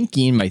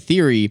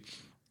theory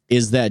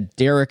is that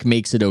Derek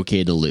makes it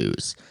okay to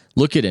lose.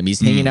 Look at him. He's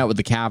hanging out with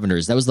the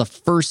Cavenders. That was the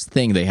first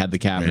thing they had the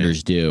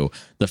Cavenders do.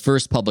 The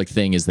first public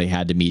thing is they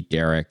had to meet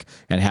Derek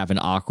and have an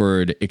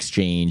awkward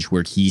exchange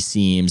where he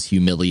seems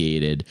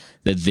humiliated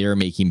that they're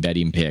making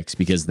betting picks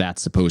because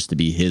that's supposed to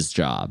be his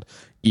job,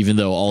 even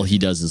though all he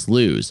does is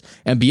lose.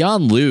 And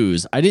beyond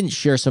lose, I didn't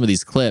share some of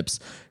these clips.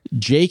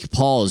 Jake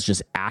Paul is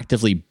just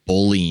actively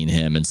bullying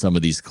him in some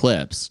of these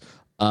clips.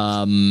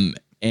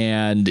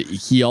 And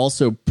he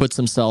also puts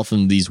himself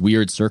in these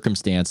weird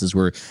circumstances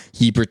where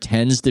he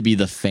pretends to be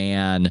the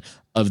fan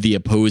of the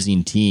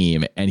opposing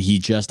team and he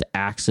just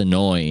acts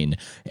annoying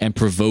and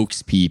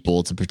provokes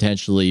people to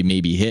potentially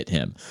maybe hit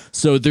him.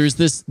 So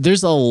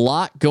there's a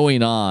lot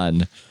going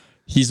on.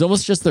 He's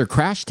almost just their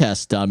crash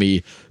test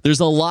dummy. There's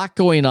a lot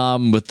going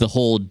on with the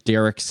whole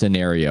Derek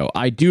scenario.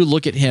 I do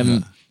look at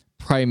him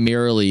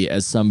primarily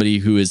as somebody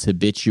who is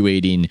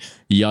habituating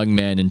young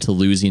men into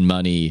losing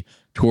money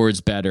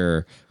towards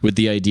Better with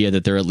the idea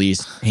that they're at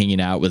least hanging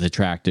out with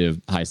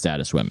attractive, high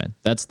status women.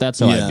 That's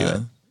how I do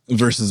it.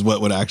 versus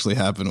what would actually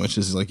happen, which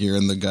is like you're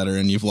in the gutter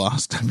and you've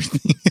lost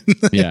everything.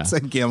 Yeah. It's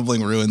like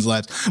gambling ruins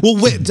lives. Well,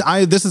 wait,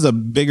 this is a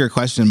bigger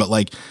question, but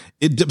like,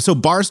 so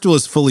Barstool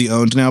is fully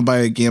owned now by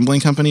a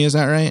gambling company. Is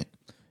that right?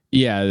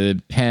 Yeah,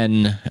 the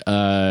Penn,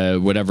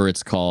 whatever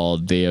it's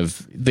called, they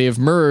have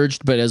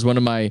merged. But as one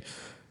of my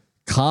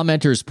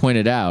commenters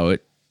pointed out,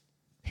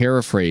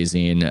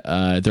 paraphrasing,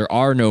 there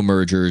are no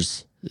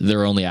mergers; there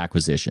are only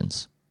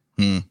acquisitions.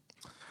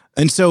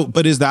 And so,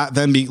 but is that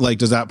then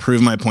does that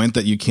prove my point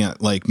that you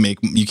can't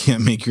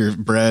make your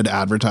bread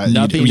advertising?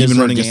 Nothing You've is been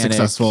running organic. a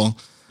successful.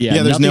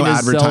 Yeah, there's no nothing is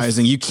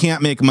advertising. You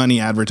can't make money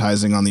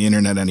advertising on the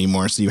internet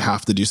anymore, so you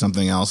have to do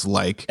something else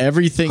like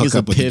Everything is a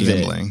hook up with the pivot.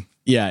 gambling.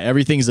 Yeah,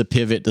 everything's a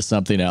pivot to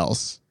something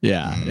else.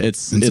 Yeah,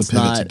 it's a pivot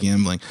not to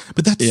gambling.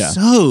 But that's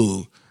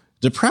so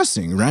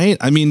depressing, right?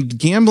 I mean,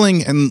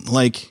 gambling and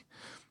like,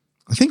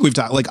 I think we've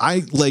talked,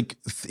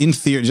 in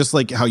theory, just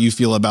like how you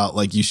feel about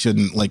like, you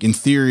shouldn't, like in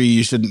theory,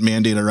 you shouldn't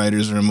mandate a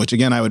writer's room, which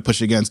again, I would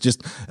push against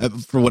just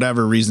for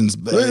whatever reasons.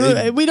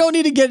 We don't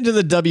need to get into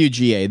the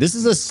WGA. This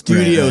is a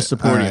studio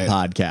supporting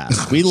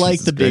podcast. We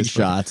like the big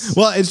shots.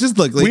 Well, it's just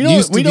like we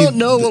don't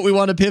know what we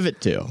want to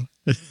pivot to.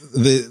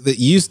 That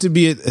used to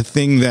be a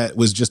thing that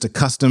was just a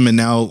custom, and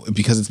now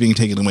because it's being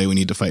taken away, we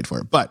need to fight for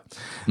it. But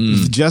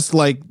just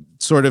like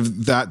sort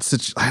of that,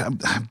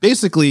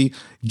 basically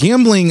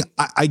gambling,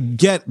 I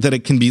get that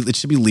it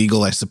should be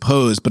legal, I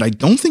suppose, but I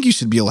don't think you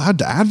should be allowed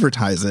to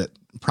advertise it.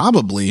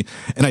 Probably,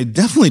 and I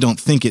definitely don't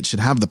think it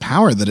should have the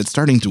power that it's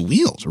starting to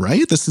wield.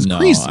 Right? This is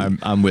crazy.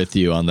 I'm with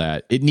you on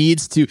that. It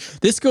needs to.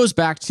 This goes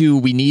back to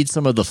we need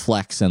some of the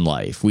flex in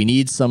life. We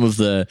need some of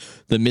the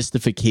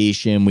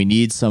mystification. We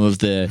need some of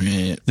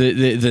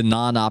the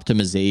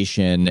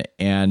non-optimization.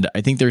 And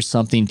I think there's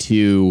something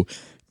to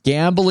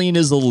gambling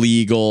is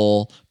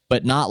illegal,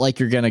 but not like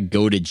you're going to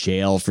go to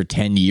jail for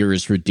 10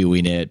 years for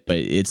doing it. But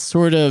it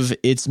sends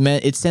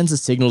a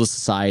signal to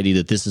society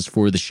that this is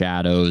for the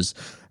shadows.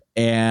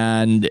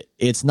 And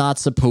it's not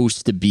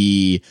supposed to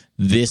be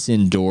this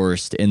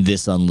endorsed and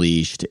this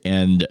unleashed.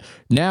 And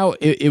now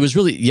it was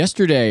really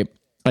yesterday.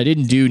 I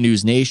didn't do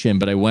News Nation,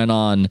 but I went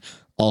on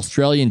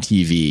Australian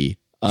TV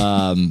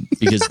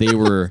because they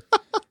were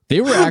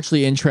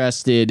actually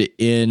interested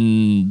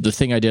in the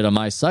thing I did on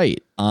my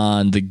site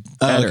on the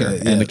Better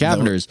and the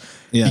Cabiners.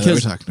 That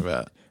we're talking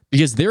about,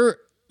 because they're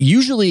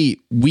usually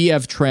we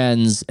have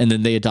trends and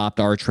then they adopt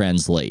our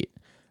trends late,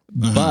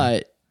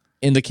 but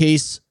in the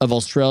case of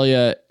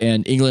Australia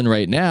and England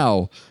right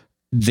now,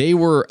 they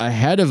were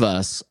ahead of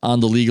us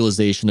on the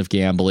legalization of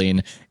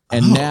gambling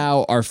and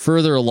now are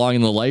further along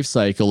in the life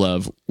cycle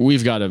of we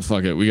got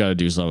to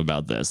do something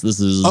about this. This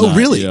is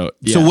really?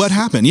 Yes. So what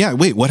happened? Yeah,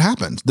 wait, what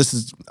happened?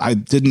 I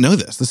didn't know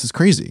this. This is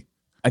crazy.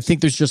 I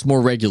think there's just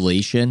more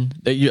regulation.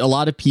 A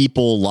lot of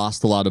people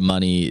lost a lot of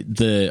money.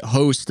 The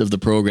host of the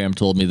program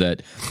told me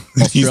that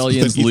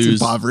Australians he's lose.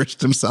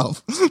 Impoverished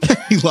himself.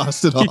 He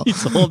lost it all. He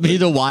told me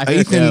to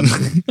wire him.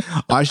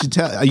 I should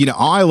tell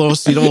I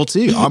lost it all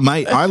too.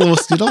 I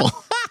lost it all.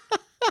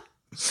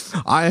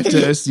 I have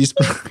to host these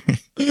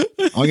programs.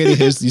 I'm going to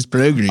host these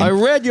programs. I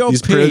read your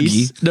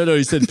piece. No,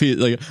 he said piece.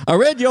 Like, I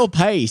read your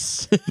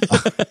piece.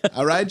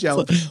 I read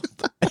your.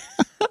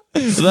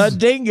 The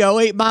dingo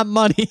ate my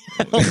money.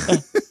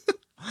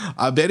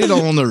 I bet it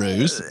all on the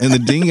ruse, and the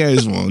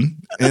dingoes won,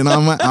 and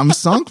I'm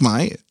sunk,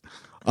 mate.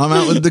 I'm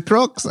out with the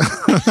crocs.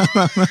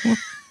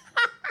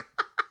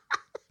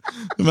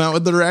 I'm out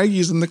with the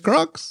raggies and the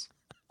crocs.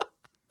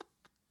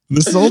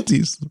 The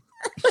salties.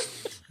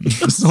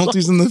 The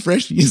salties and the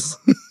freshies.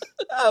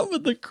 Out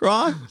with the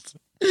crocs.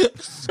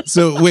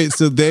 So wait,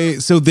 so they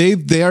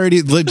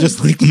already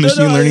just like the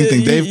machine learning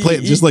thing. They've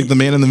played just like the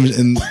man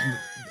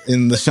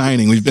in The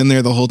Shining. We've been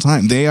there the whole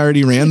time. They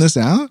already ran this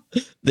out?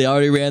 They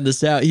already ran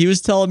this out. He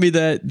was telling me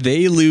that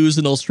they lose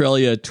in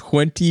Australia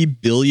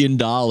 $20 billion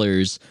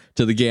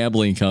to the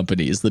gambling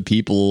companies. The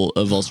people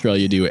of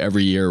Australia do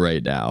every year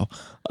right now.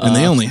 And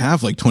they only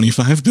have like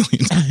 $25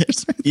 billion.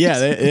 Yeah,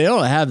 they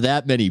don't have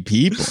that many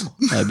people.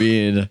 I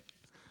mean,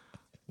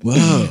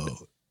 whoa.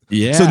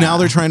 Yeah. So now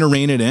they're trying to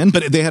rein it in,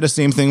 but they had the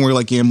same thing where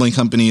like gambling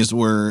companies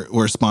were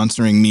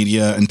sponsoring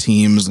media and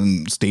teams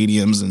and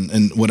stadiums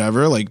and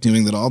whatever, like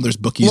doing that all. There's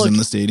bookies in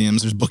the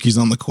stadiums. There's bookies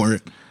on the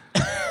court.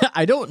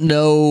 I don't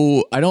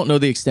know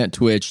the extent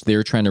to which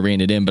they're trying to rein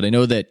it in, but I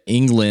know that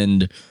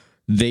England,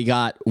 they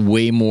got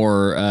way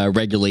more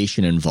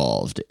regulation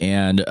involved.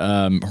 And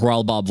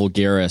Haralabos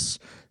Voulgaris,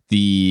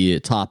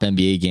 the top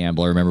NBA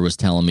gambler, I remember was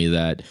telling me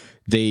that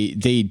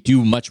they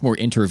do much more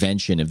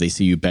intervention if they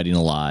see you betting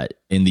a lot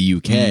in the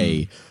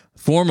UK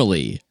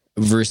formally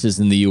versus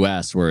in the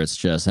US where it's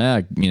just,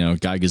 guy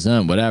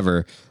gazum,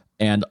 whatever.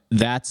 And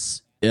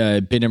that's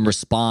been in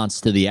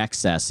response to the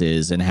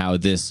excesses and how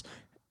this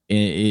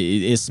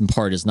in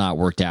part has not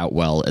worked out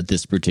well at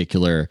this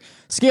particular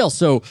scale.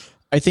 So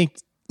I think,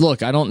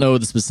 look, I don't know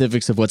the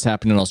specifics of what's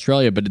happening in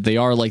Australia, but they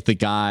are like the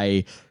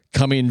guy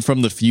coming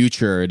from the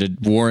future to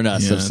warn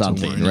us of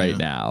something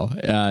now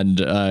and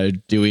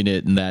doing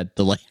it in that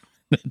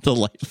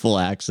delightful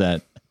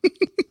accent.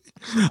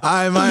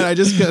 I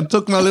just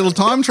took my little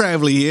time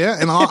traveler here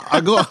and I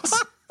got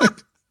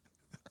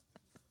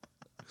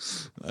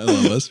I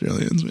love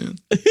Australians, man.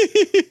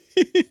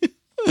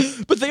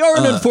 But they are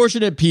an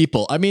unfortunate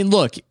people. I mean,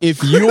 look,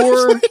 if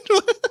your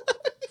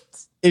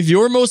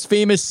most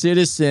famous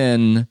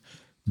citizen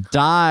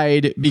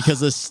died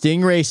because a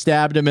stingray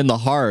stabbed him in the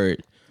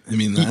heart, I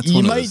mean, that's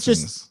one of those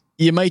things.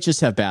 You might just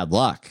have bad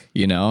luck,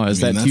 you know? Is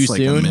that too like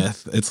soon? A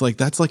myth.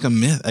 That's like a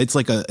myth. It's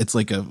like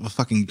a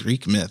fucking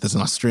Greek myth. It's an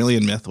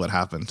Australian myth. What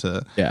happened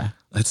to? Yeah,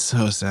 that's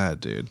so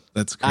sad, dude.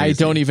 That's crazy. I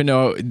don't even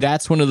know.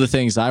 That's one of the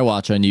things I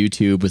watch on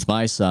YouTube with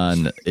my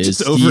son. Is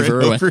just Steve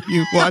Irwin. Over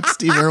you watch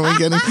Steve Irwin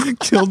getting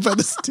killed by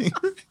the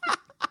stingray.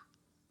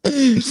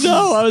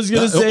 No, I was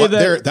gonna say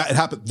that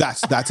happened.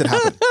 That's it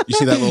happened. You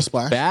see that little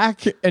splash?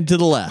 Back and to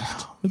the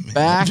left.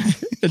 Back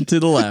and to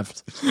the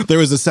left. There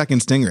was a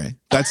second stingray.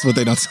 That's what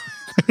they don't.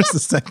 There's a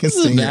second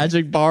stingray.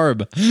 Magic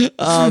barb.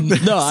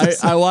 No,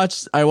 I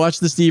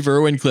watched the Steve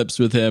Irwin clips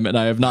with him, and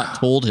I have not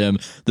told him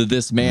that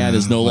this man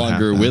is no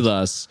longer with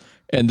us.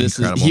 And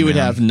he would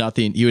have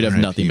nothing. He would have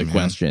nothing but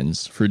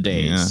questions for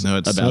days. Yeah, no,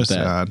 it's about so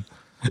that. sad.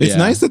 It's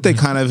nice that they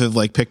kind of have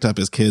like picked up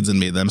his kids and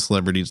made them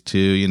celebrities too.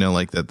 You know,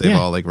 like that they've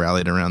all like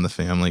rallied around the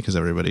family because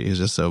everybody is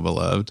just so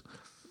beloved.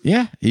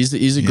 Yeah, he's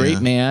a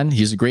great man.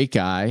 He's a great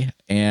guy,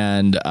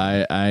 and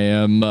I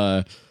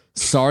am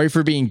sorry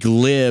for being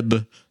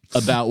glib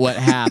about what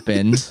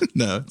happened.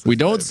 No, we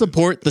don't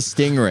support the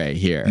stingray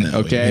here. No,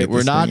 okay,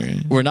 we're not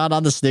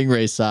on the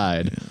stingray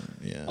side.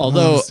 Yeah.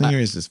 Although the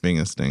stingray is just being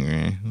a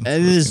stingray.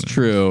 It is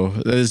true.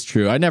 That is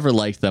true. I never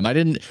liked them. I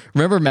didn't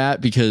remember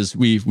Matt because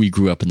we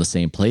grew up in the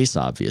same place,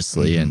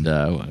 obviously, and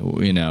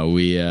you know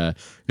we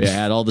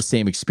had all the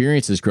same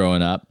experiences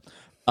growing up.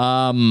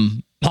 I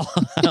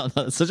don't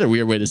know. It's such a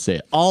weird way to say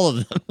it. All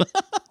of them.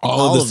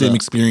 all of the same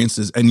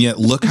experiences, and yet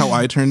look how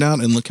I turned out,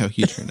 and look how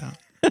he turned out.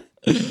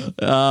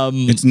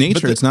 It's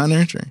nature. It's not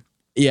nurture.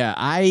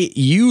 Yeah,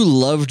 you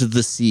loved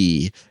the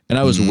sea, and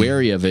I was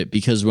wary of it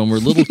because when we're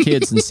little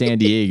kids in San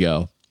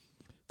Diego,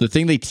 the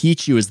thing they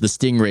teach you is the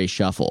stingray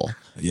shuffle.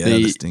 Yeah,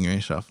 the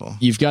stingray shuffle.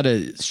 You've got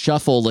to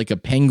shuffle like a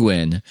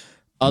penguin.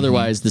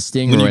 Otherwise, the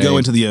stingray. When you go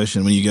into the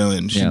ocean,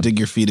 you should dig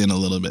your feet in a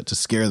little bit to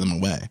scare them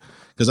away.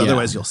 Because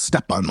otherwise you'll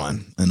step on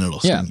one and it'll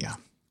sting you.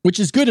 Which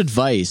is good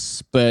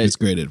advice, but it's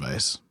great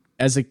advice.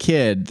 As a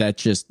kid, that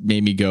just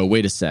made me go,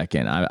 wait a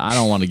second. I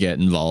don't want to get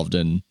involved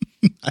in.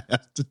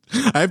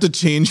 I have to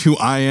change who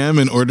I am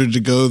in order to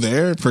go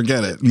there.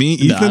 Forget it. Me,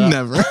 Ethan,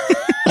 never.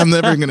 I'm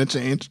never going to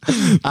change.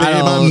 Babe,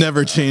 I'm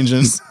never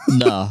changing to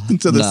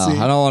the sea.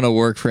 I don't want to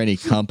work for any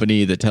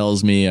company that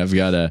tells me I've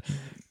got to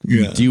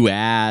do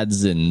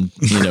ads and,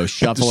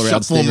 shuffle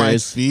around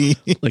stingrays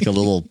like a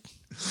little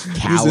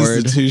coward. This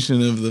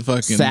institution of the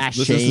fucking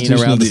sashaying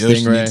around the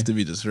ocean stingray needs to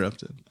be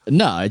disrupted.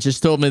 No, it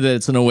just told me that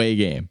it's an away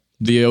game.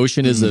 The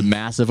ocean is a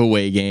massive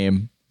away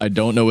game. I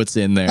don't know what's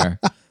in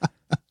there.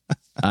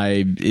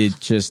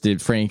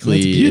 It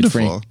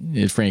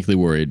frankly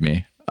worried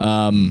me.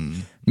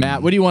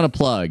 Matt, what do you want to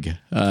plug?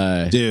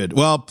 Dude,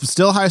 well,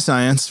 still High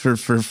Science for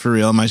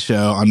real, my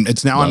show.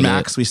 It's now on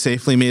Max. We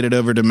safely made it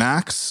over to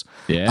Max.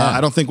 Yeah.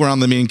 I don't think we're on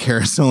the main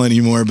carousel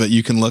anymore, but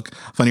you can look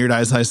Funny or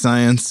Die's High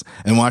Science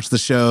and watch the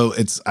show.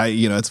 It's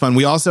fun.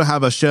 We also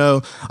have a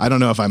show. I don't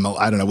know.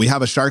 We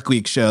have a Shark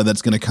Week show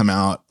that's going to come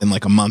out in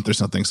like a month or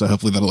something. So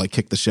hopefully that'll like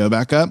kick the show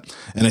back up.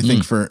 And I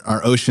think for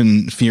our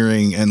ocean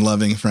fearing and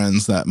loving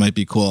friends, that might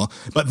be cool.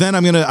 But then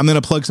I'm going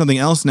to plug something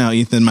else now,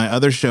 Ethan, my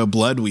other show,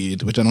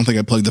 Bloodweed, which I don't think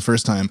I plugged the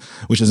first time,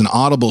 which is an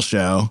Audible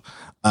show.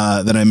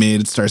 That I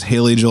made. It stars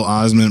Haley Joel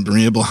Osment,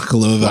 Maria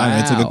Blachkova. Wow.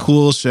 It's like a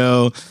cool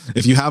show.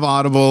 If you have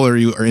Audible or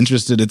you are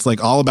interested, it's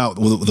like all about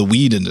the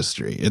weed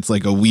industry. It's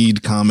like a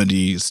weed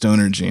comedy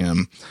stoner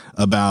jam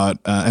about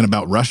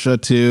Russia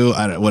too.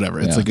 Whatever.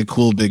 It's like a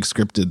cool big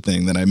scripted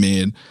thing that I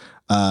made.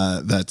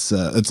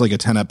 It's like a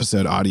 10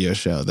 episode audio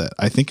show that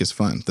I think is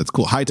fun. That's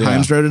cool. High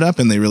Times wrote it up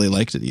and they really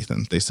liked it,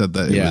 Ethan. They said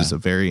that it was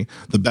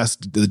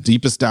the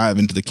deepest dive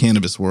into the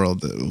cannabis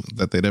world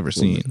that they'd ever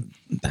seen.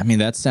 I mean,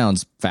 that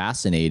sounds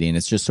fascinating.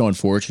 It's just so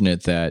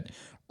unfortunate that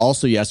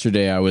also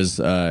yesterday I was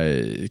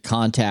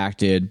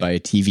contacted by a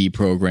TV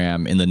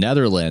program in the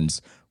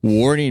Netherlands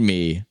warning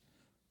me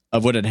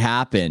of what had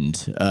happened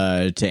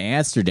to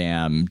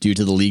Amsterdam due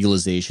to the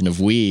legalization of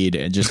weed,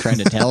 and just trying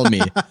to tell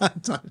me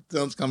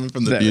sounds coming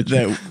from the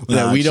future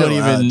that we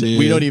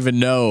don't even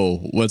know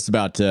what's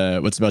about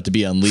to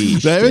be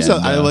unleashed.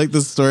 I like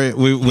this story.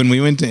 When we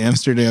went to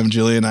Amsterdam,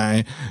 Julie and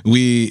I,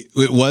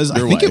 it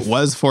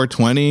was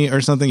 420 or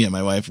something. Yeah,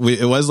 my wife.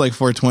 It was like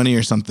 420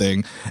 or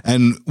something,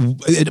 and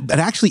it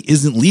actually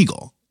isn't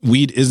legal.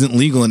 Weed isn't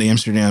legal in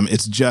Amsterdam.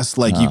 It's just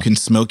like you can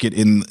smoke it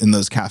in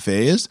those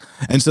cafes.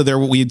 And so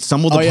we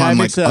stumbled upon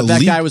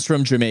that guy was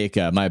from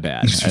Jamaica. My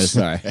bad.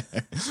 Sorry.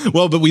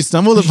 Well, but we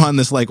stumbled upon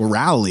this like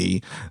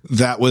rally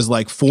that was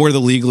like for the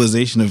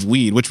legalization of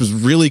weed, which was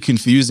really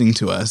confusing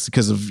to us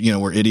because of,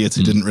 we're idiots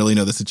who didn't really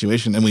know the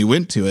situation. And we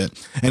went to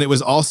it, and it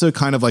was also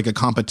kind of like a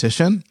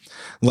competition.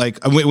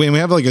 Like we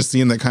have like a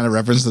scene that kind of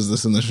references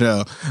this in the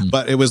show,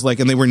 but it was like,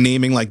 and they were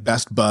naming like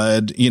best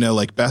bud, you know,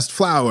 like best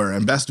flower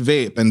and best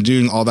vape and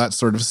doing all that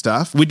sort of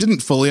stuff. We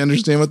didn't fully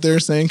understand what they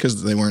were saying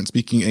because they weren't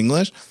speaking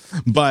English,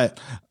 but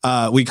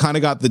we kind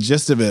of got the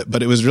gist of it.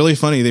 But it was really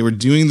funny. They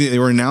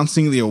were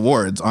announcing the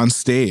awards on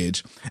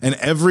stage, and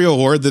every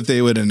award that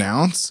they would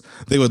announce,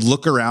 they would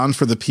look around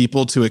for the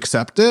people to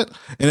accept it,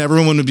 and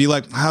everyone would be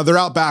like, "Oh, they're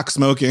out back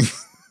smoking."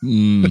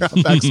 They're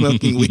out back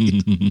smoking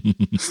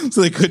weed.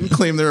 So they couldn't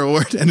claim their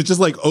award. And it's just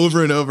like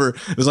over and over.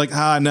 It was like,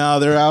 no,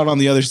 they're out on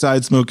the other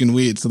side smoking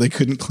weed. So they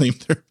couldn't claim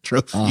their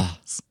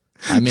trophies.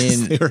 I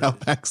mean, they were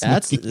out back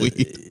smoking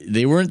weed.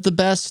 They weren't the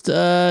best.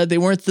 They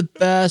weren't the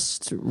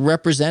best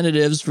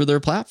representatives for their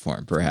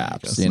platform.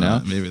 Perhaps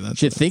Maybe that's.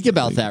 Should think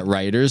about that,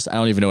 writers. I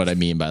don't even know what I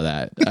mean by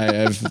that. I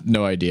have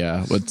no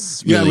idea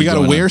what's. Yeah, really we got to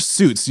going wear on.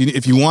 suits.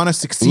 If you want to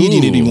succeed,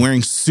 you need to be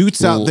wearing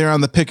suits out there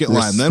on the picket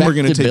line. Then we're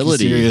going to take you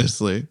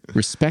seriously.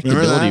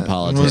 Respectability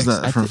politics. What was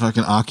that from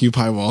fucking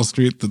Occupy Wall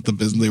Street? That the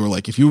business, they were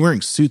like, if you were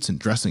wearing suits and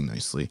dressing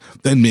nicely,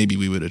 then maybe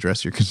we would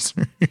address your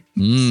concern.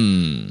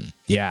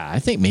 Yeah, I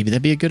think maybe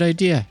that'd be a good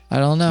idea. I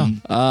don't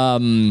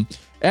know.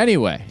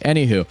 Anyway,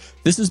 anywho,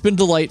 this has been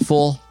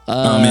delightful.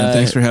 Oh man,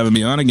 thanks for having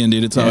me on again,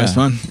 dude. It's always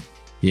fun.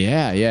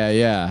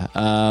 Yeah.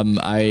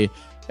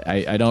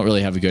 I don't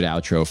really have a good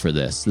outro for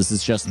this. This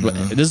is just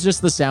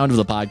the sound of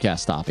the podcast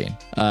stopping.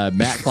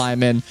 Matt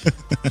Klinman,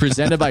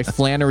 presented by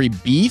Flannery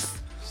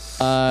Beef.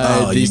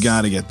 You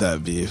got to get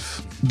that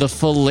beef. The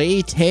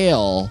filet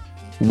tail,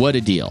 what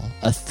a deal!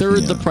 A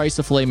third the price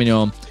of filet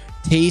mignon.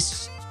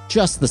 Tastes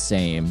just the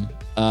same.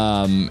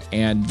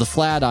 And the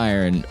flat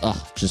iron,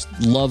 just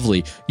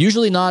lovely.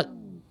 Usually not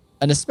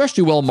an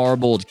especially well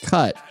marbled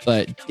cut,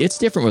 but it's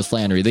different with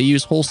Flannery. They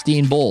use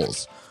Holstein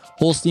bowls,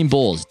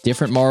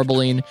 different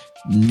marbling.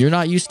 You're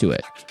not used to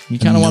it. You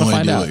kind of want to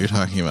find out what you're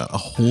talking about. A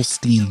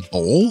Holstein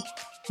bowl?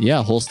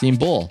 Yeah, Holstein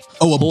bowl.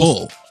 Oh, a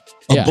bull.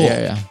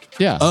 Yeah.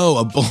 Oh,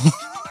 a bull.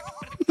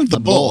 The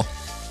bull.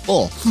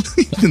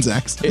 Ethan's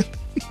accent.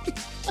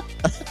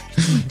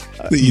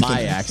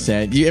 My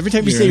accent. Every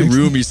time you say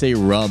room, you say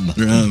rum.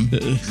 Get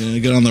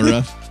on the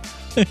rough.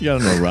 You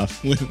got on the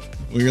rough.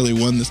 We really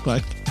won this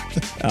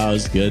podcast. Oh, it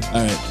was good.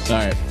 All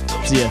right.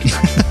 See ya.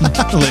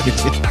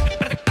 Later.